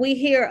we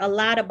hear a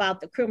lot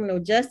about the criminal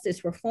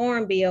justice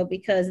reform bill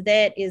because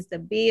that is the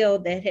bill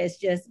that has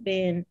just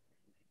been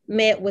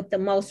met with the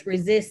most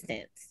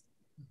resistance.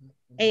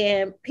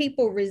 And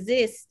people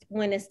resist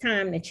when it's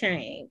time to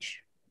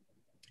change.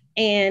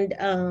 And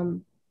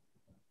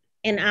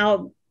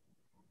I'll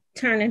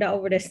turn it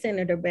over to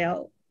Senator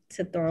Belt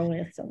to throw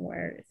in some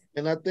words.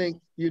 And I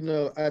think,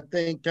 I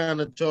think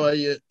kind of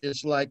Toya,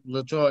 it's like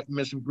LaToya,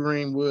 Miss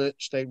Greenwood,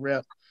 state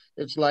rep.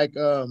 It's like,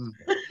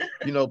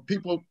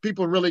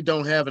 people really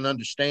don't have an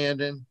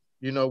understanding,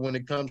 when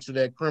it comes to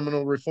that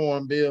criminal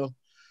reform bill.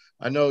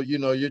 I know,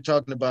 you're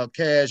talking about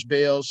cash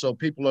bail. So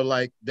people are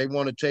like, they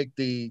want to take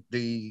the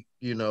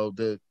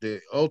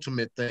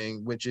ultimate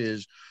thing, which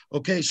is,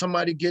 okay,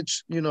 somebody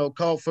gets,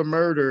 caught for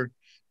murder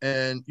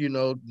and,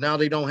 now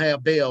they don't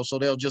have bail. So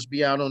they'll just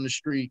be out on the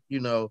street,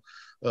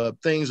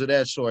 things of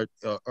that sort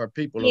are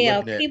people are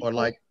looking at or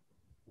like.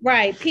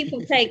 Right.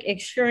 People take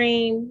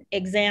extreme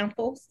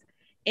examples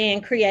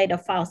and create a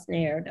false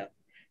narrative.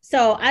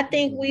 So I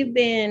think we've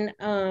been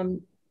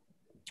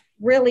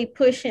really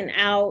pushing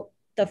out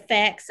the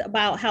facts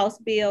about House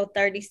Bill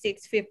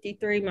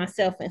 3653,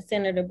 myself and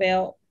Senator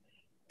Belt,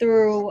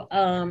 through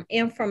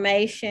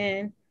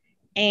information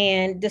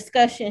and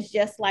discussions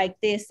just like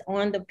this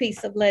on the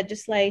piece of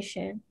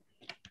legislation.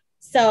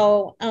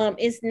 So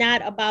it's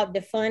not about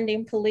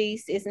defunding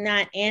police, it's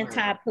not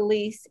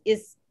anti-police,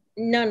 it's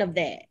none of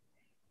that.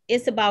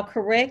 It's about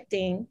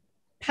correcting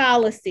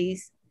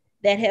policies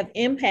that have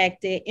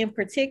impacted, in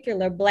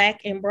particular,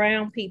 Black and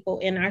brown people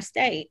in our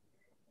state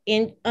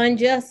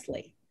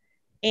unjustly.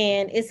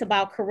 And it's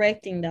about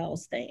correcting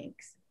those things.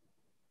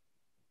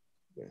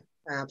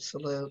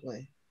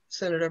 Absolutely.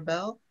 Senator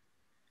Bell?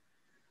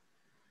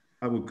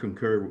 I would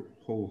concur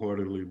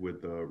wholeheartedly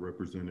with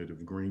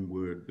Representative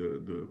Greenwood.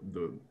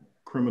 The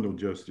criminal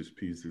justice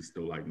piece is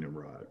the lightning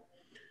rod.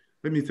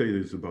 Let me say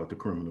this about the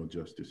criminal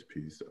justice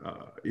piece.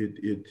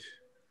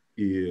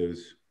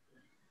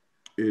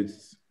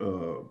 It's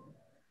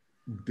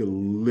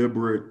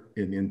deliberate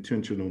and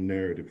intentional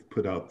narrative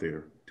put out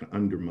there to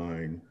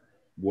undermine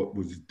what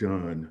was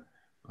done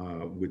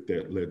with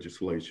that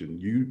legislation.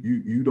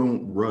 You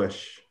don't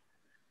rush.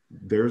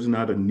 There's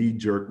not a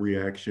knee-jerk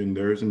reaction.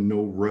 There's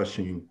no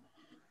rushing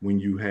when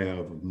you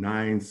have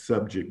 9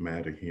 subject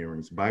matter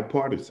hearings,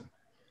 bipartisan,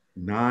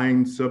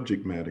 9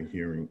 subject matter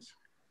hearings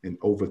and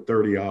over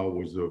 30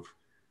 hours of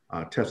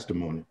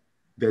testimony.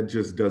 That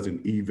just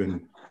doesn't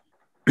even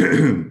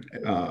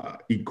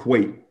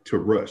equate to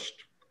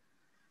rushed,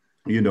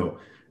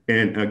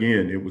 And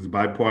again, it was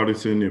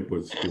bipartisan.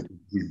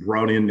 We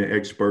brought in the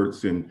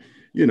experts, and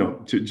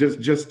to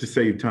just to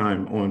save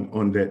time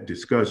on that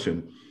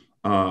discussion.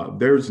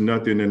 There's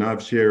nothing, and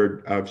I've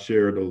shared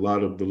a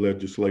lot of the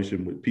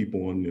legislation with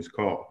people on this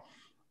call,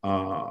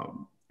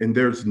 and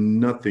there's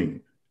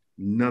nothing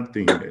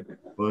that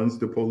funds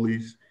the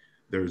police.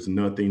 There's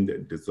nothing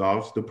that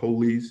dissolves the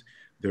police.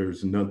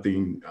 There's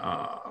nothing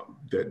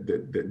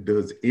that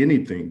does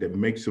anything that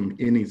makes them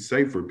any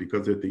safer,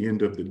 because at the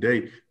end of the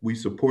day, we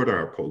support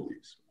our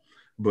police.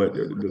 But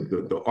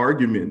the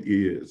argument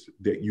is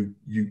that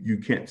you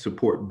can't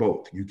support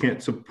both. You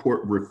can't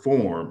support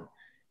reform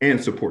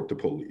and support the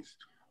police.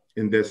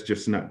 And that's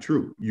just not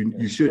true.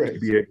 You should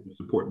be able to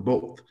support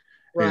both.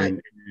 Right.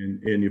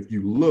 And if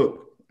you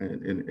look,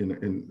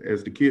 and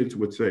as the kids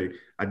would say,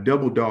 I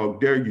double dog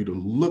dare you to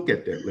look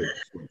at that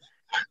legislation,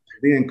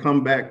 then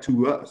come back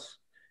to us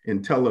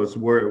and tell us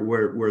where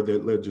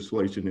that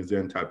legislation is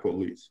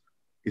anti-police.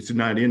 It's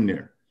not in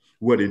there.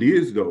 What it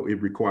is, though,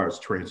 it requires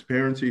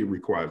transparency, it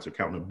requires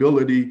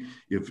accountability.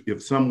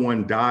 If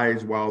someone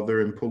dies while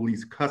they're in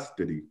police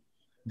custody,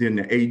 then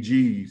the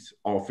AG's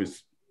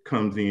office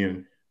comes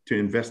in to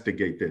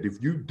investigate that.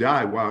 If you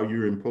die while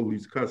you're in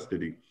police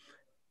custody,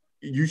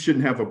 you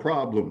shouldn't have a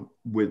problem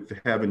with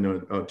having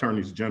the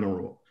Attorney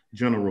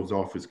General's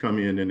office come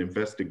in and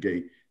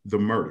investigate the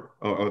murder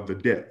or the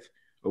death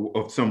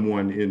of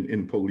someone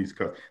in police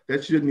custody.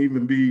 That shouldn't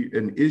even be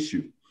an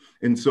issue.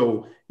 And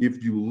so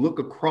if you look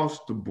across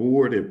the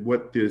board at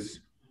what this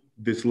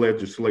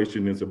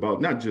legislation is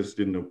about, not just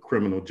in the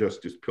criminal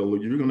justice pillar,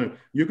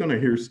 you're gonna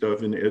hear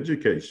stuff in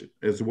education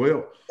as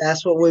well.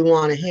 That's what we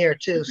want to hear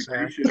too,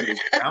 sir. Education is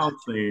now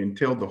saying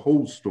tell the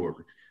whole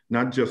story,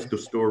 not just the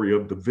story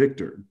of the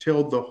victor.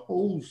 Tell the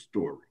whole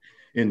story,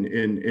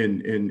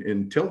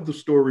 and tell the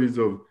stories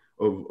of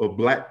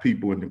Black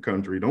people in the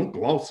country. Don't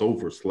gloss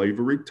over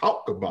slavery.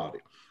 Talk about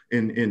it.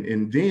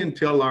 And then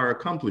tell our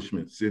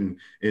accomplishments in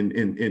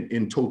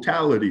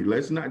totality.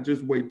 Let's not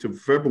just wait till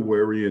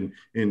February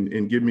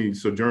and give me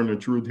Sojourner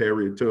Truth,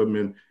 Harriet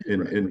Tubman,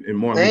 and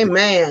Martin.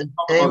 Amen.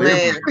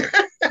 Amen.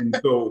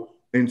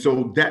 And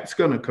so that's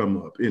gonna come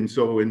up. And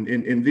so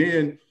and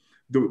then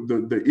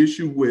the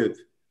issue with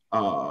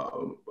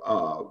the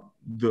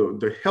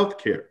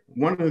healthcare.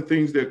 One of the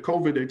things that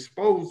COVID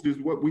exposed is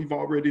what we've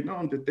already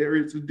known, that there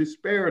is a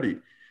disparity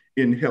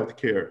in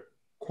healthcare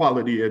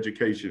quality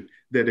education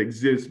that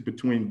exists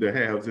between the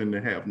haves and the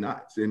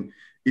have-nots. And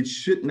it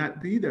should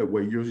not be that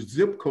way. Your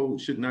zip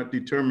code should not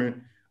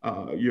determine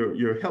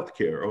your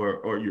healthcare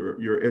or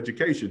your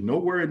education.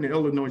 Nowhere in the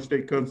Illinois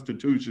State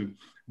Constitution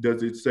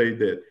does it say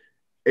that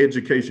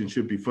education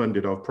should be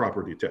funded off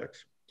property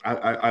tax.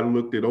 I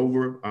looked it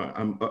over,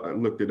 I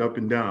looked it up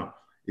and down.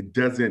 It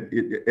doesn't,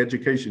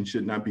 education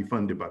should not be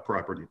funded by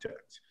property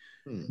tax,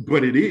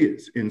 but it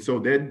is. And so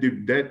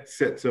that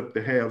sets up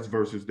the haves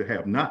versus the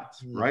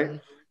have-nots,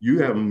 right? You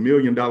have $1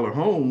 million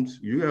homes,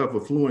 you have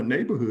affluent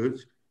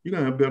neighborhoods, you're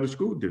gonna have better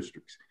school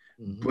districts.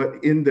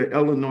 But in the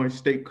Illinois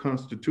State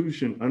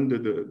Constitution, under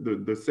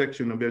the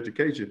section of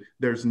education,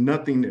 there's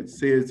nothing that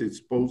says it's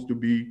supposed to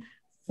be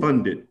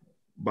funded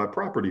by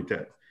property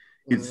tax.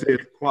 It says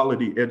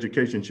quality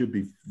education should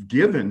be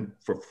given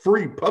for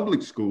free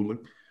public schooling,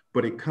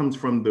 but it comes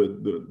from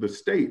the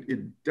state.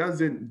 It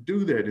doesn't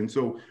do that. And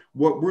so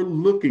what we're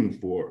looking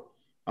for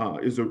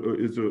is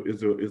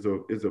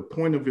a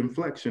point of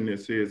inflection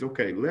that says,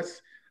 okay,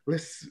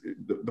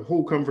 the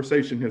whole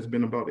conversation has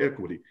been about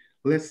equity.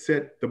 Let's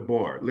set the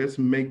bar. Let's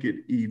make it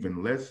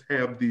even. Let's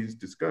have these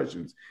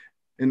discussions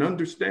and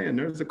understand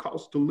there's a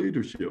cost to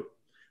leadership.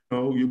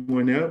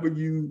 Whenever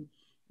you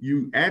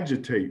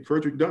agitate,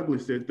 Frederick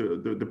Douglass said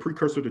the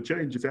precursor to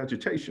change is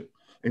agitation.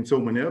 And so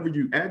whenever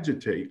you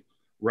agitate,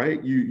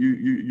 right,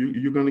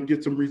 you're going to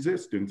get some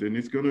resistance, and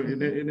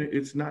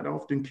it's not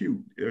often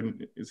cute,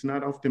 and it's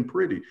not often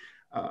pretty.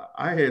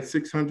 I had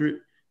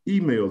 600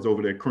 emails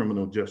over that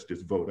criminal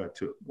justice vote I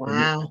took.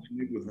 Wow.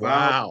 It was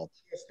wow.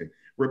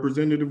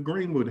 Representative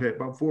Greenwood had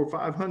about 400 or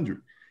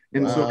 500.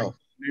 And so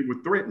they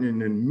were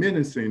threatening and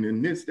menacing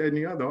and this, that, and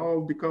the other,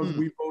 all because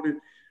we voted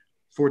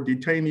for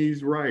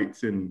detainees'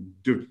 rights and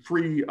to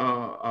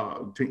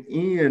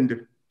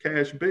end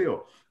cash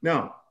bail.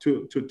 Now,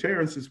 to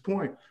Terrence's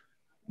point,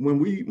 when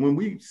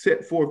we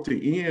set forth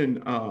to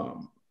end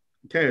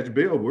cash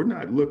bail, we're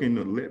not looking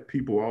to let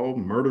people, all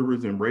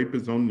murderers and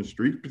rapists on the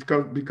street,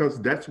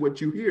 because that's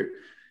what you hear.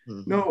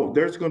 No,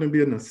 there's going to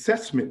be an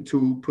assessment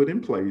tool put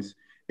in place,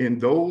 and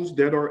those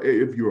that are,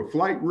 if you're a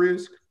flight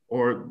risk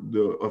or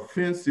the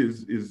offense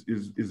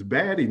is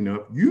bad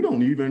enough, you're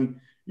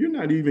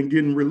not even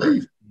getting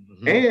released.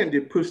 And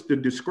it puts the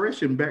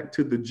discretion back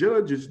to the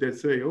judges that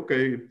say,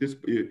 okay,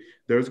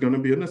 there's going to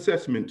be an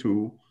assessment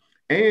tool,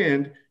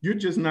 and you're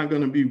just not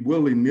going to be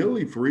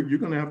willy-nilly free. You're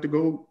going to have to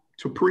go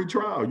to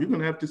pre-trial. You're going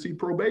to have to see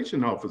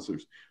probation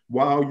officers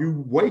while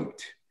you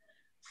wait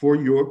for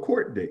your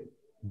court date.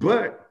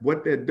 But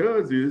what that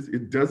does is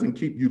it doesn't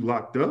keep you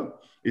locked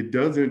up. It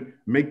doesn't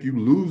make you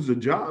lose a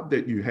job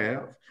that you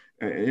have.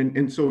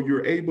 And so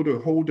you're able to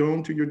hold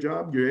on to your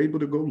job. You're able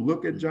to go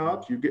look at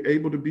jobs. You're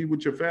able to be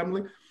with your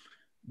family.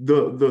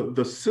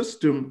 The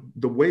system,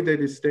 the way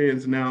that it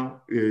stands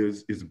now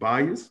is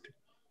biased.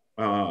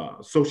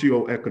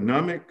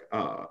 Socioeconomic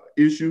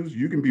issues.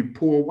 You can be a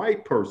poor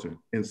white person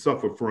and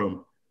suffer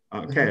from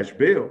cash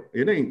bail.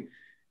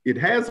 It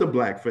has a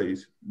black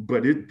face,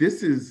 but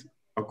this is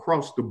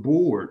across the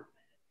board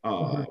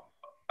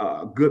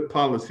good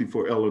policy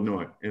for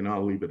Illinois, and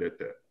I'll leave it at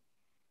that.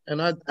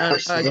 And I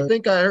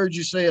think I heard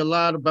you say a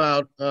lot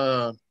about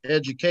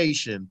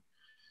education.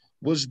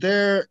 Was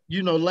there,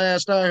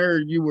 last I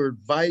heard you were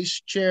vice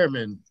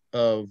chairman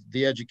of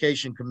the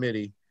education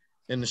committee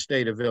in the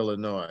state of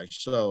Illinois.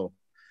 So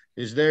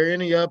is there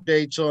any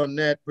updates on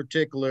that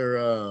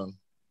particular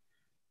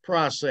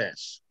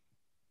process?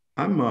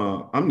 I'm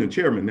the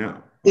chairman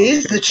now.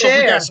 He's the chair.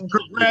 So we got some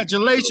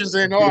congratulations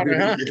in order,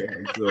 huh? Yeah,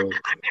 so,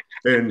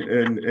 and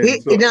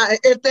now,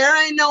 if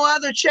there ain't no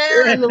other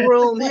chair in the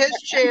room, his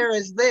chair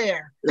is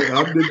there. Yeah,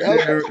 I'm the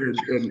chair,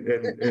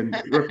 and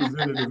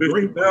Representative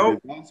Greenwood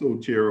is also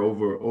chair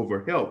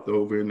over health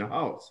over in the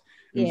House.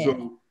 And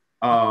so,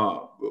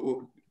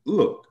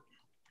 look,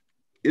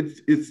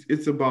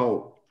 it's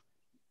about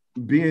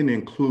being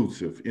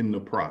inclusive in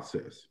the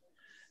process.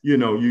 We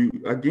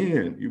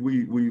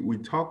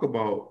talk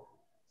about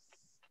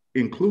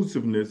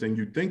inclusiveness and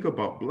you think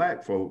about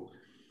Black folk,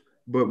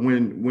 but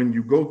when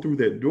you go through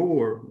that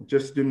door,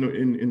 just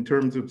in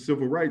terms of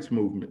civil rights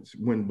movements,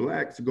 when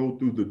Blacks go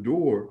through the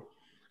door,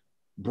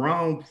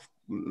 brown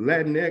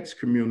Latinx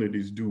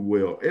communities do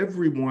well.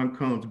 Everyone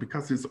comes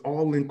because it's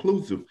all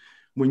inclusive.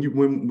 When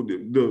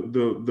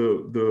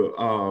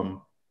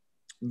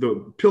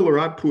the pillar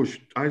I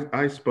pushed,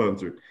 I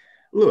sponsored.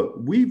 Look,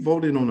 we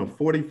voted on a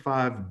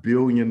 $45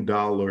 billion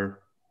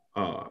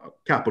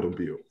capital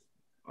bill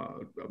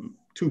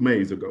 2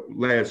 Mays ago,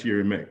 last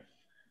year in May.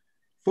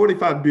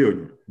 45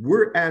 billion.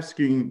 We're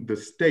asking the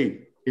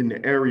state in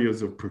the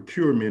areas of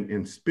procurement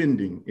and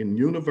spending in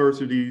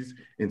universities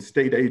and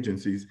state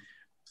agencies,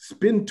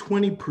 spend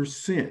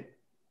 20%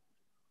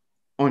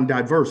 on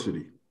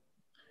diversity.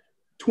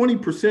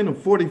 20%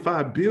 of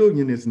 45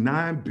 billion is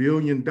 $9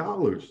 billion.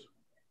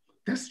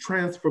 That's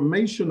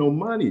transformational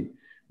money.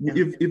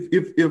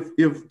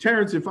 If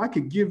Terrence, if I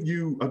could give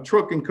you a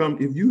trucking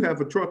company, if you have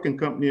a trucking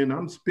company and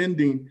I'm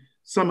spending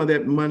some of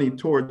that money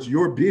towards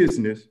your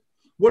business,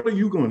 what are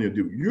you going to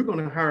do? You're going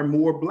to hire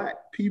more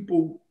Black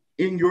people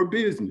in your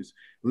business.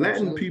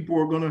 Latin people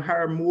are going to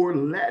hire more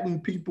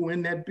Latin people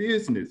in that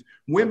business.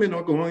 Women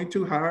are going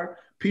to hire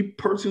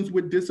persons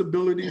with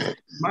disabilities,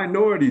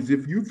 minorities.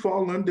 If you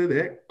fall under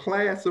that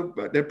class of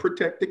that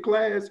protected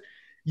class,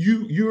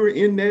 you're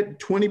in that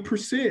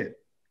 20%.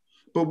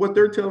 But what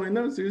they're telling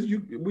us is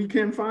we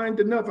can't find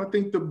enough. I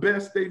think the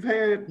best they've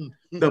had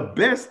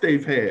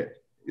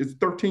is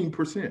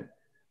 13%.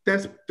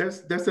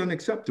 That's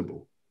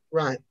unacceptable.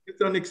 Right.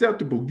 It's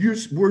unacceptable.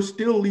 We're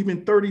still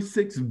leaving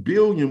 36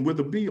 billion with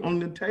a B on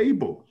the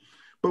table.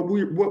 But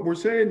what we're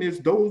saying is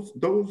those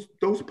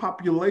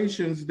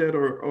populations that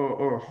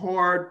are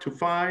hard to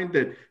find,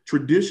 that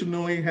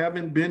traditionally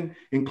haven't been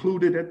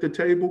included at the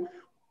table,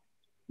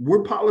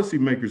 we're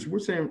policymakers. We're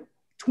saying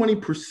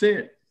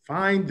 20%,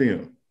 find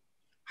them,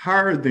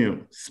 hire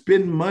them,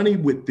 spend money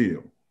with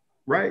them,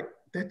 right?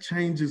 That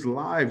changes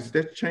lives,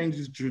 that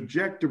changes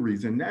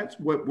trajectories, and that's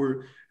what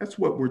we're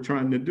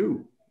trying to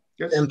do.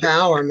 That's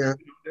empowerment.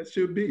 That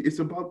should be. It's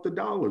about the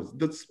dollars,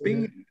 the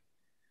speed.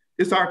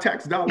 It's our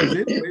tax dollars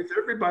anyway. It's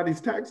everybody's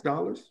tax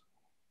dollars.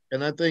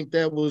 And I think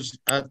that's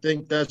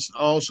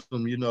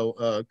awesome,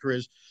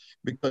 Chris,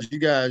 because you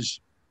guys,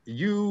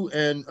 you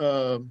and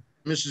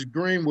Mrs.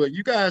 Greenwood,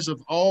 you guys have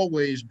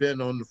always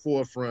been on the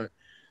forefront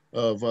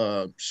of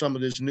some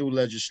of this new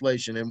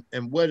legislation.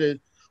 And what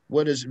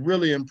has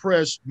really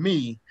impressed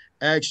me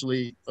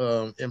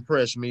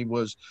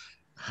was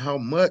how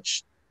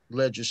much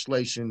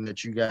legislation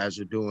that you guys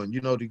are doing.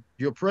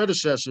 Your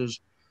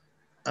predecessors,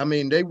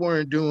 they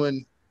weren't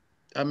doing,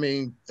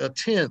 a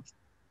tenth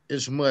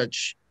as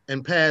much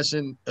and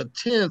passing a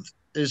tenth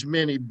as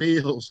many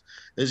bills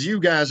as you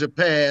guys have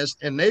passed,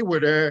 and they were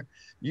there.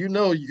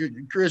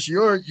 Chris,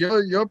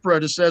 your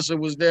predecessor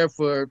was there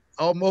for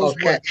almost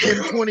 10,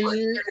 20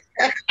 years.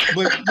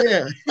 But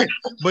yeah,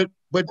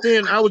 but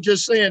then I was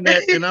just saying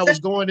that, and I was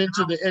going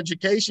into the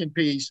education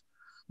piece.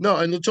 No,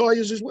 and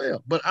LATOYA's as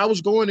well. But I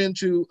was going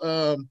into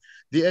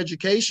the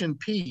education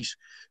piece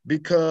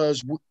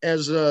because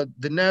as the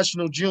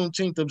National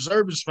Juneteenth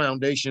Observance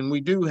Foundation,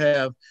 we do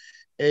have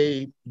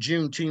a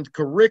Juneteenth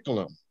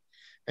curriculum.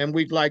 And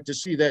we'd like to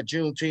see that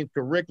Juneteenth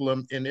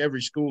curriculum in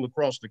every school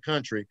across the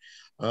country.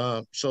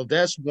 So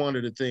that's one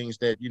of the things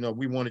that,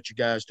 we wanted you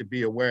guys to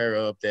be aware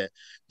of, that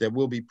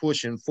we'll be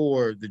pushing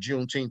for the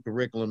Juneteenth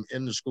curriculum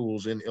in the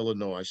schools in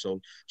Illinois. So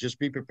just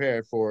be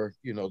prepared for,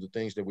 the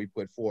things that we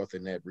put forth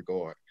in that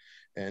regard.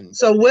 And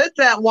so with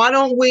that, why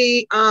don't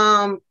we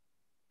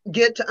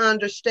get to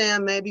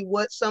understand maybe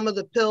what some of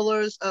the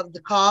pillars of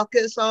the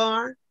caucus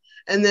are,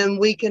 and then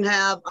we can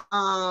have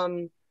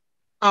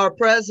our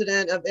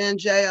president of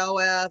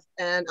NJOF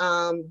and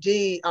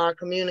our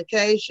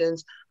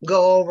communications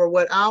go over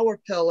what our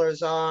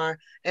pillars are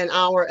and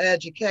our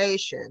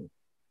education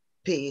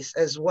piece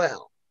as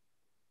well,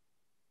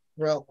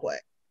 real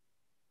quick.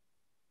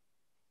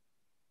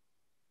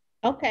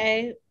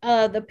 Okay,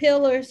 the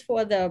pillars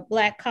for the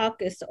Black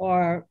Caucus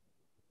are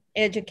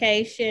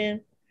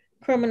education,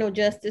 criminal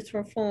justice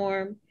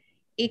reform,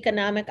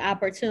 economic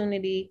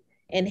opportunity,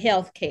 and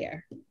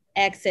healthcare,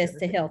 access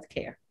to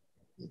healthcare.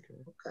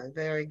 Okay,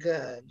 very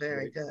good,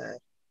 very good.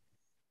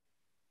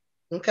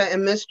 Okay,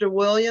 and Mr.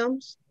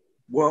 Williams?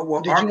 Well,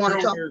 our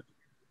pillars,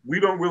 we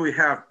don't really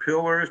have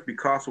pillars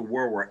because of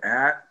where we're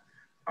at.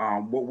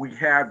 What we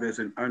have is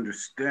an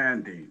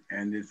understanding,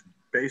 and it's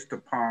based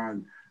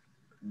upon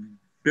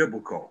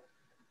biblical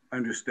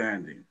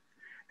understanding.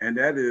 And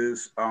that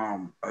is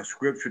a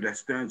scripture that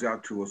stands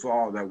out to us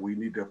all that we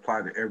need to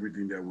apply to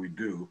everything that we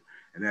do.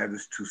 And that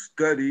is to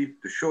study,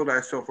 to show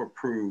thyself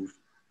approved,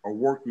 a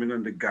workman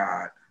unto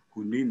God,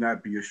 who need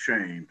not be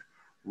ashamed,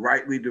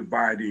 rightly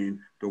dividing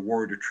the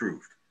word of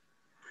truth.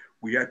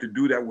 We have to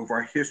do that with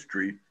our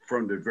history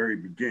from the very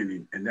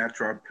beginning, and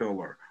that's our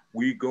pillar.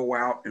 We go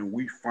out and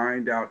we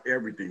find out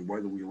everything,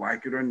 whether we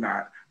like it or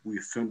not, we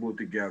assemble it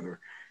together.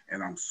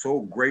 And I'm so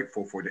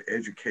grateful for the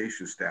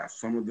education staff.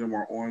 Some of them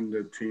are on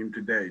the team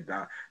today.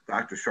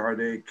 Dr.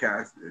 Sade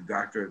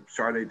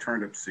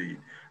Turnipseed,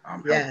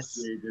 yes.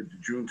 the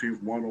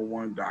Juneteenth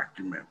 101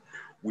 document.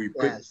 We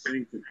put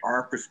things in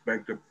our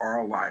perspective,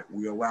 our light.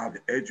 We allow the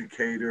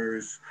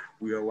educators,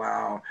 we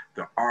allow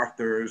the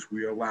authors,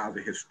 we allow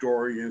the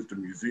historians, the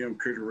museum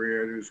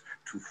curators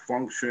to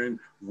function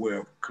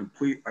with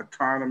complete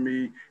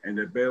autonomy and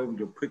the ability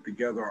to put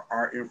together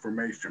our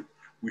information.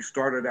 We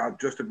started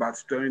out just about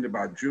studying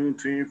about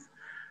Juneteenth,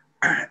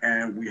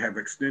 and we have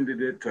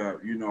extended it to,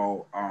 you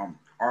know,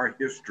 our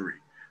history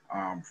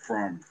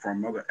from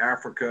Mother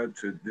Africa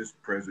to this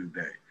present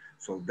day.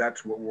 So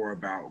that's what we're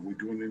about. We're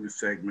doing in the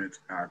segments.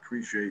 I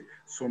appreciate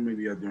so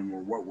many of them for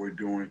what we're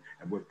doing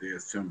and what they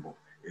assemble.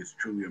 It's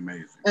truly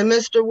amazing. And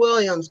Mr.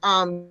 Williams,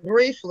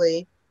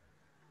 briefly,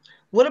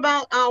 what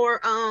about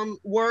our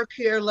work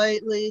here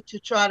lately to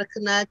try to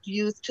connect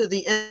youth to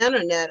the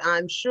internet?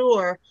 I'm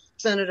sure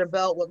Senator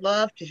Belt would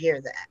love to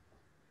hear that.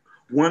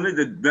 One of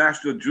the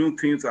National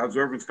Juneteenth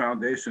Observance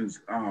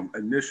Foundation's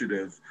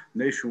initiatives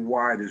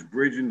nationwide is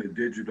Bridging the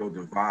Digital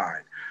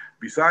Divide.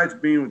 Besides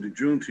being with the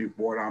Juneteenth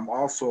Board, I'm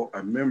also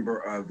a member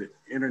of the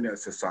Internet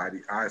Society,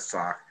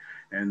 ISOC,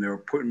 and they're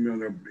putting me on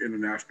their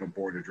International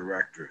Board of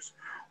Directors.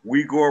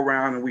 We go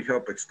around and we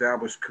help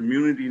establish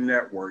community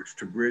networks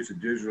to bridge the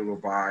digital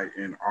divide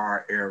in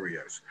our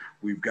areas.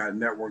 We've got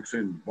networks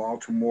in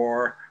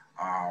Baltimore,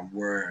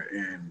 we're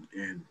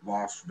in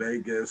Las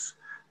Vegas,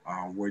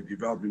 we're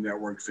developing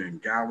networks in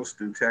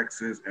Galveston,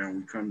 Texas, and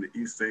we come to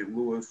East St.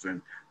 Louis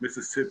and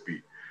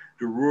Mississippi.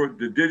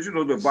 The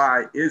digital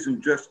divide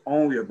isn't just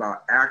only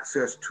about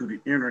access to the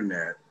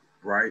internet,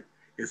 right?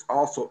 It's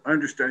also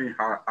understanding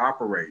how it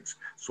operates.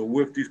 So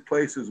with these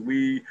places,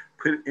 we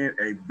put in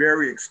a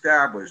very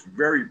established,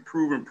 very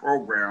proven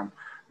program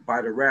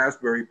by the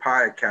Raspberry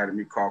Pi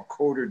Academy called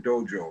Coder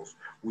Dojos,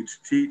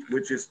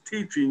 which is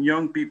teaching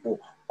young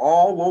people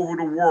all over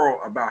the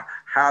world about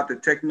how the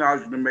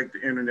technology to make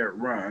the internet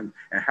run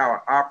and how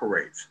it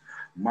operates.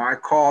 My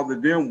call to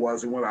them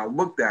was, and when I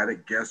looked at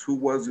it, guess who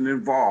wasn't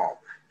involved?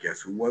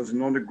 Guess who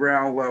wasn't on the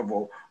ground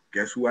level?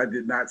 Guess who I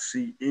did not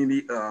see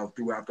any of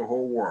throughout the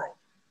whole world?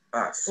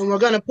 Us. And we're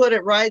going to put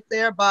it right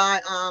there by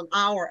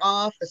our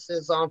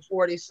offices on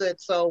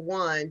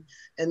 4601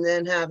 and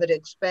then have it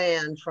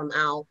expand from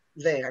out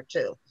there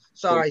too.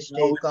 Sorry, so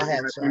Steve, go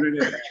ahead, sir.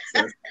 Internet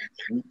access.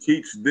 We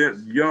teach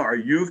our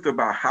youth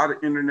about how the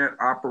internet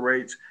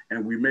operates,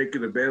 and we make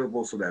it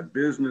available so that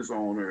business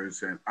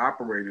owners and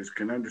operators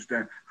can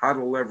understand how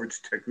to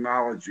leverage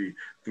technology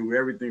through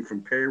everything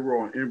from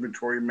payroll and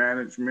inventory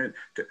management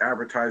to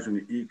advertising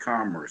and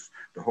e-commerce.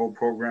 The whole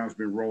program's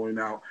been rolling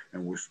out,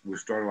 and we're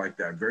started like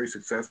that. Very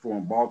successful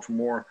in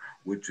Baltimore,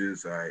 which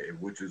is a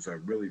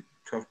really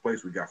tough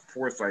place. We got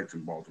 4 sites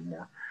in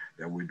Baltimore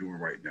that we're doing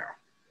right now.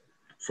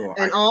 So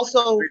and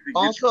also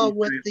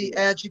with the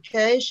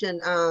education,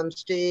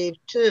 Steve,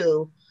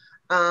 too,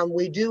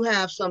 we do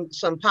have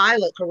some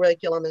pilot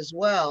curriculum as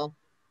well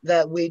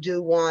that we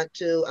do want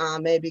to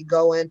maybe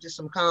go into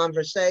some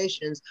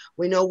conversations.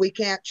 We know we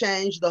can't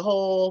change the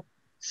whole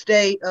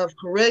state of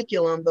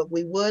curriculum, but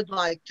we would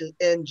like to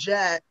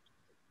inject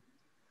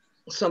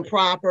some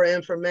proper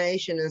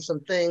information and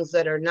some things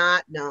that are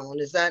not known.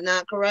 Is that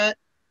not correct?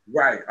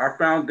 Right. Our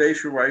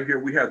foundation right here,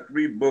 we have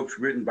 3 books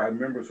written by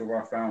members of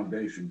our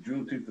foundation.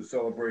 Juneteenth, The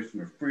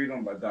Celebration of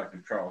Freedom by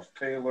Dr. Charles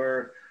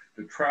Taylor.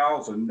 The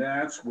Trials of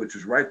Nance, which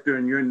is right there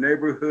in your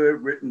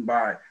neighborhood, written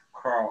by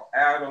Carl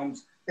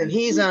Adams. And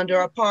he's under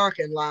a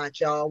parking lot,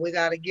 y'all. We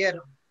got to get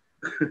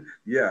him.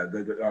 Yeah,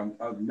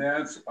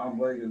 Nance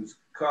Leggins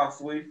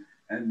Costley.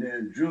 And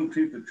then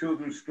Juneteenth, The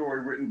Children's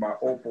Story, written by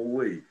Opal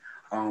Lee.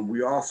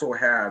 We also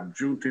have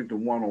Juneteenth, The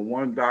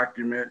 101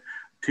 document.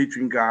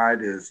 Teaching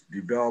guide is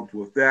developed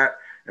with that,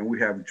 and we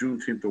have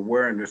Juneteenth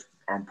awareness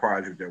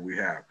project that we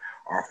have.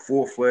 Our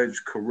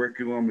full-fledged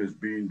curriculum is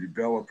being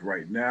developed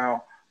right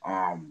now.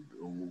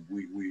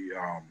 We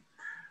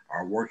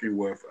are working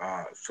with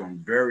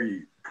some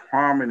very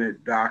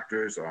prominent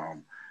doctors,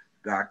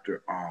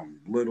 Dr.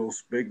 Little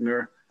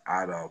Spigner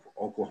out of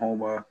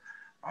Oklahoma,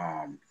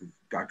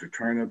 Dr.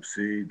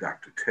 Turnipseed,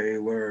 Dr.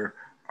 Taylor.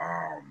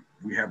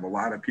 We have a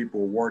lot of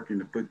people working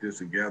to put this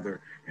together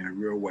in a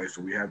real way,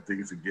 so we have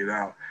things to get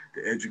out.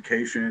 The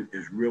education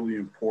is really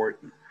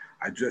important.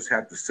 I just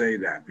have to say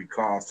that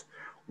because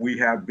we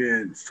have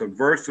been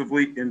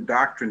subversively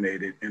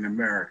indoctrinated in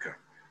America.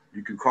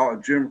 You can call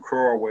it Jim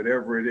Crow or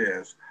whatever it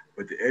is,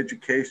 but the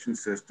education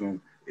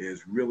system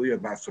is really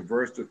about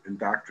subversive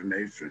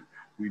indoctrination.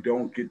 We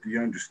don't get the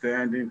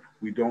understanding,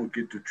 we don't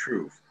get the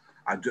truth.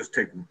 I just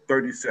take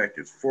 30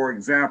 seconds. For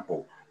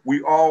example,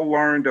 we all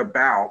learned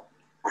about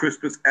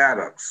Crispus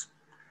Attucks.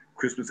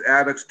 Crispus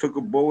Attucks took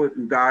a bullet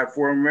and died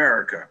for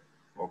America,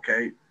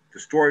 okay? The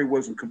story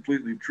wasn't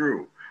completely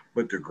true,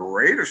 but the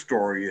greater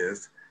story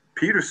is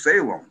Peter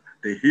Salem,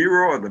 the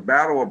hero of the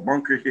Battle of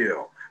Bunker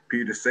Hill.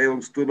 Peter Salem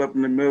stood up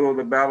in the middle of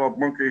the Battle of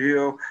Bunker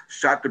Hill,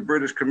 shot the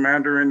British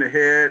commander in the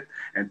head,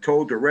 and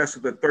told the rest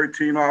of the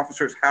 13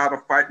 officers how to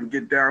fight and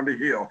get down the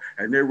hill.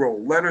 And they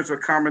wrote letters of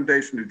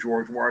commendation to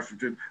George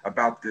Washington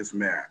about this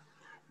man.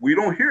 We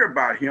don't hear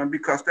about him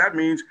because that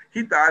means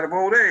he died of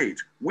old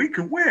age. We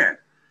can win.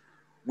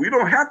 We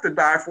don't have to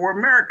die for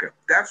America.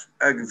 That's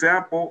an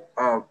example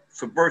of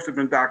subversive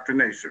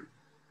indoctrination.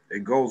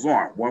 It goes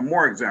on. One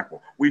more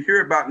example. We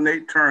hear about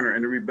Nate Turner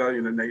and the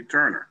rebellion of Nate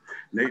Turner.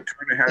 Nate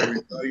Turner had a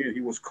rebellion.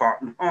 He was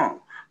caught and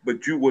hung.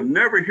 But you will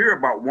never hear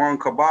about Juan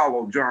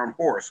Caballo, John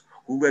Horse,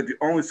 who led the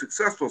only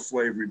successful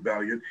slave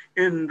rebellion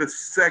in the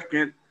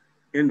second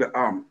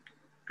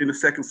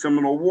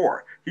Seminole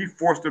War. He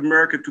forced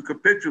America to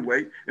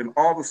capitulate, and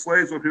all the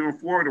slaves of him in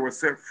Florida were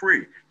set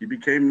free. He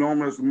became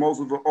known as the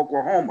Moses of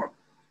Oklahoma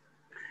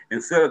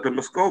and set up the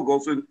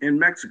Muskogos in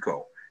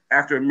Mexico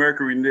after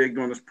America reneged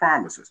on its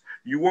promises.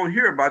 You won't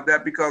hear about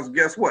that because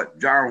guess what?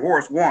 John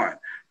Horse won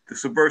the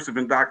subversive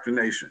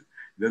indoctrination.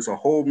 There's a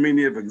whole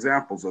many of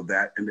examples of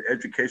that, and the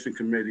Education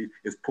Committee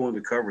is pulling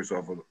the covers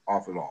off it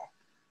all.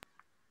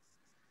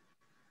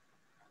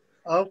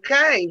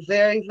 Okay,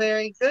 very,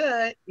 very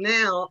good.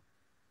 Now,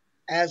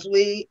 as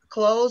we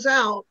close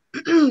out,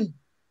 let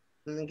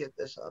me get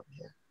this up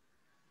here.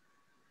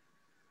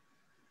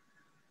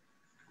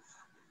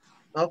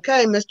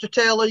 Okay, Mr.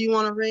 Taylor, you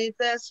want to read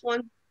this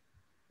one?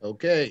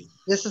 Okay.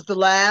 This is the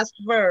last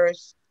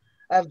verse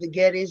of the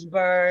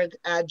Gettysburg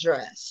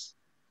Address.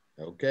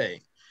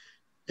 Okay.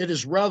 It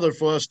is rather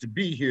for us to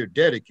be here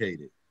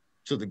dedicated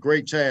to the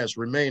great task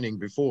remaining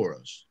before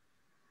us,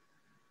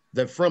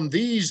 that from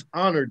these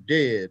honored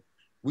dead,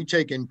 we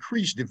take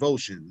increased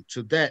devotion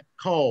to that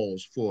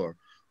cause for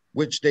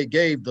which they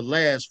gave the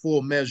last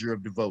full measure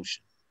of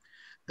devotion,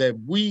 that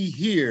we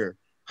here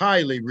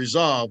highly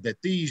resolve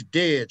that these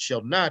dead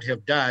shall not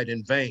have died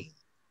in vain,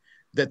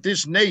 that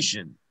this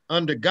nation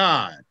under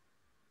God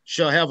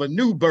shall have a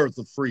new birth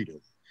of freedom,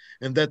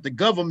 and that the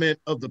government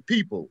of the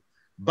people,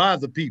 by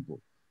the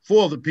people,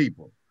 for the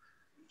people,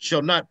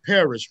 shall not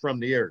perish from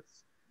the earth.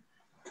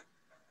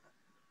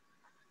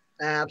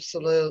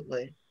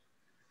 Absolutely.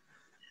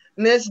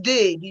 Ms.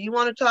 D, do you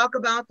want to talk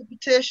about the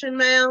petition,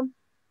 ma'am?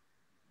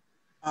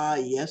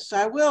 Yes,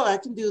 I will. I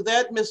can do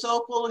that. Ms.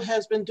 Opal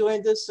has been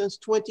doing this since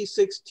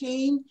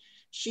 2016.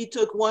 She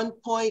took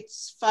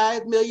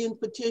 1.5 million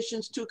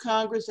petitions to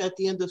Congress at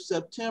the end of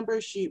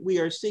September. We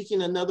are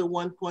seeking another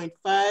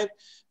 1.5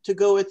 to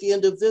go at the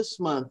end of this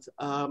month.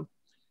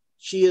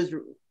 She is,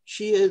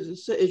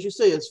 as you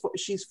say,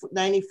 she's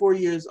 94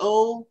 years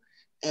old,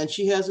 and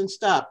she hasn't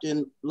stopped.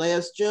 And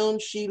last June,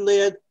 she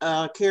led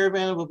a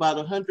caravan of about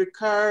 100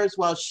 cars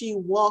while she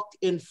walked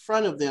in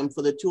front of them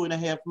for the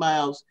 2.5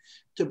 miles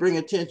to bring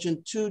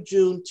attention to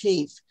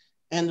Juneteenth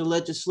and the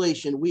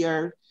legislation. We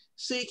are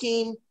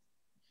seeking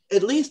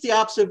at least the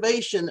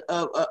observation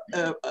of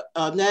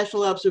a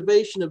national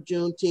observation of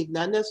Juneteenth,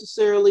 not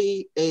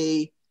necessarily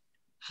a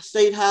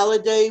state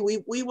holiday.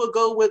 We will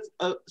go with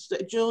a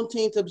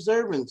Juneteenth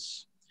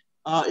observance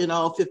in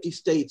all 50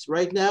 states.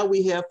 Right now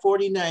we have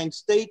 49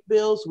 state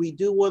bills. We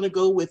do want to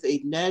go with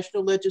a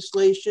national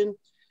legislation.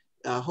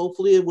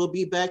 Hopefully it will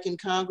be back in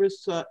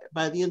Congress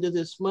by the end of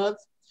this month.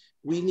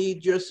 We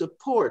need your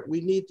support. We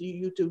need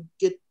you to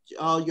get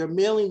your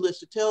mailing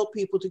list to tell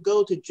people to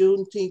go to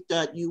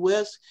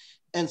juneteenth.us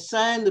and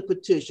sign the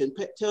petition.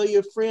 Tell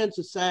your friends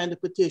to sign the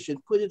petition.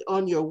 Put it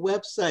on your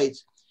websites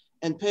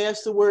and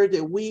pass the word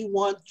that we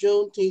want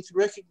Juneteenth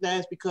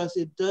recognized because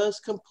it does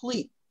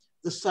complete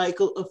the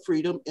cycle of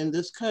freedom in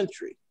this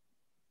country.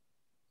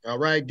 All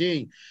right,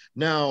 Dean.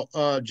 Now,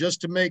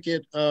 just to make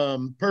it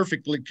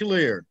perfectly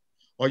clear,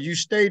 are you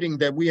stating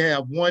that we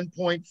have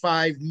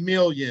 1.5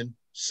 million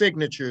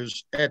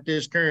signatures at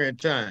this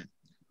current time?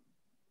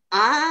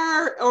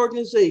 Our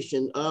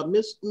organization,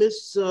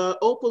 Miss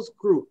Opal's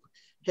group,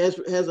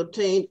 has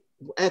obtained,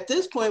 at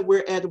this point,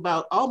 we're at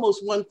about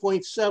almost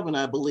 1.7,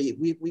 I believe.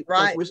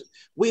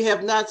 We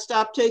have not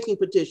stopped taking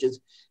petitions.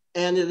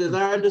 And it is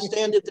our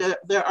understanding that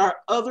there are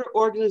other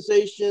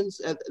organizations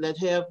that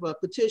have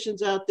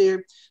petitions out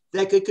there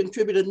that could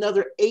contribute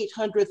another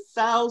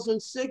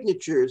 800,000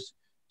 signatures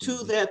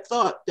to that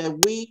thought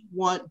that we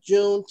want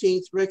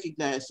Juneteenth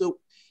recognized. So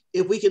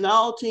if we can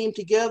all team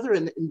together,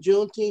 and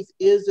Juneteenth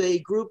is a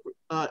group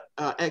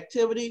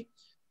activity,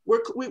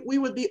 we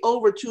would be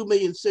over 2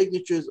 million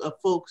signatures of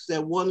folks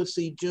that want to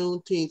see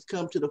Juneteenth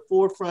come to the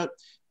forefront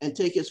and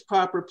take its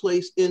proper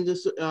place in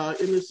this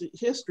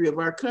history of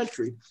our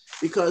country,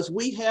 because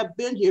we have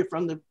been here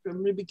from the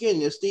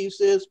beginning. As Steve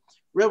says,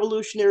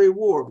 Revolutionary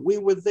War, we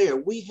were there.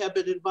 We have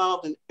been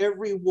involved in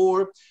every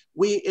war.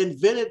 We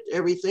invented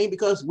everything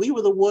because we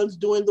were the ones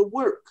doing the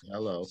work.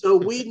 Hello. So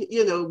we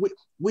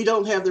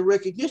don't have the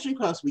recognition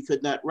because we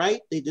could not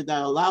write. They did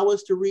not allow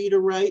us to read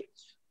or write.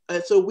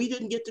 So we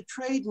didn't get the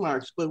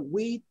trademarks, but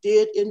we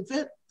did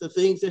invent the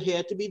things that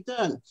had to be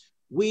done.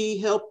 We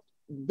helped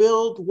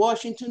build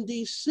Washington,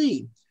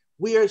 D.C.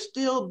 We are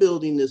still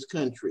building this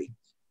country.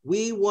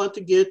 We want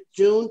to get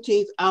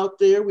Juneteenth out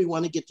there. We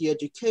want to get the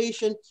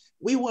education.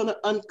 We want to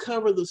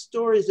uncover the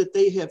stories that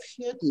they have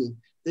hidden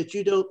that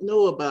you don't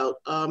know about.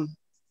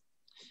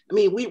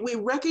 We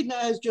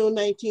recognize June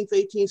 19th,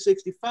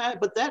 1865,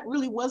 but that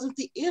really wasn't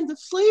the end of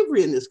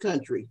slavery in this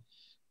country.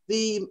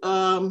 The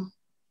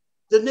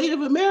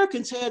Native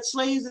Americans had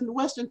slaves in the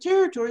Western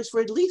territories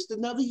for at least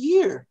another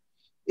year.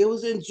 It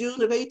was in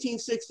June of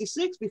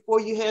 1866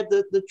 before you had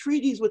the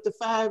treaties with the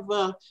 5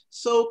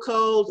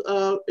 so-called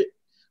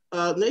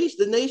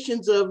the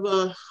nations of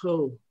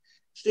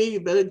Steve, you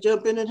better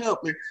jump in and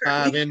help me.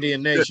 5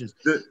 Indian nations.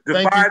 The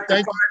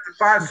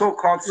five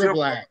so-called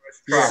civilized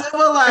tribes.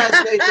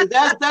 Civilized nations.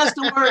 That's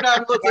the word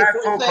I'm looking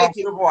for. Thank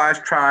you.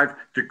 Civilized tribes: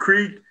 the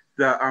Creek,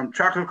 the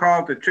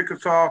Choctaw, the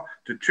Chickasaw,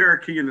 the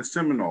Cherokee, and the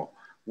Seminole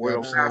were the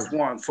last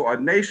ones. So a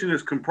nation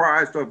is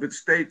comprised of its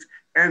states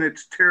and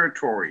its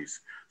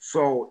territories.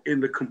 So in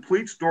the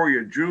complete story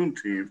of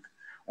Juneteenth,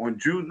 on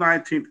June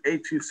 19th,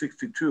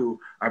 1862,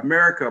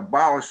 America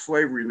abolished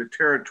slavery in the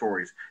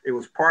territories. It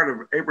was part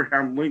of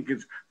Abraham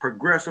Lincoln's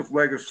progressive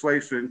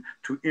legislation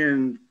to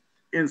end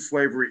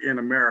slavery in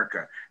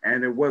America.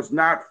 And it was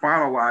not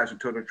finalized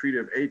until the Treaty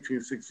of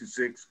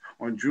 1866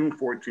 on June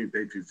 14th,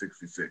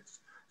 1866.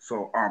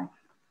 So,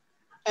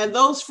 and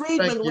those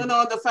freedmen went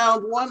on to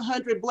found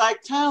 100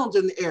 Black towns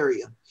in the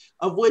area,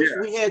 of which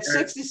we had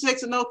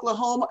 66 in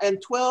Oklahoma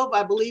and 12,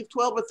 I believe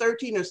 12 or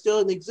 13 are still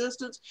in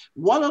existence.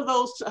 One of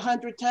those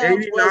 100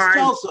 towns was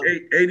Tulsa.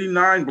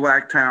 89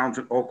 Black towns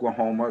in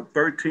Oklahoma,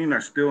 13 are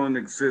still in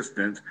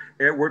existence.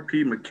 Edward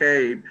P.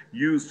 McCabe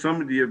used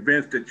some of the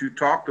events that you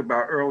talked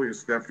about earlier,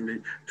 Stephanie,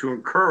 to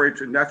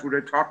encourage, and that's what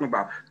they're talking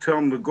about, tell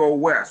them to go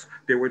west.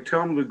 They were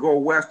telling them to go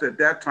west at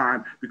that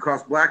time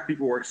because Black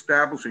people were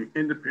establishing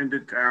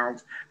independent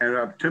towns and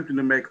attempting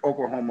to make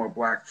Oklahoma a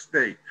Black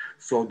state.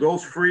 So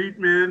those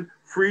freedmen,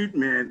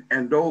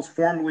 and those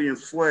formerly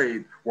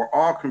enslaved were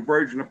all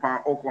converging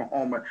upon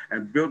Oklahoma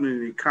and building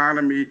an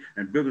economy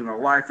and building a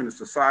life and a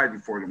society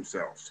for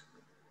themselves.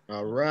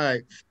 All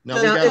right. Now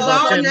is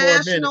our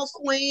national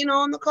queen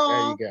on the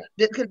call? There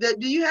you go.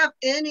 Do you have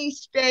any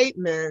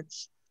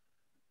statements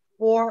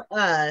for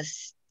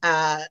us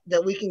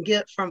that we can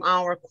get from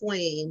our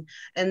queen?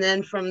 And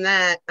then from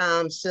that,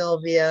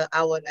 Sylvia,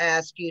 I would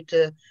ask you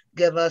to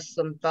give us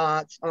some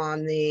thoughts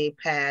on the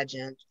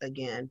pageant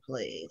again,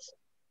 please.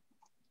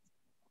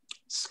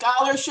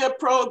 Scholarship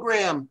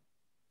program.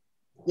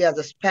 Yeah,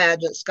 the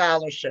pageant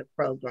scholarship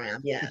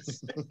program,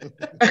 yes.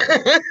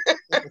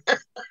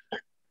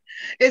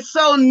 It's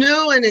so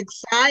new and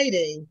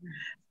exciting.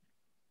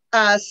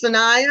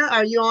 Saniyya,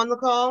 are you on the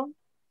call?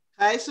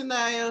 Hi,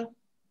 Saniyya.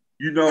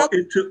 You know,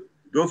 it took,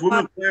 those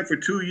women planned for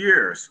 2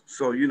 years.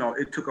 So, you know,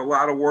 it took a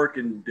lot of work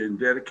and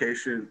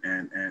dedication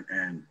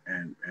and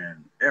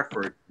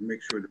effort to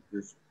make sure that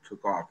this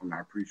took off, and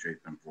I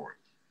appreciate them for it.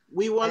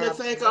 We want to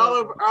thank all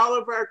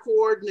of our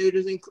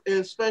coordinators, and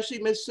especially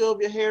Miss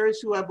Sylvia Harris,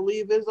 who I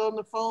believe is on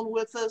the phone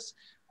with us.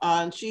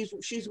 And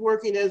she's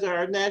working as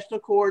our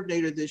national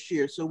coordinator this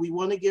year. So we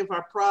want to give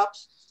our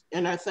props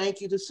and our thank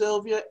you to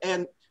Sylvia.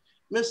 And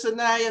Miss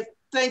Saniyya,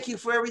 thank you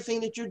for everything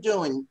that you're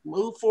doing.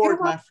 Move forward,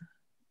 my friend.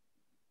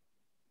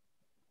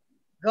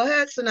 Go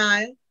ahead,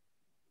 Saniyya.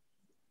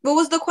 What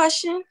was the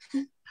question?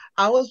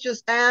 I was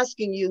just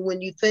asking you,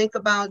 when you think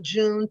about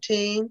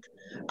Juneteenth,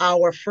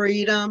 our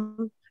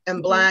freedom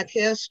and Black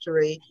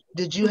history,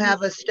 did you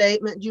have a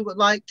statement you would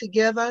like to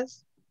give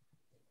us?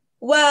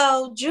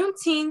 Well,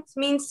 Juneteenth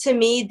means to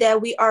me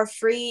that we are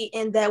free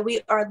and that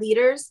we are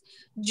leaders.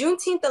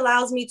 Juneteenth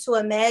allows me to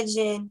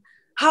imagine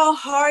how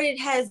hard it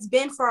has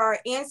been for our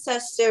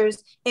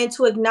ancestors and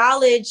to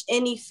acknowledge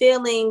any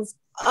feelings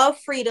of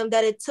freedom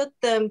that it took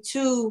them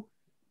to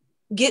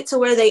get to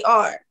where they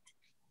are.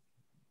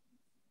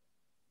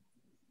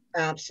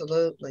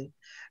 Absolutely.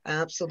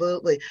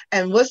 Absolutely.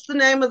 And what's the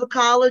name of the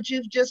college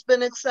you've just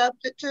been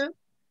accepted to?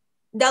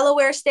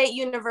 Delaware State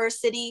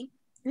University.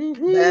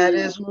 That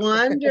is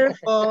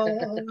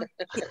wonderful.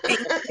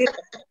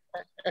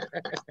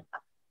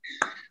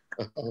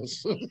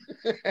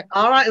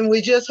 All right, and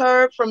we just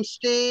heard from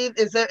Steve.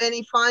 Is there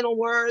any final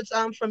words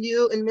from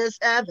you and Ms.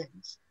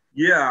 Evans?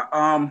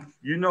 Yeah,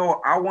 you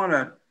know, I want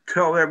to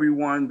tell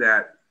everyone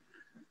that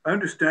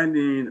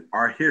understanding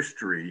our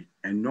history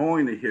and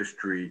knowing the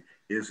history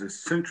is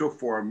essential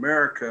for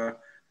America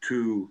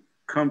to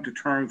come to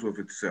terms with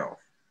itself,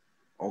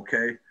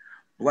 okay?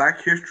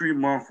 Black History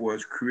Month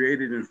was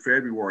created in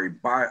February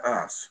by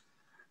us,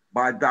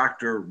 by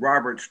Dr.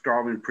 Robert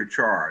Starling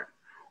Pritchard,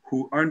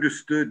 who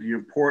understood the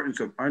importance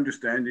of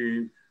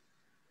understanding,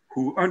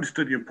 who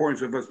understood the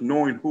importance of us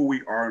knowing who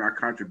we are and our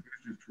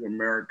contributions to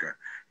America.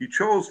 He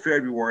chose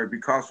February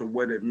because of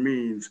what it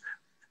means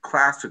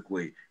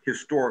classically,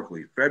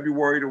 historically.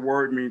 February, the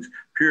word means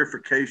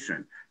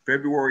purification.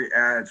 February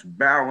adds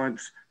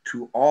balance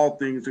to all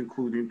things,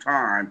 including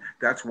time.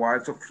 That's why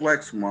it's a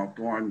flex month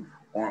on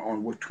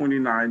with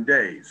 29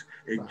 days.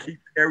 It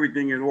keeps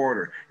everything in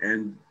order.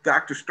 And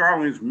Dr.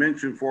 Starling's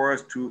mentioned for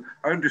us to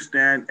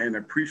understand and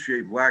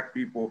appreciate Black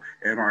people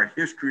and our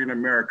history in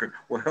America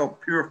will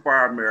help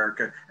purify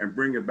America and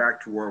bring it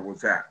back to where it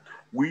was at.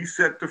 We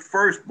set the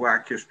first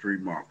Black History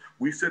Month.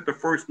 We set the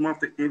first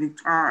month at any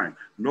time.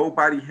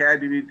 Nobody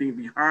had anything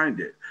behind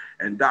it.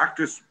 And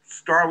Dr.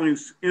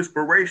 Starling's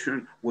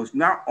inspiration was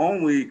not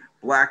only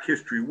Black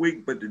History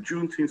Week, but the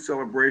Juneteenth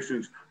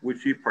celebrations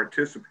which he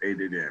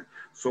participated in.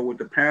 So with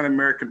the Pan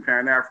American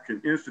Pan African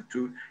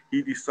Institute,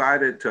 he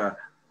decided to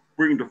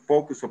bring the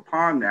focus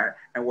upon that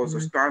and was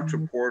a staunch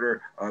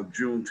supporter of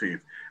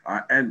Juneteenth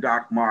and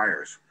Doc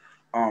Myers.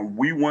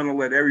 We want to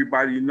let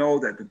everybody know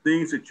that the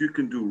things that you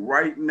can do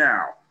right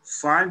now,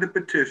 sign the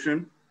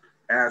petition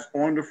as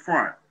on the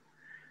front.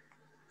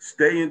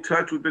 Stay in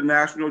touch with the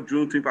National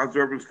Juneteenth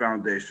Observance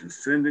Foundation.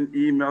 Send an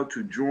email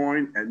to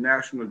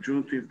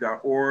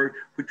join@nationaljuneteenth.org.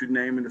 Put your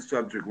name in the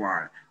subject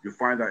line. You'll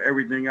find out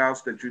everything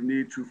else that you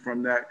need to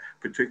from that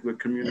particular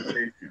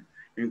communication,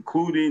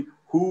 including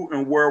who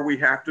and where we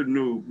have to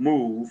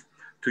move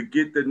to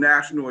get the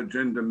national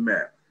agenda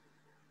met.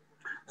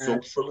 So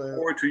look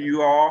forward to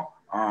you all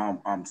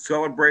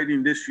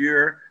celebrating this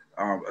year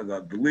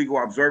the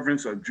legal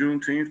observance of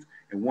Juneteenth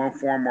in one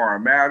form or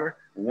another.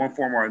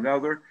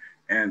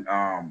 And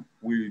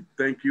we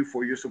thank you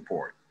for your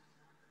support.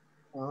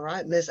 All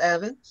right, Ms.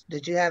 Evans,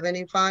 did you have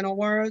any final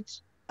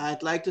words?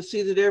 I'd like to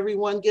see that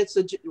everyone gets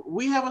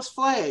we have a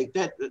flag,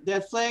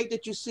 that flag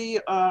that you see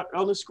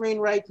on the screen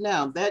right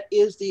now, that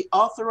is the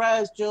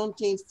authorized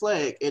Juneteenth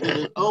flag, and it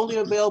is only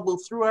available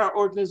through our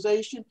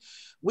organization.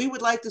 We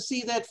would like to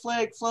see that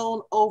flag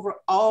flown over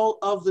all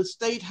of the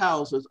state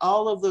houses,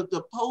 all of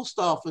the post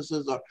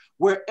offices, or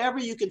wherever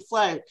you can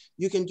fly.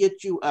 You can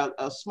get you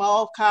a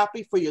small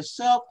copy for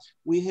yourself.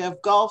 We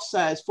have golf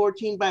size,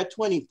 14 by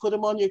 20, put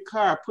them on your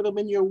car, put them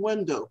in your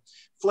window.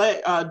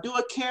 Flag, do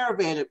a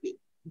caravan.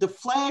 The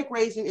flag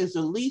raising is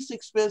the least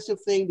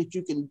expensive thing that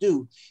you can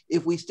do.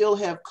 If we still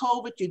have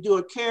COVID, you do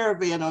a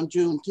caravan on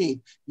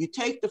Juneteenth. You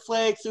take the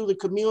flag through the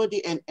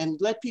community and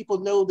let people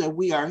know that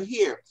we are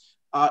here.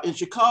 In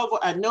Chicago,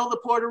 I know the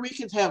Puerto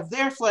Ricans have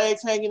their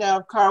flags hanging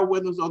out of car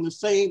windows at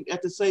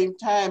the same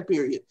time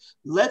period.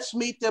 Let's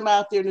meet them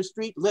out there in the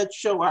street. Let's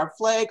show our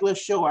flag.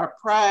 Let's show our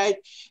pride,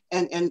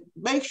 and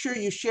make sure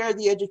you share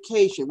the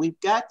education.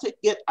 We've got to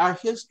get our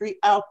history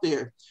out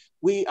there.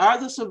 We are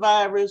the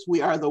survivors.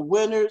 We are the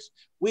winners.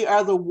 We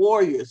are the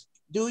warriors.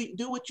 Do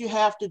what you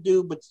have to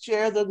do, but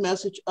share the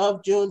message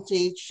of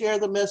Juneteenth. Share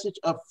the message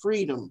of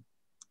freedom.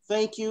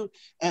 Thank you,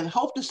 and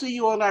hope to see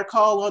you on our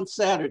call on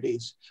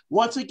Saturdays.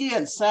 Once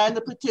again, sign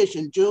the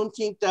petition,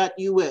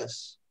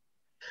 juneteenth.us.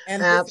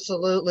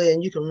 Absolutely,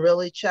 and you can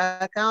really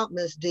check out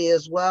Miss D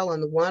as well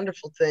and the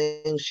wonderful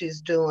things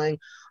she's doing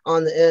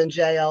on the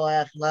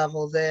NJOF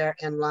level there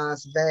in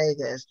Las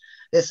Vegas.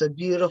 It's a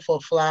beautiful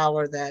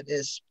flower that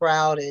is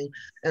sprouting,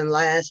 and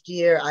last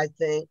year I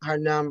think her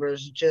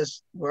numbers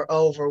just were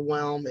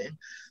overwhelming.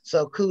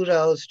 So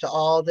kudos to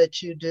all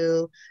that you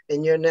do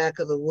in your neck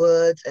of the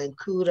woods, and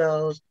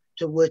kudos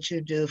to what you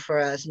do for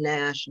us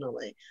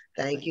nationally.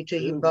 Thank you to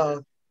you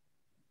both.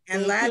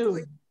 And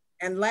lastly,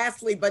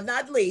 but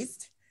not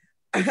least,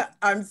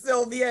 I'm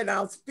Sylvia, and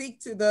I'll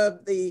speak to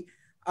the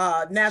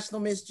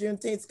National Miss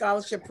Juneteenth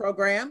Scholarship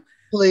Program.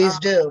 Please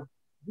do.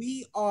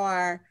 We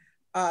are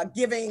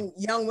giving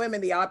young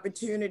women the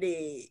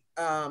opportunity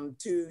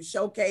to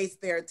showcase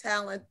their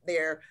talent,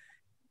 their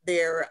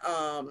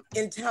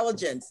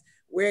intelligence.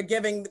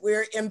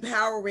 We're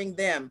empowering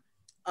them.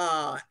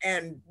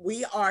 And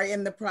we are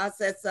in the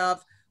process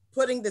of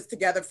putting this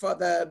together for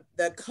the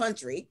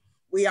country.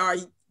 We are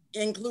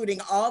including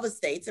all the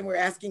states, and we're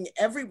asking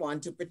everyone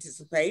to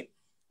participate.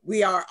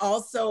 We are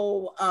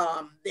also,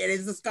 there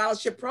is a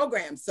scholarship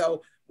program.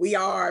 So we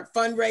are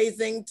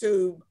fundraising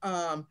to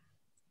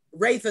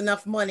raise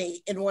enough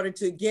money in order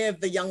to give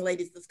the young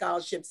ladies the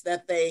scholarships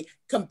that they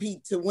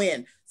compete to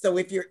win. So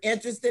if you're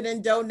interested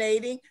in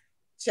donating,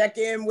 check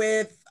in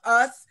with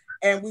us,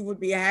 and we would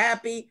be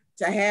happy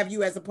to have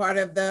you as a part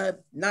of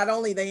not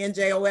only the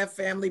NJOF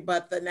family,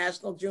 but the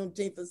National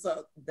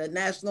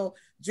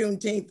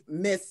Juneteenth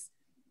Miss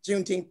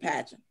Juneteenth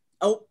pageant.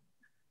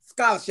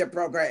 Scholarship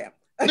program.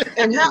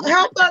 And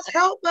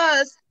help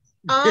us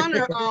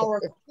honor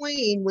our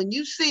queen. When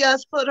you see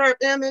us put her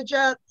image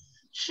up,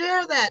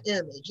 share that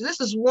image. This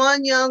is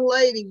one young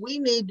lady we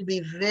need to be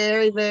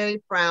very, very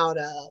proud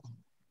of.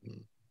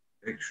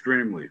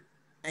 Extremely.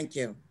 Thank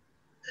you.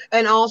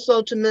 And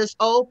also to Miss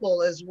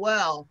Opal as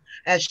well,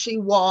 as she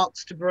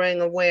walks to bring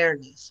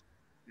awareness.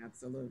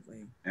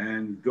 Absolutely.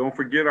 And don't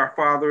forget our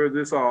father of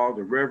this all,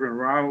 the Reverend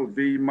Ronald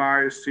V.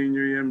 Myers,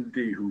 Sr.,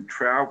 MD, who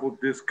traveled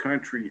this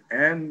country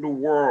and the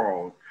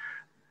world,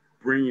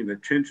 bringing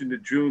attention to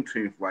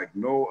Juneteenth like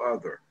no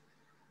other.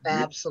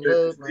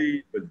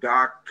 Absolutely. The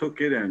doc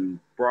took it and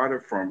brought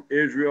it from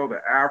Israel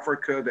to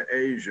Africa to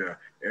Asia,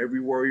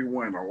 everywhere he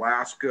went,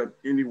 Alaska,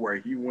 anywhere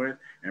he went,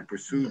 and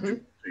pursued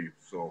Juneteenth.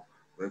 So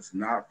let's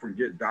not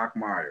forget Doc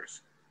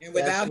Myers. And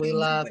without we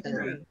love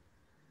him.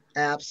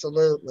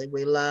 Absolutely,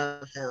 we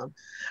love him.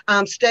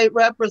 State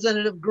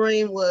Representative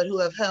Greenwood, who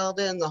have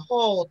held in the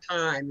whole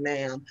time,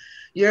 ma'am.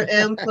 Your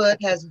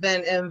input has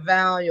been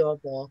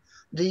invaluable.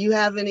 Do you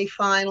have any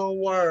final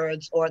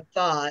words or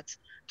thoughts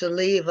to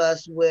leave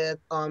us with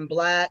on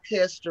Black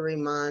History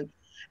Month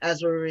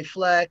as we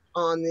reflect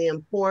on the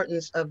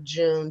importance of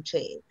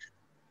Juneteenth?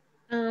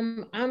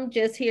 I'm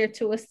just here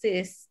to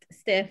assist,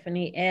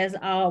 Stephanie, as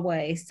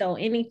always. So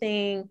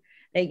anything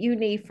that you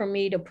need from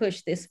me to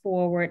push this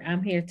forward,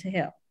 I'm here to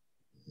help.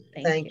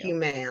 Thank you,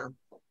 ma'am.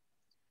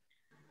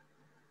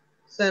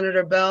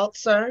 Senator Belt,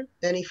 sir,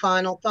 any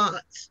final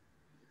thoughts?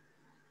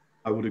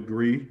 I would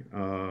agree.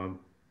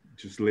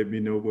 Just let me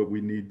know what we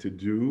need to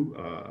do.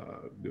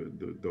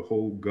 The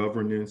whole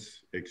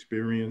governance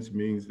experience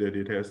means that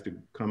it has to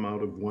come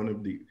out of one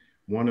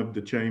one of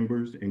the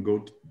chambers and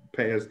go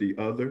past the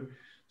other.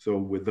 So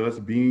with us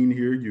being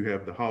here, you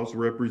have the House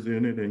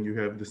represented and you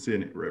have the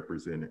Senate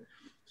represented.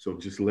 So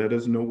just let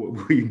us know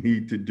what we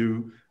need to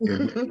do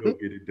and we'll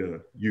get it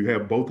done. You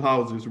have both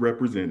houses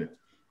represented.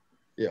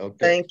 Yeah, okay.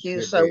 Thank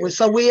you, sir.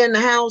 So we in the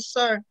house,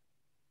 sir?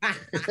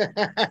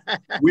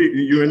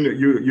 You're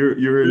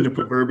in the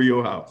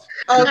proverbial house.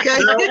 Okay.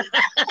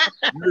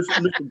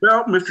 Mr.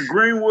 Belt, Mr.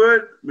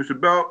 Greenwood, Mr.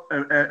 Belt,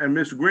 and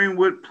Mr.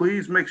 Greenwood,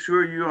 please make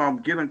sure you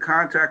get in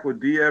contact with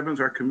D.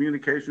 Evans, our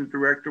communications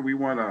director. We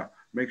want to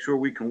make sure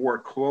we can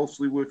work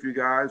closely with you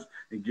guys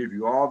and give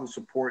you all the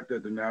support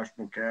that the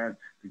National can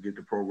to get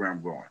the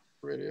program going.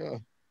 Ready?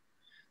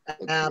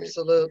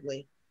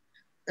 Absolutely.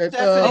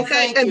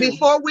 Okay, and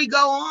before we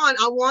go on,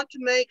 I want to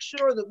make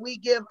sure that we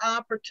give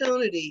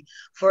opportunity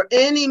for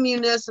any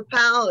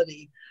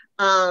municipality.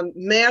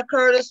 Mayor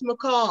Curtis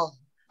McCall,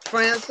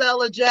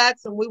 Francella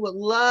Jackson, we would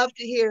love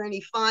to hear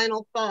any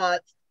final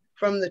thoughts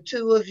from the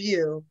two of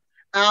you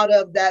out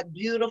of that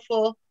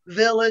beautiful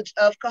village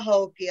of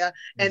Cahokia.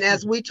 And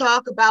as we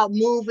talk about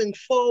moving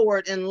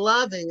forward and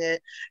loving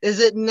it, is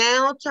it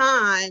now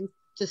time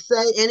to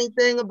say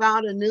anything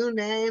about a new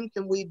name?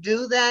 Can we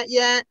do that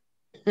yet?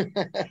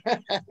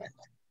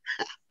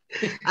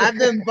 I've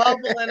been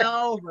bubbling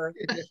over.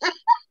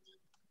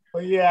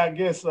 Well, yeah, I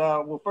guess,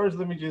 well, first,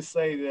 let me just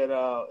say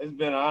that it's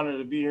been an honor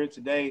to be here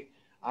today.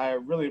 I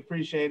really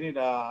appreciate it.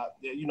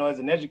 You know, as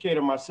an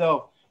educator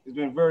myself, it's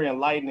been very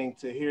enlightening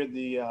to hear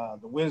the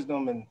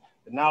wisdom and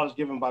the knowledge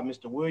given by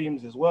Mr.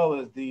 Williams, as well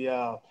as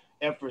the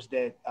efforts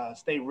that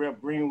State Rep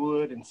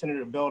Greenwood and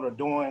Senator Belt are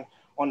doing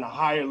on the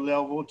higher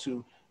level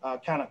to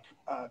kind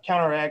of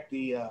counteract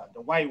the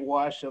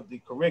whitewash of the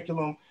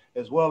curriculum,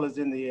 as well as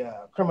in the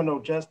criminal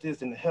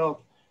justice and the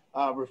health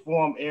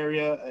reform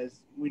area,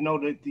 as we know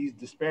that these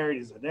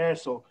disparities are there.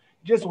 So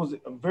it just was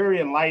very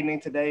enlightening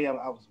today. It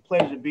was a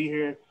pleasure to be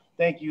here.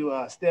 Thank you,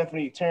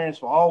 Stephanie Terrence,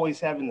 for always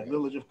having the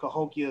village of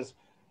Cahokia's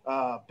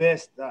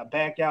best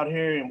back out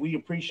here, and we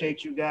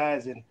appreciate you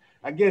guys. And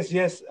I guess,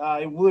 yes,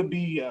 it would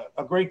be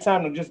a great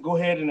time to just go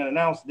ahead and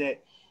announce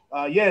that,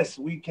 yes,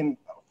 we can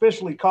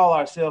officially call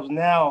ourselves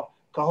now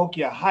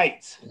Cahokia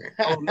Heights,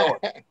 Illinois.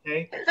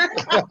 Okay.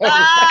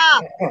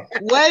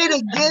 Way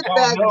to get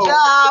that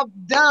job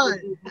done.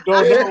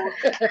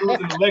 It was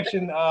an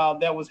election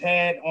that was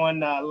had on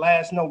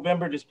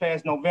this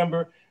past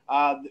November,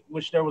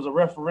 which there was a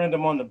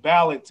referendum on the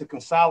ballot to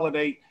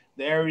consolidate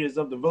the areas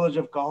of the village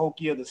of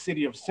Cahokia, the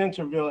city of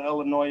Centerville,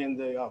 Illinois, and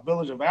the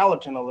village of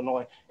Allerton,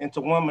 Illinois,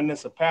 into one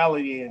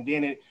municipality. And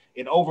then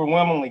it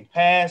overwhelmingly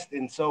passed.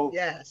 And so,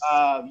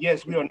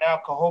 yes, we are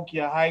now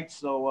Cahokia Heights.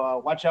 So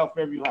watch out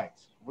for Fairview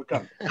Heights. We're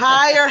coming.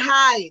 Higher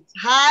heights,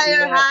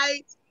 higher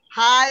heights,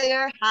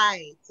 higher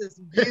heights. It's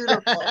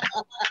beautiful.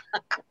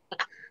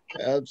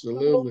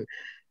 Absolutely.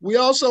 We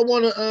also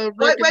want to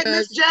wait,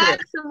 Miss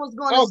Jackson was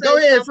going to say go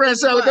ahead,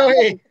 Francella, go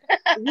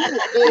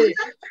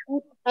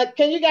ahead.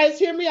 Can you guys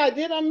hear me? I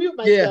did unmute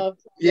myself.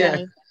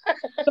 Yeah.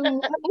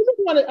 So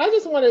I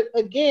just want to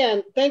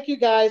again thank you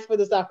guys for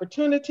this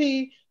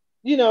opportunity.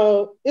 You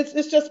know, it's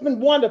just been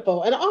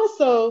wonderful, and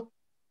also,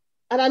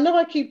 and I know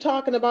I keep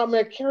talking about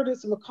Mayor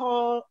Curtis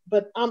McCall,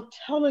 but I'm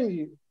telling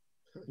you,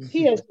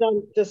 he has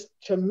done just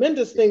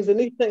tremendous things in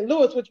East St.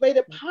 Louis, which made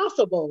it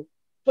possible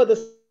for the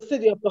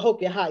city of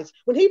Cahokia Heights.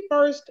 When he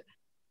first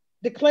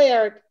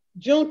declared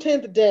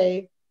Juneteenth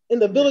Day in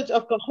the village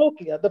of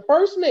Cahokia, the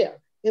first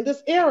mayor in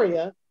this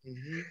area,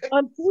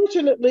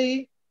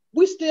 unfortunately,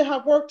 we still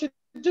have work to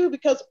do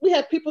because we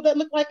had people that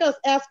look like us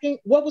asking,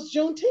 what was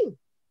Juneteenth?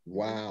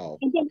 Wow.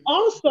 And then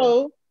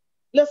also,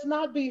 let's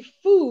not be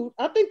fooled.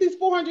 I think these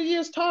 400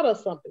 years taught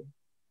us something.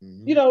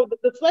 You know,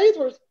 the slaves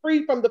were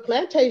freed from the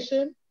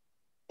plantation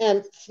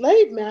and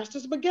slave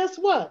masters, but guess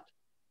what?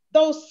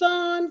 Those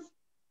sons,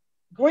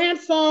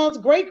 grandsons,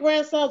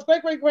 great-grandsons,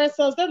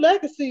 great-great-grandsons, their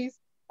legacies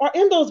are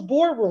in those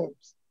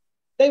boardrooms.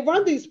 They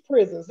run these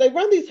prisons, they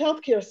run these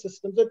healthcare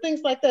systems and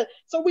things like that.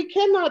 So we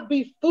cannot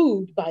be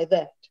fooled by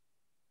that.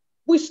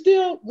 We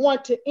still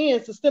want to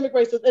end systemic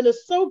racism. And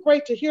it's so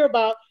great to hear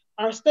about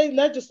our state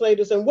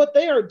legislators and what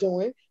they are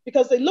doing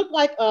because they look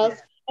like us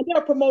and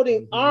they're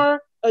promoting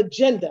our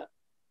agenda.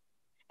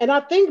 And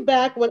I think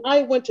back when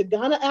I went to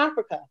Ghana,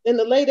 Africa in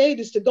the late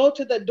 80s to go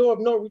to that door of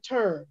no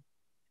return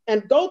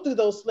and go through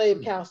those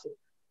slave castles.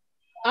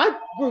 I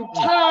grew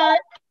tired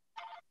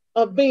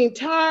of being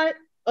tired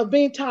of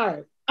being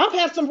tired. I've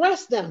had some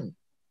rest now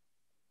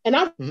and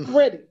I'm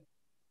ready.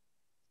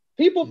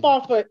 People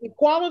fought for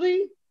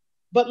equality,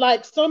 but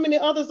like so many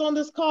others on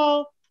this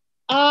call,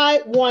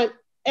 I want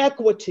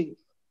equity.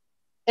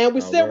 And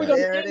we said we're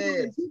going to end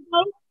on a good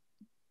note.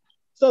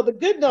 So the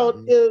good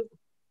note is,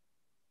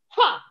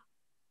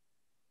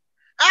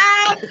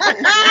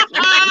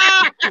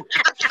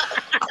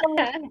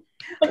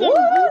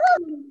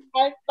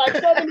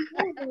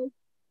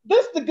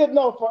 this is the good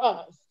note for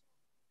us.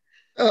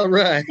 All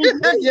right.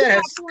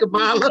 Yes,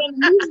 Kamala.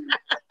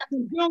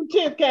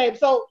 Juneteenth came.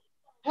 So,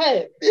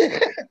 hey.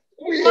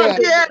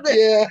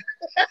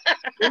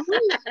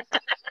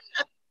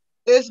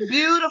 It's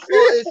beautiful.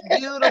 It's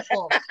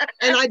beautiful.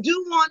 And I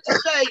do want to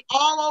say,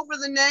 all over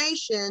the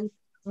nation,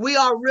 we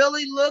are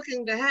really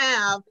looking to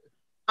have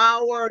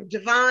our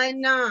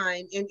Divine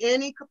Nine in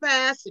any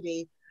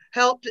capacity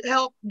help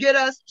get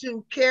us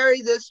to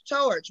carry this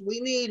torch.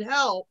 We need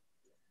help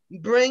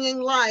bringing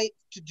light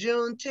to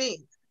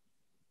Juneteenth.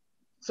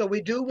 So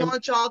we do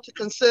want y'all to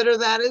consider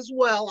that as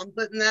well. I'm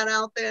putting that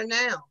out there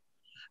now.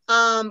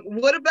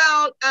 What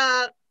about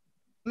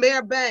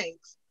Mayor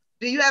Banks?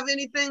 Do you have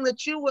anything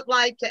that you would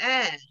like to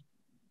add?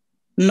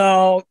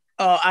 No,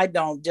 I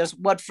don't. Just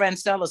what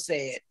Francella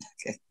said.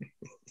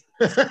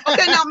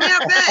 Okay, now Mayor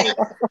Banks,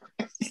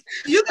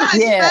 you guys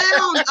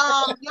found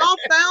y'all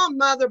found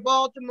Mother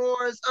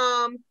Baltimore's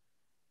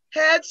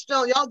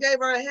headstone. Y'all gave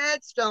her a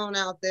headstone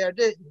out there,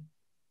 didn't you?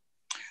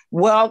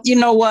 Well, you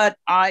know what?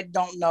 I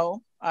don't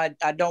know. I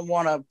don't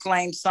want to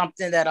claim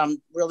something that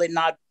I'm really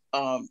not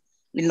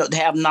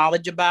have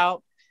knowledge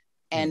about.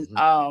 And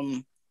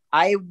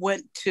I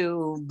went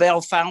to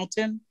Bell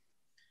Fountain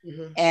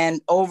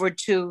and over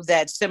to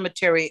that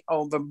cemetery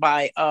over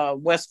by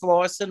West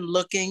Florissant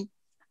looking.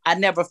 I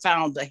never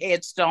found a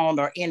headstone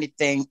or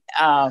anything.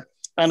 And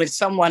if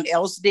someone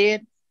else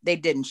did, they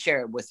didn't share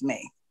it with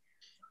me.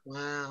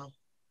 Wow.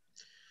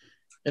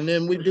 And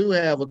then we do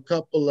have a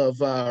couple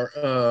of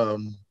our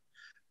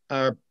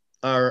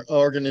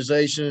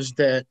organizations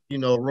that, you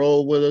know,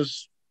 roll with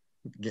us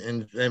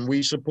and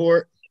we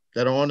support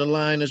that are on the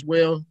line as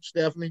well,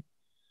 Stephanie.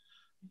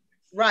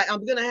 Right.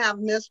 I'm going to have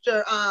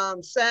Mr.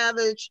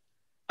 Savage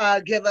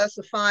give us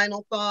a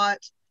final thought.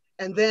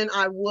 And then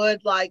I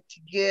would like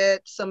to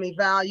get some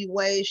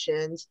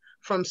evaluations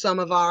from some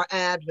of our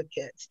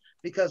advocates,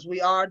 because we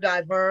are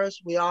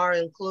diverse, we are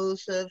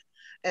inclusive,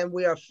 and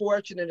we are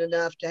fortunate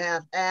enough to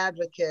have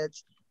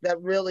advocates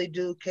that really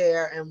do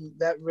care and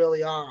that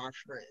really are our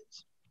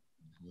friends.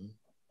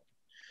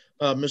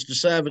 Mr.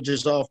 Savage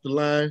is off the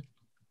line.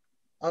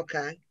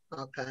 Okay.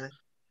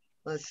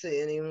 Let's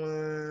see,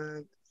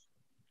 anyone?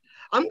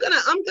 I'm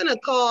gonna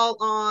call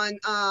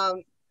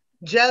on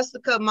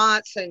Jessica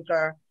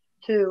Motsinker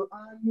to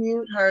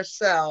unmute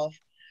herself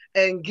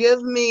and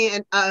give me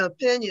an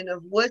opinion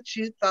of what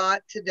you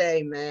thought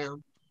today,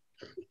 ma'am.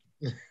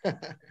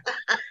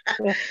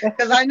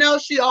 Because I know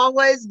she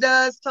always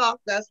does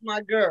talk. That's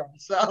my girl.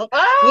 So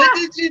what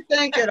did you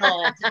think it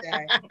all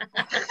today?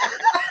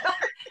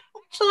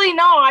 Actually,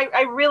 no,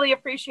 I really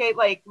appreciate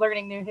like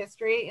learning new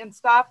history and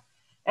stuff.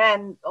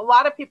 And a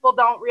lot of people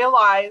don't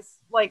realize,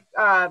 like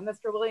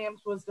Mr.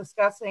 Williams was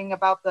discussing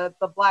about the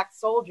Black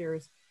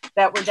soldiers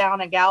that were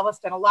down in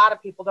Galveston. A lot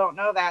of people don't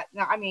know that.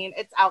 Now, I mean,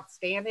 it's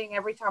outstanding.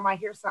 Every time I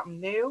hear something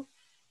new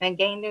and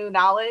gain new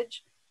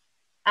knowledge,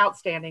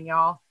 outstanding,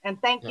 y'all.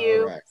 And thank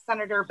you,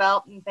 Senator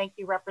Belton. Thank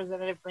you,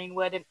 Representative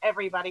Greenwood, and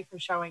everybody for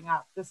showing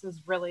up. This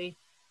is really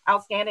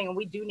outstanding, and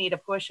we do need to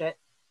push it,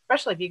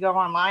 especially if you go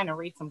online and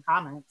read some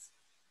comments.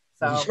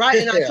 So right,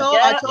 and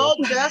I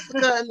told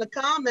Jessica in the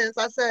comments,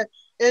 I said,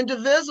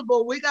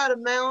 indivisible, we got to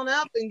mount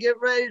up and get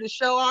ready to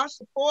show our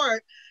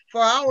support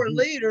for our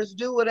leaders,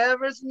 do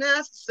whatever is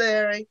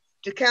necessary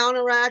to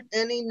counteract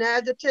any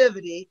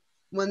negativity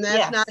when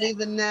that's not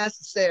even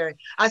necessary.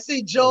 I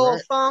see Joel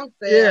Funk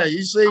there. Yeah,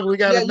 you see, we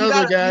got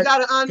another guy. You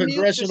got to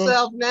unmute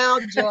yourself now,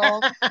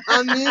 Joel.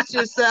 Unmute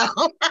yourself.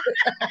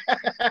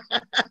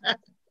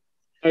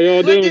 How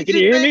y'all doing? What did Can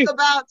you you hear think me?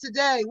 about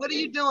today? What are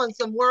you doing?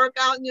 Some work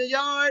out in your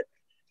yard?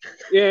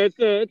 Yeah, it's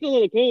a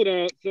little cold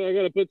out, so I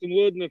got to put some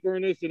wood in the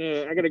furnace, and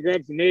I got to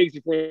grab some eggs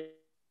before.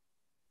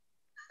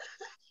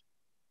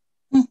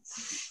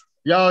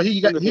 Y'all,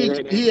 he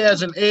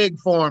has an egg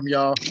farm,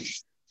 y'all.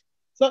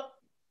 So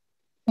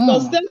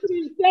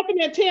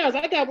Stephanie and Terrence,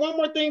 I got one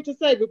more thing to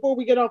say before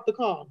we get off the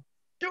call.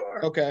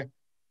 Sure. Okay.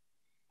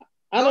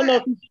 I don't know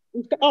if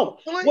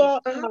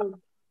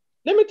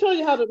let me tell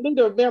you how the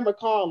leader of Vera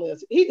McCall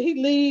is. He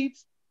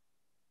leads,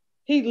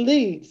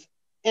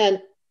 and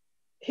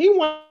he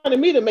wanted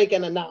me to make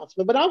an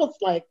announcement, but I was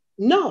like,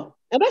 no.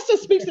 And that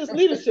just speaks to his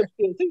leadership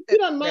skills. He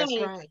doesn't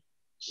mind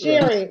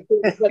sharing.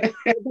 But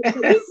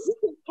he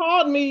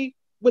called me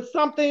with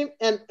something,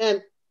 and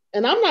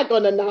I'm not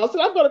going to announce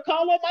it. I'm going to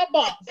call on my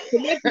boss.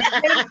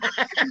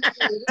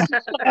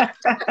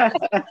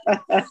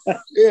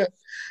 Yeah.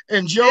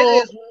 And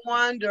Joel, it is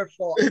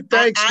wonderful.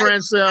 Thanks,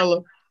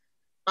 Francella.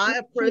 I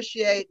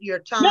appreciate your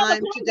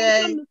time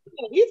today.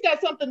 He's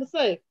got something to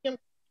say.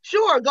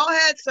 Sure, go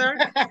ahead, sir.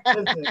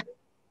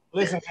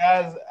 Listen,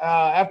 guys.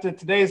 After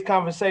today's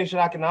conversation,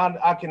 I can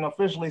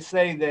officially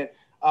say that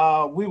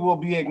we will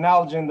be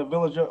acknowledging the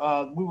village.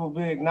 We will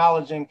be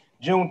acknowledging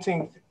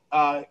Juneteenth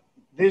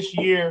this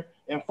year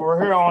and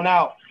for here on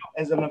out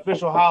as an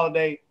official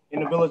holiday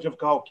in the village of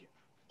Cahokia.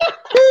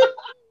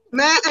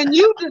 Man, and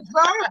you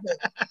deserve it.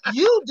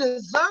 You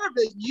deserve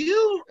it.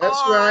 You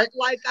are,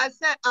 like I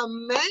said,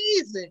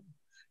 amazing.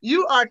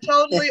 You are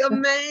totally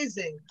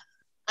amazing.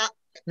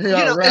 And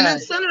then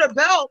Senator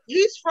Belt,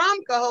 he's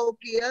from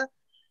Cahokia.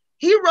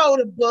 He wrote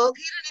a book.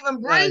 He didn't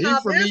even bring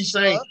up his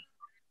book.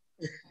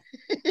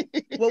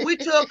 Well, we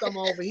took him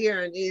over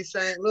here in East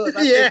St. Louis.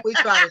 I think we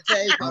tried to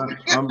take him.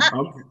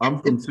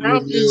 I'm from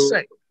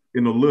Cedarville.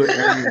 in a little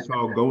area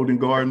called Golden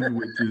Gardens,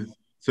 which is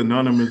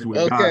synonymous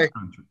with God's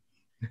country.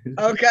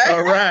 Okay.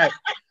 All right.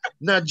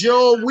 Now,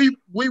 Joel,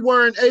 we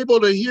weren't able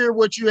to hear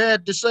what you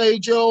had to say,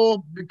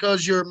 Joel,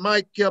 because your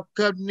mic kept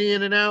cutting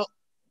in and out.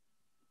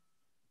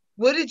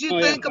 What did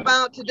you think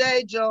about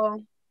today,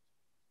 Joel?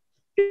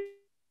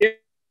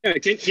 Yeah,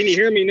 can you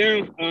hear me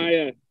now?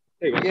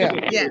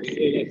 Yes.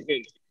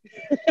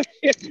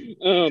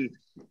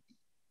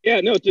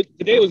 No,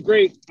 today was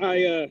great.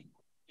 I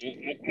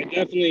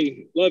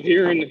definitely love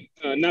hearing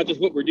not just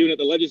what we're doing at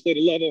the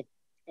legislative level,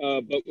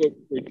 but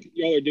what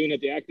y'all are doing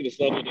at the activist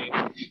level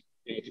to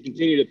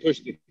continue to push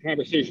the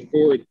conversation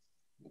forward.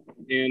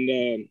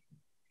 And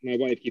my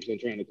wife keeps on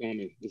trying to call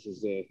me. This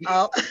is to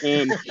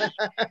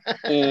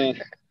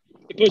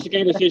push the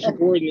conversation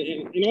forward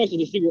and also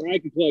to see where I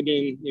can plug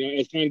in,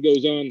 as time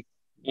goes on,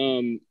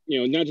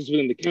 not just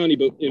within the county,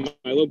 but in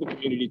my local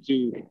community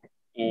to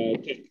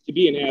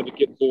be an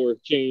advocate for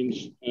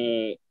change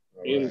and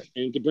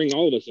to bring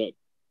all of us up.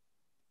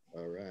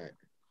 All right.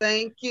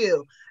 Thank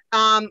you.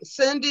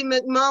 Cindy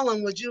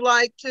McMullen, would you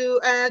like to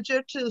add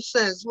your 2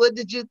 cents? What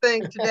did you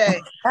think today?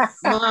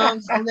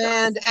 Moms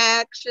demand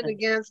action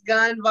against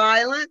gun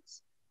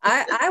violence.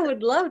 I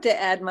would love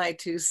to add my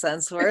 2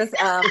 cents worth.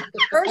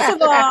 First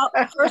of all,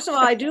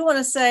 I do want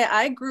to say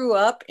I grew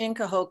up in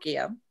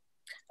Cahokia,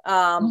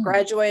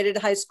 graduated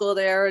high school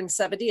there in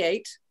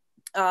 '78,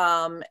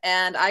 and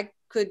I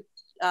could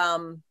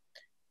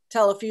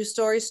tell a few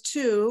stories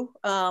too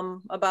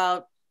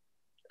about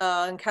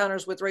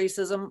encounters with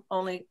racism,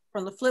 only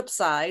from the flip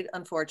side,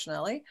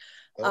 unfortunately.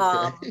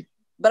 Okay.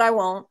 But I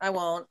won't.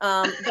 But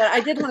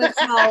I did want to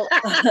tell.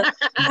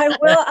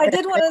 I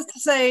did want to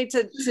say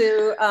to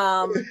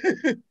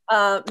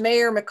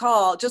Mayor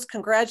McCall, just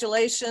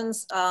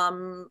congratulations,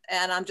 and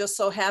I'm just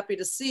so happy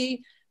to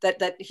see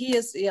that he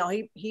is.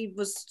 He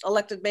was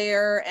elected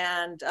mayor,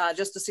 and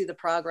just to see the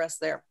progress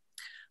there.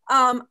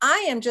 I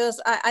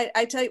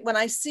tell you, when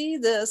I see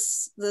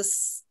this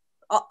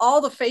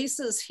all the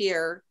faces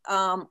here,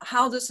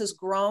 how this has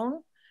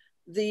grown,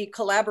 the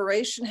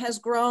collaboration has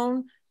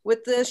grown.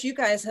 With this, you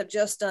guys have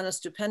just done a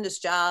stupendous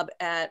job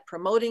at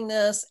promoting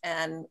this,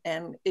 and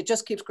it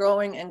just keeps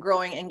growing and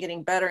growing and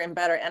getting better and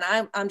better. And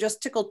I'm just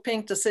tickled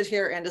pink to sit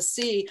here and to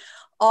see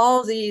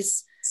all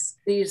these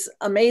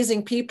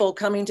amazing people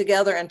coming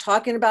together and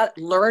talking about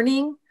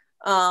learning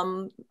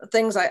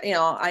things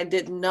I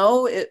didn't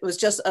know. It was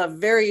just a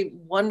very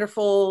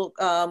wonderful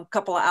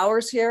couple of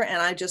hours here,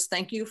 and I just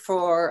thank you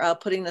for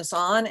putting this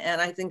on. And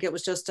I think it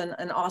was just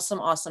an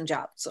awesome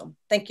job. So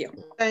thank you.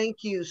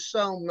 Thank you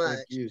so much.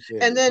 Thank you,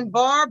 and then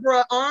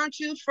Barbara, aren't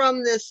you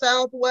from the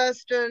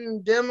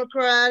Southwestern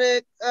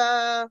Democratic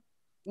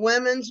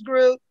Women's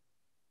Group?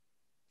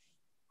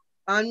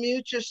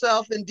 Unmute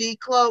yourself and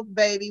decloak,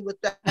 baby, with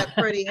that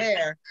pretty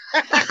hair.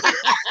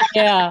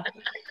 Yeah.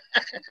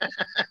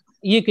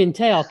 You can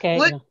tell,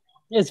 Kate.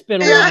 It's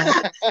been a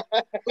while.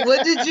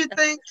 What did you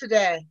think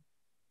today?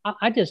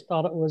 I just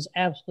thought it was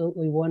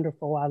absolutely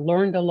wonderful. I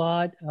learned a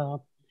lot.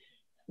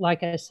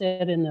 Like I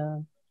said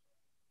in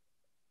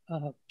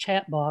the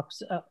chat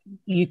box,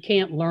 you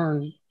can't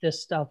learn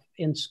this stuff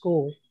in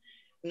school.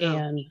 No.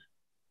 And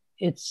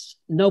it's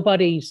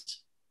nobody's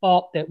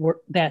fault that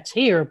that's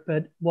here,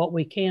 but what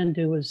we can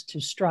do is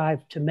to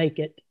strive to make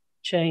it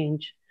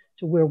change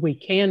to where we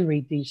can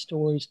read these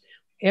stories.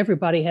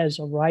 Everybody has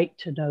a right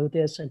to know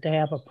this and to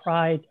have a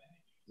pride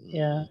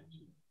in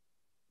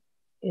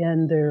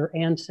their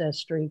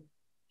ancestry.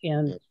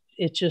 And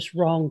it's just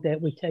wrong that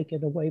we take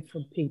it away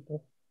from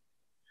people.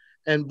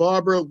 And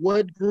Barbara,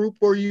 what group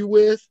are you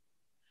with?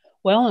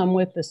 Well, I'm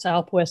with the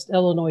Southwest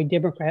Illinois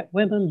Democrat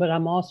Women, but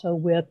I'm also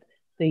with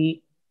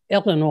the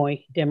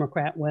Illinois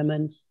Democrat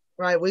Women.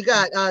 Right, we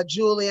got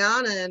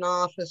Juliana in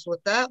office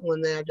with that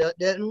one there,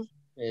 didn't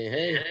we?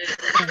 Hey.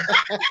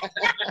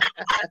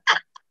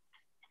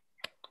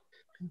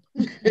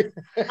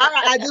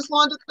 I just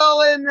wanted to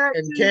throw in that.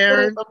 And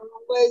Karen, I'm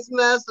always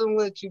messing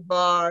with you,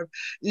 Barb.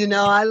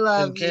 I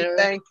love you.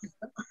 Thank you.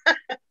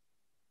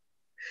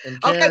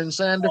 And Karen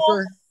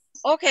Sandifer.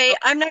 Okay,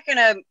 I'm not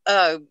gonna.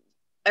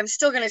 I'm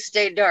still gonna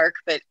stay dark,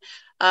 but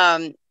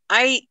the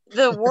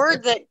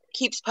word that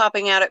keeps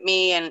popping out at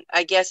me, and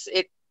I guess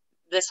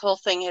this whole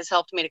thing has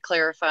helped me to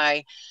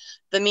clarify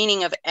the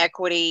meaning of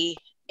equity,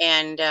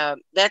 and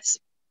that's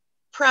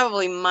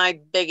probably my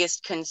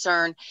biggest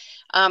concern.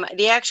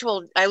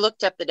 I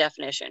looked up the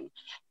definition.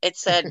 It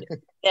said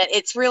that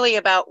it's really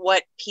about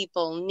what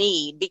people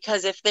need,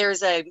 because if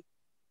there's a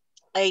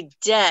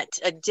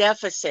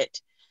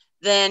deficit,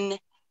 then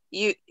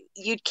you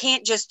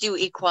can't just do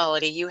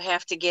equality. You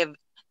have to give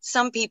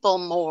some people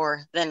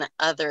more than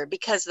other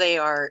because they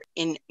are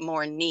in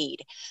more need.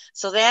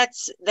 So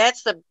that's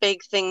the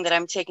big thing that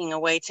I'm taking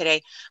away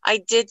today. I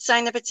did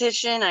sign the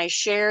petition, I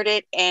shared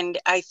it, and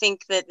I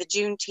think that the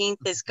Juneteenth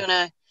is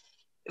gonna,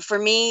 for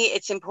me,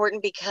 it's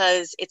important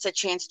because it's a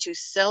chance to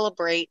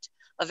celebrate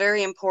a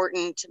very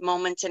important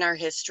moment in our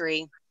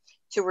history,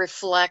 to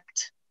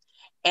reflect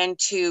and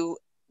to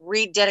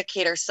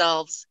rededicate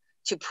ourselves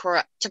to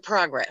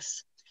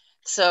progress.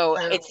 So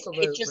it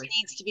just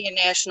needs to be a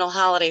national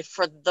holiday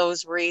for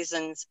those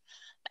reasons.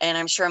 And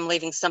I'm sure I'm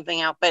leaving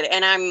something out,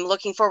 and I'm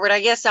looking forward.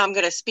 I guess I'm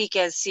going to speak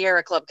as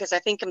Sierra Club because I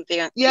think I'm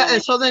the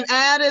and so then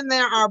add in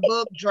there our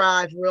book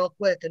drive real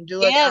quick and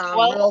do it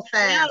real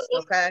fast,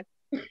 okay?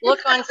 Look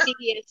on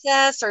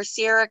CDSS or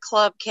Sierra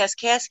Club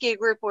Kaskaskia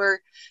group. We're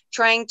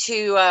trying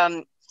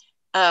to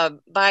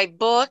buy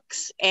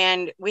books,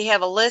 and we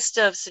have a list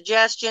of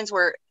suggestions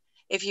where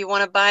if you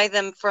want to buy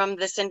them from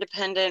this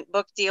independent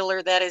book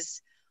dealer, that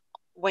is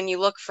when you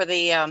look for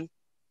the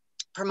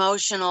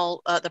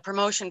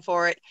promotion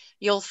for it,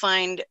 you'll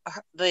find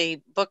the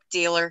book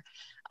dealer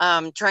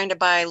trying to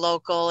buy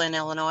local in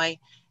Illinois.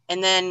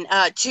 And then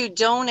to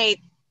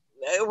donate,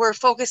 we're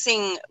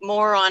focusing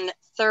more on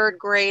third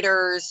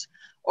graders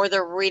or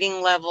the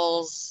reading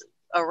levels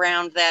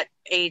around that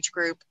age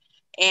group,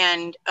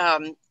 and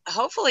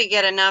hopefully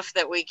get enough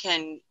that we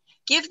can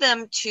give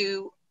them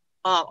to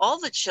all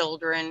the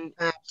children.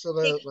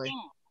 Absolutely.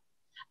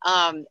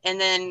 And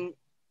then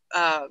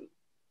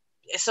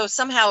so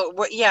somehow,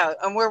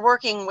 and we're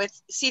working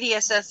with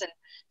CDSS, and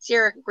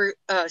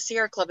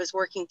Sierra Club is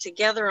working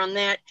together on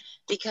that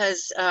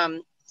because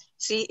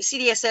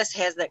CDSS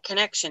has that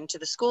connection to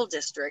the school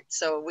district.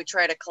 So we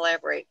try to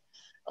collaborate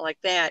like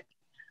that.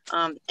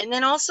 And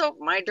then also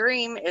my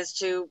dream is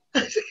to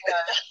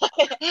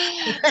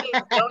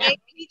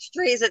donate peach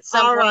trees at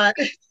some point. Right.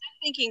 I'm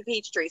thinking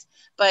peach trees,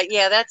 but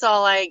yeah, that's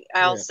all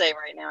I'll say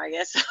right now, I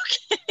guess.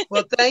 Okay.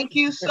 Well, thank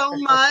you so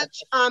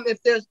much.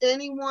 If there's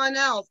anyone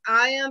else,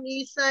 I am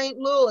East St.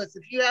 Louis.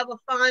 If you have a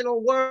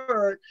final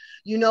word,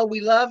 you know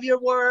we love your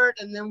word,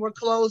 and then we're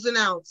closing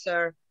out,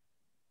 sir.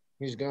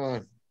 He's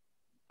gone.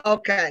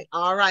 Okay.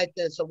 All right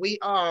then. So we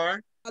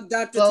are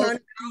Dr. Turnipseed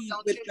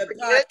with the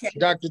podcast.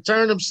 Dr.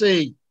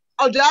 Turnipseed.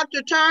 Oh,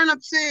 Dr.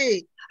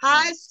 Turnipseed.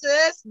 Hi,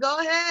 sis. Go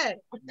ahead.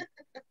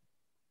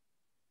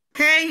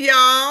 Hey,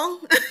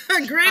 y'all.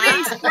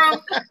 Greetings from,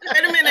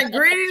 wait a minute,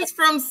 greetings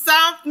from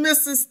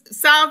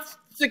South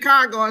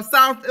Chicago or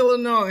South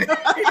Illinois,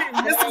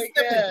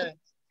 Mississippi.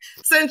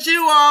 Since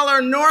you all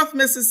are North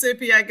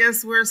Mississippi, I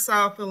guess we're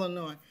South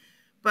Illinois.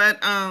 But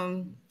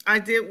I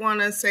did want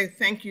to say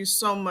thank you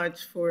so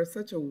much for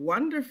such a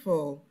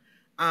wonderful,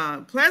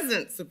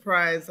 pleasant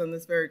surprise on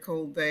this very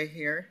cold day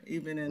here,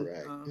 even in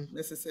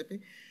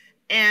Mississippi.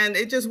 And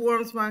it just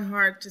warms my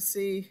heart to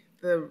see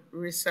the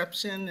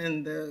reception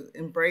and the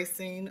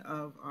embracing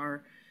of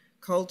our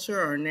culture,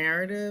 our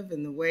narrative,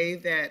 and the way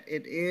that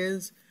it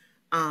is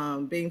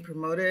being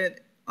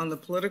promoted on the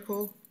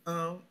political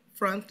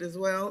front as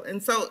well.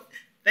 And so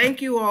thank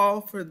you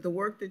all for the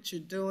work that you're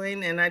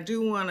doing. And I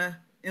do want to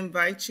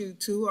invite you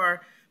to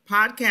our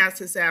podcast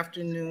this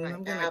afternoon.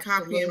 I'm going to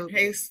copy and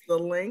paste the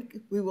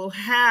link. We will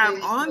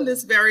have on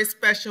this very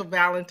special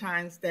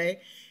Valentine's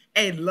Day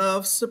a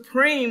Love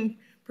Supreme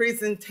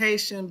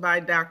presentation by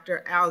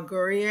Dr. Al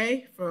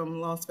Gurrier from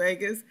Las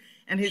Vegas,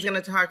 and he's going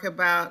to talk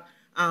about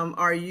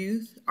our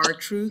youth, our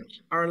truth,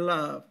 our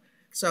love.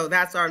 So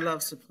that's our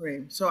Love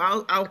Supreme. So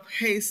I'll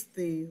paste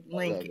the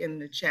link in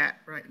the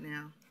chat right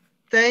now.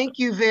 Thank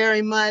you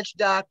very much,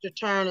 Dr.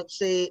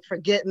 Turnipseed, for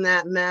getting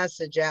that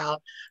message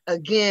out.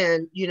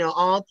 Again, you know,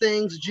 all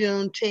things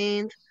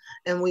Juneteenth,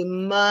 and we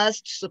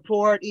must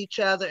support each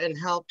other and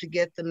help to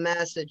get the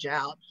message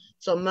out.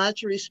 So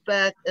much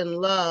respect and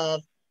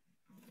love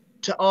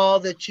to all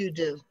that you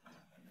do.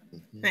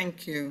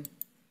 Thank you.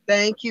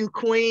 Thank you,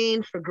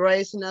 Queen, for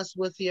gracing us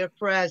with your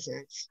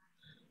presence.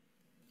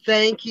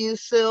 Thank you,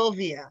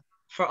 Sylvia,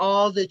 for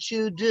all that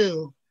you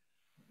do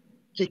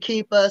to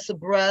keep us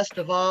abreast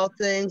of all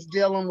things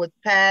dealing with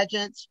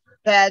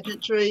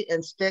pageantry,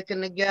 and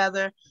sticking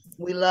together.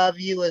 We love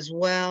you as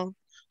well.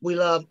 We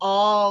love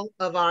all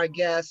of our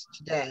guests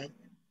today.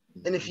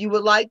 And if you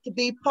would like to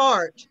be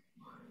part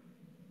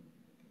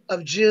of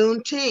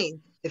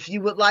Juneteenth, if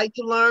you would like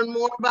to learn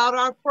more about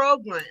our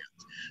programs,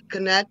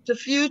 connect to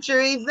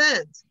future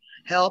events,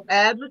 help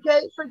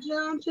advocate for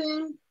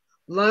Juneteenth,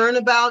 learn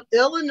about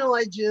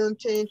Illinois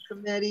Juneteenth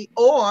Committee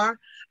or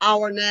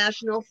our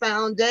national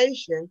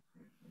foundation,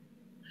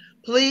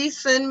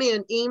 please send me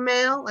an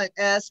email at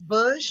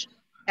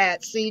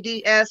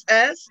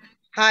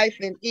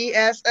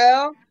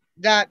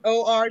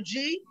sbush@cdss-esl.org.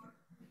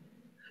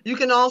 You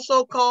can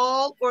also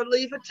call or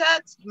leave a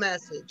text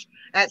message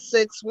at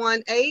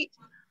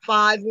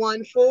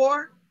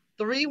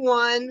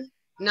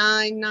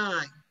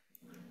 618-514-3199.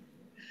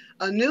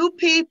 A new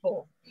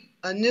people,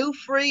 a new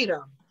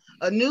freedom,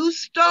 a new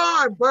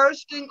star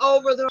bursting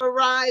over the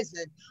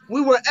horizon.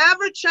 We were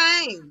ever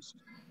changed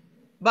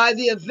by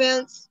the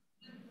events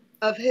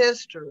of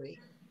history,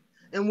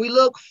 and we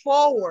look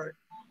forward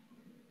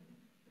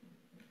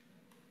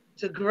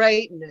to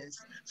greatness.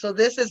 So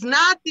this is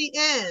not the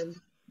end.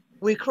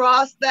 We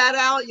crossed that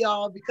out,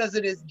 y'all, because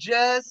it is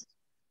just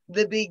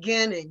the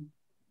beginning.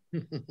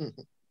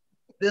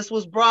 This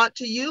was brought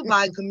to you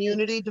by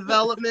Community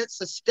Development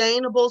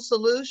Sustainable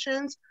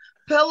Solutions,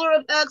 pillar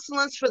of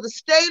excellence for the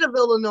state of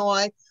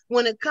Illinois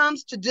when it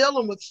comes to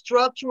dealing with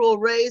structural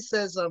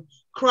racism,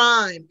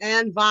 crime,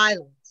 and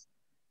violence.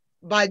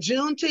 By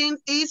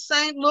Juneteenth-EAST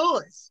St.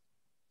 Louis,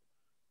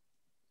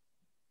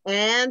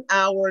 and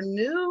our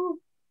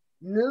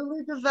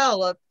newly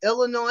developed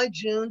Illinois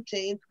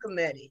Juneteenth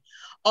Committee.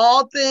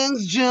 All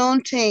things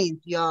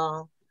Juneteenth,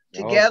 y'all.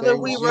 Together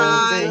we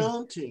rise.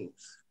 Juneteenth.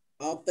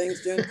 All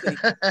things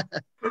Juneteenth.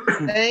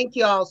 Thank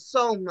y'all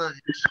so much.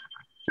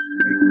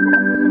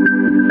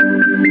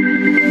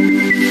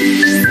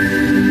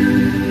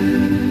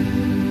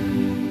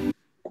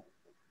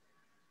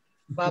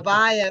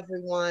 Bye-bye,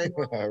 everyone.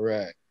 All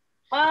right.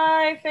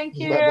 Bye. Thank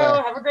you.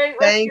 Bye-bye. Have a great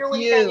rest of your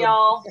weekend,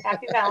 y'all.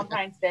 Happy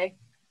Valentine's Day.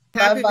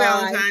 Happy Bye-bye.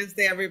 Valentine's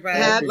Day, everybody.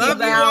 Happy Love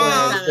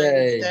Valentine's you all.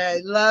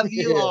 Day. Love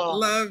you all.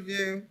 Love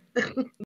you.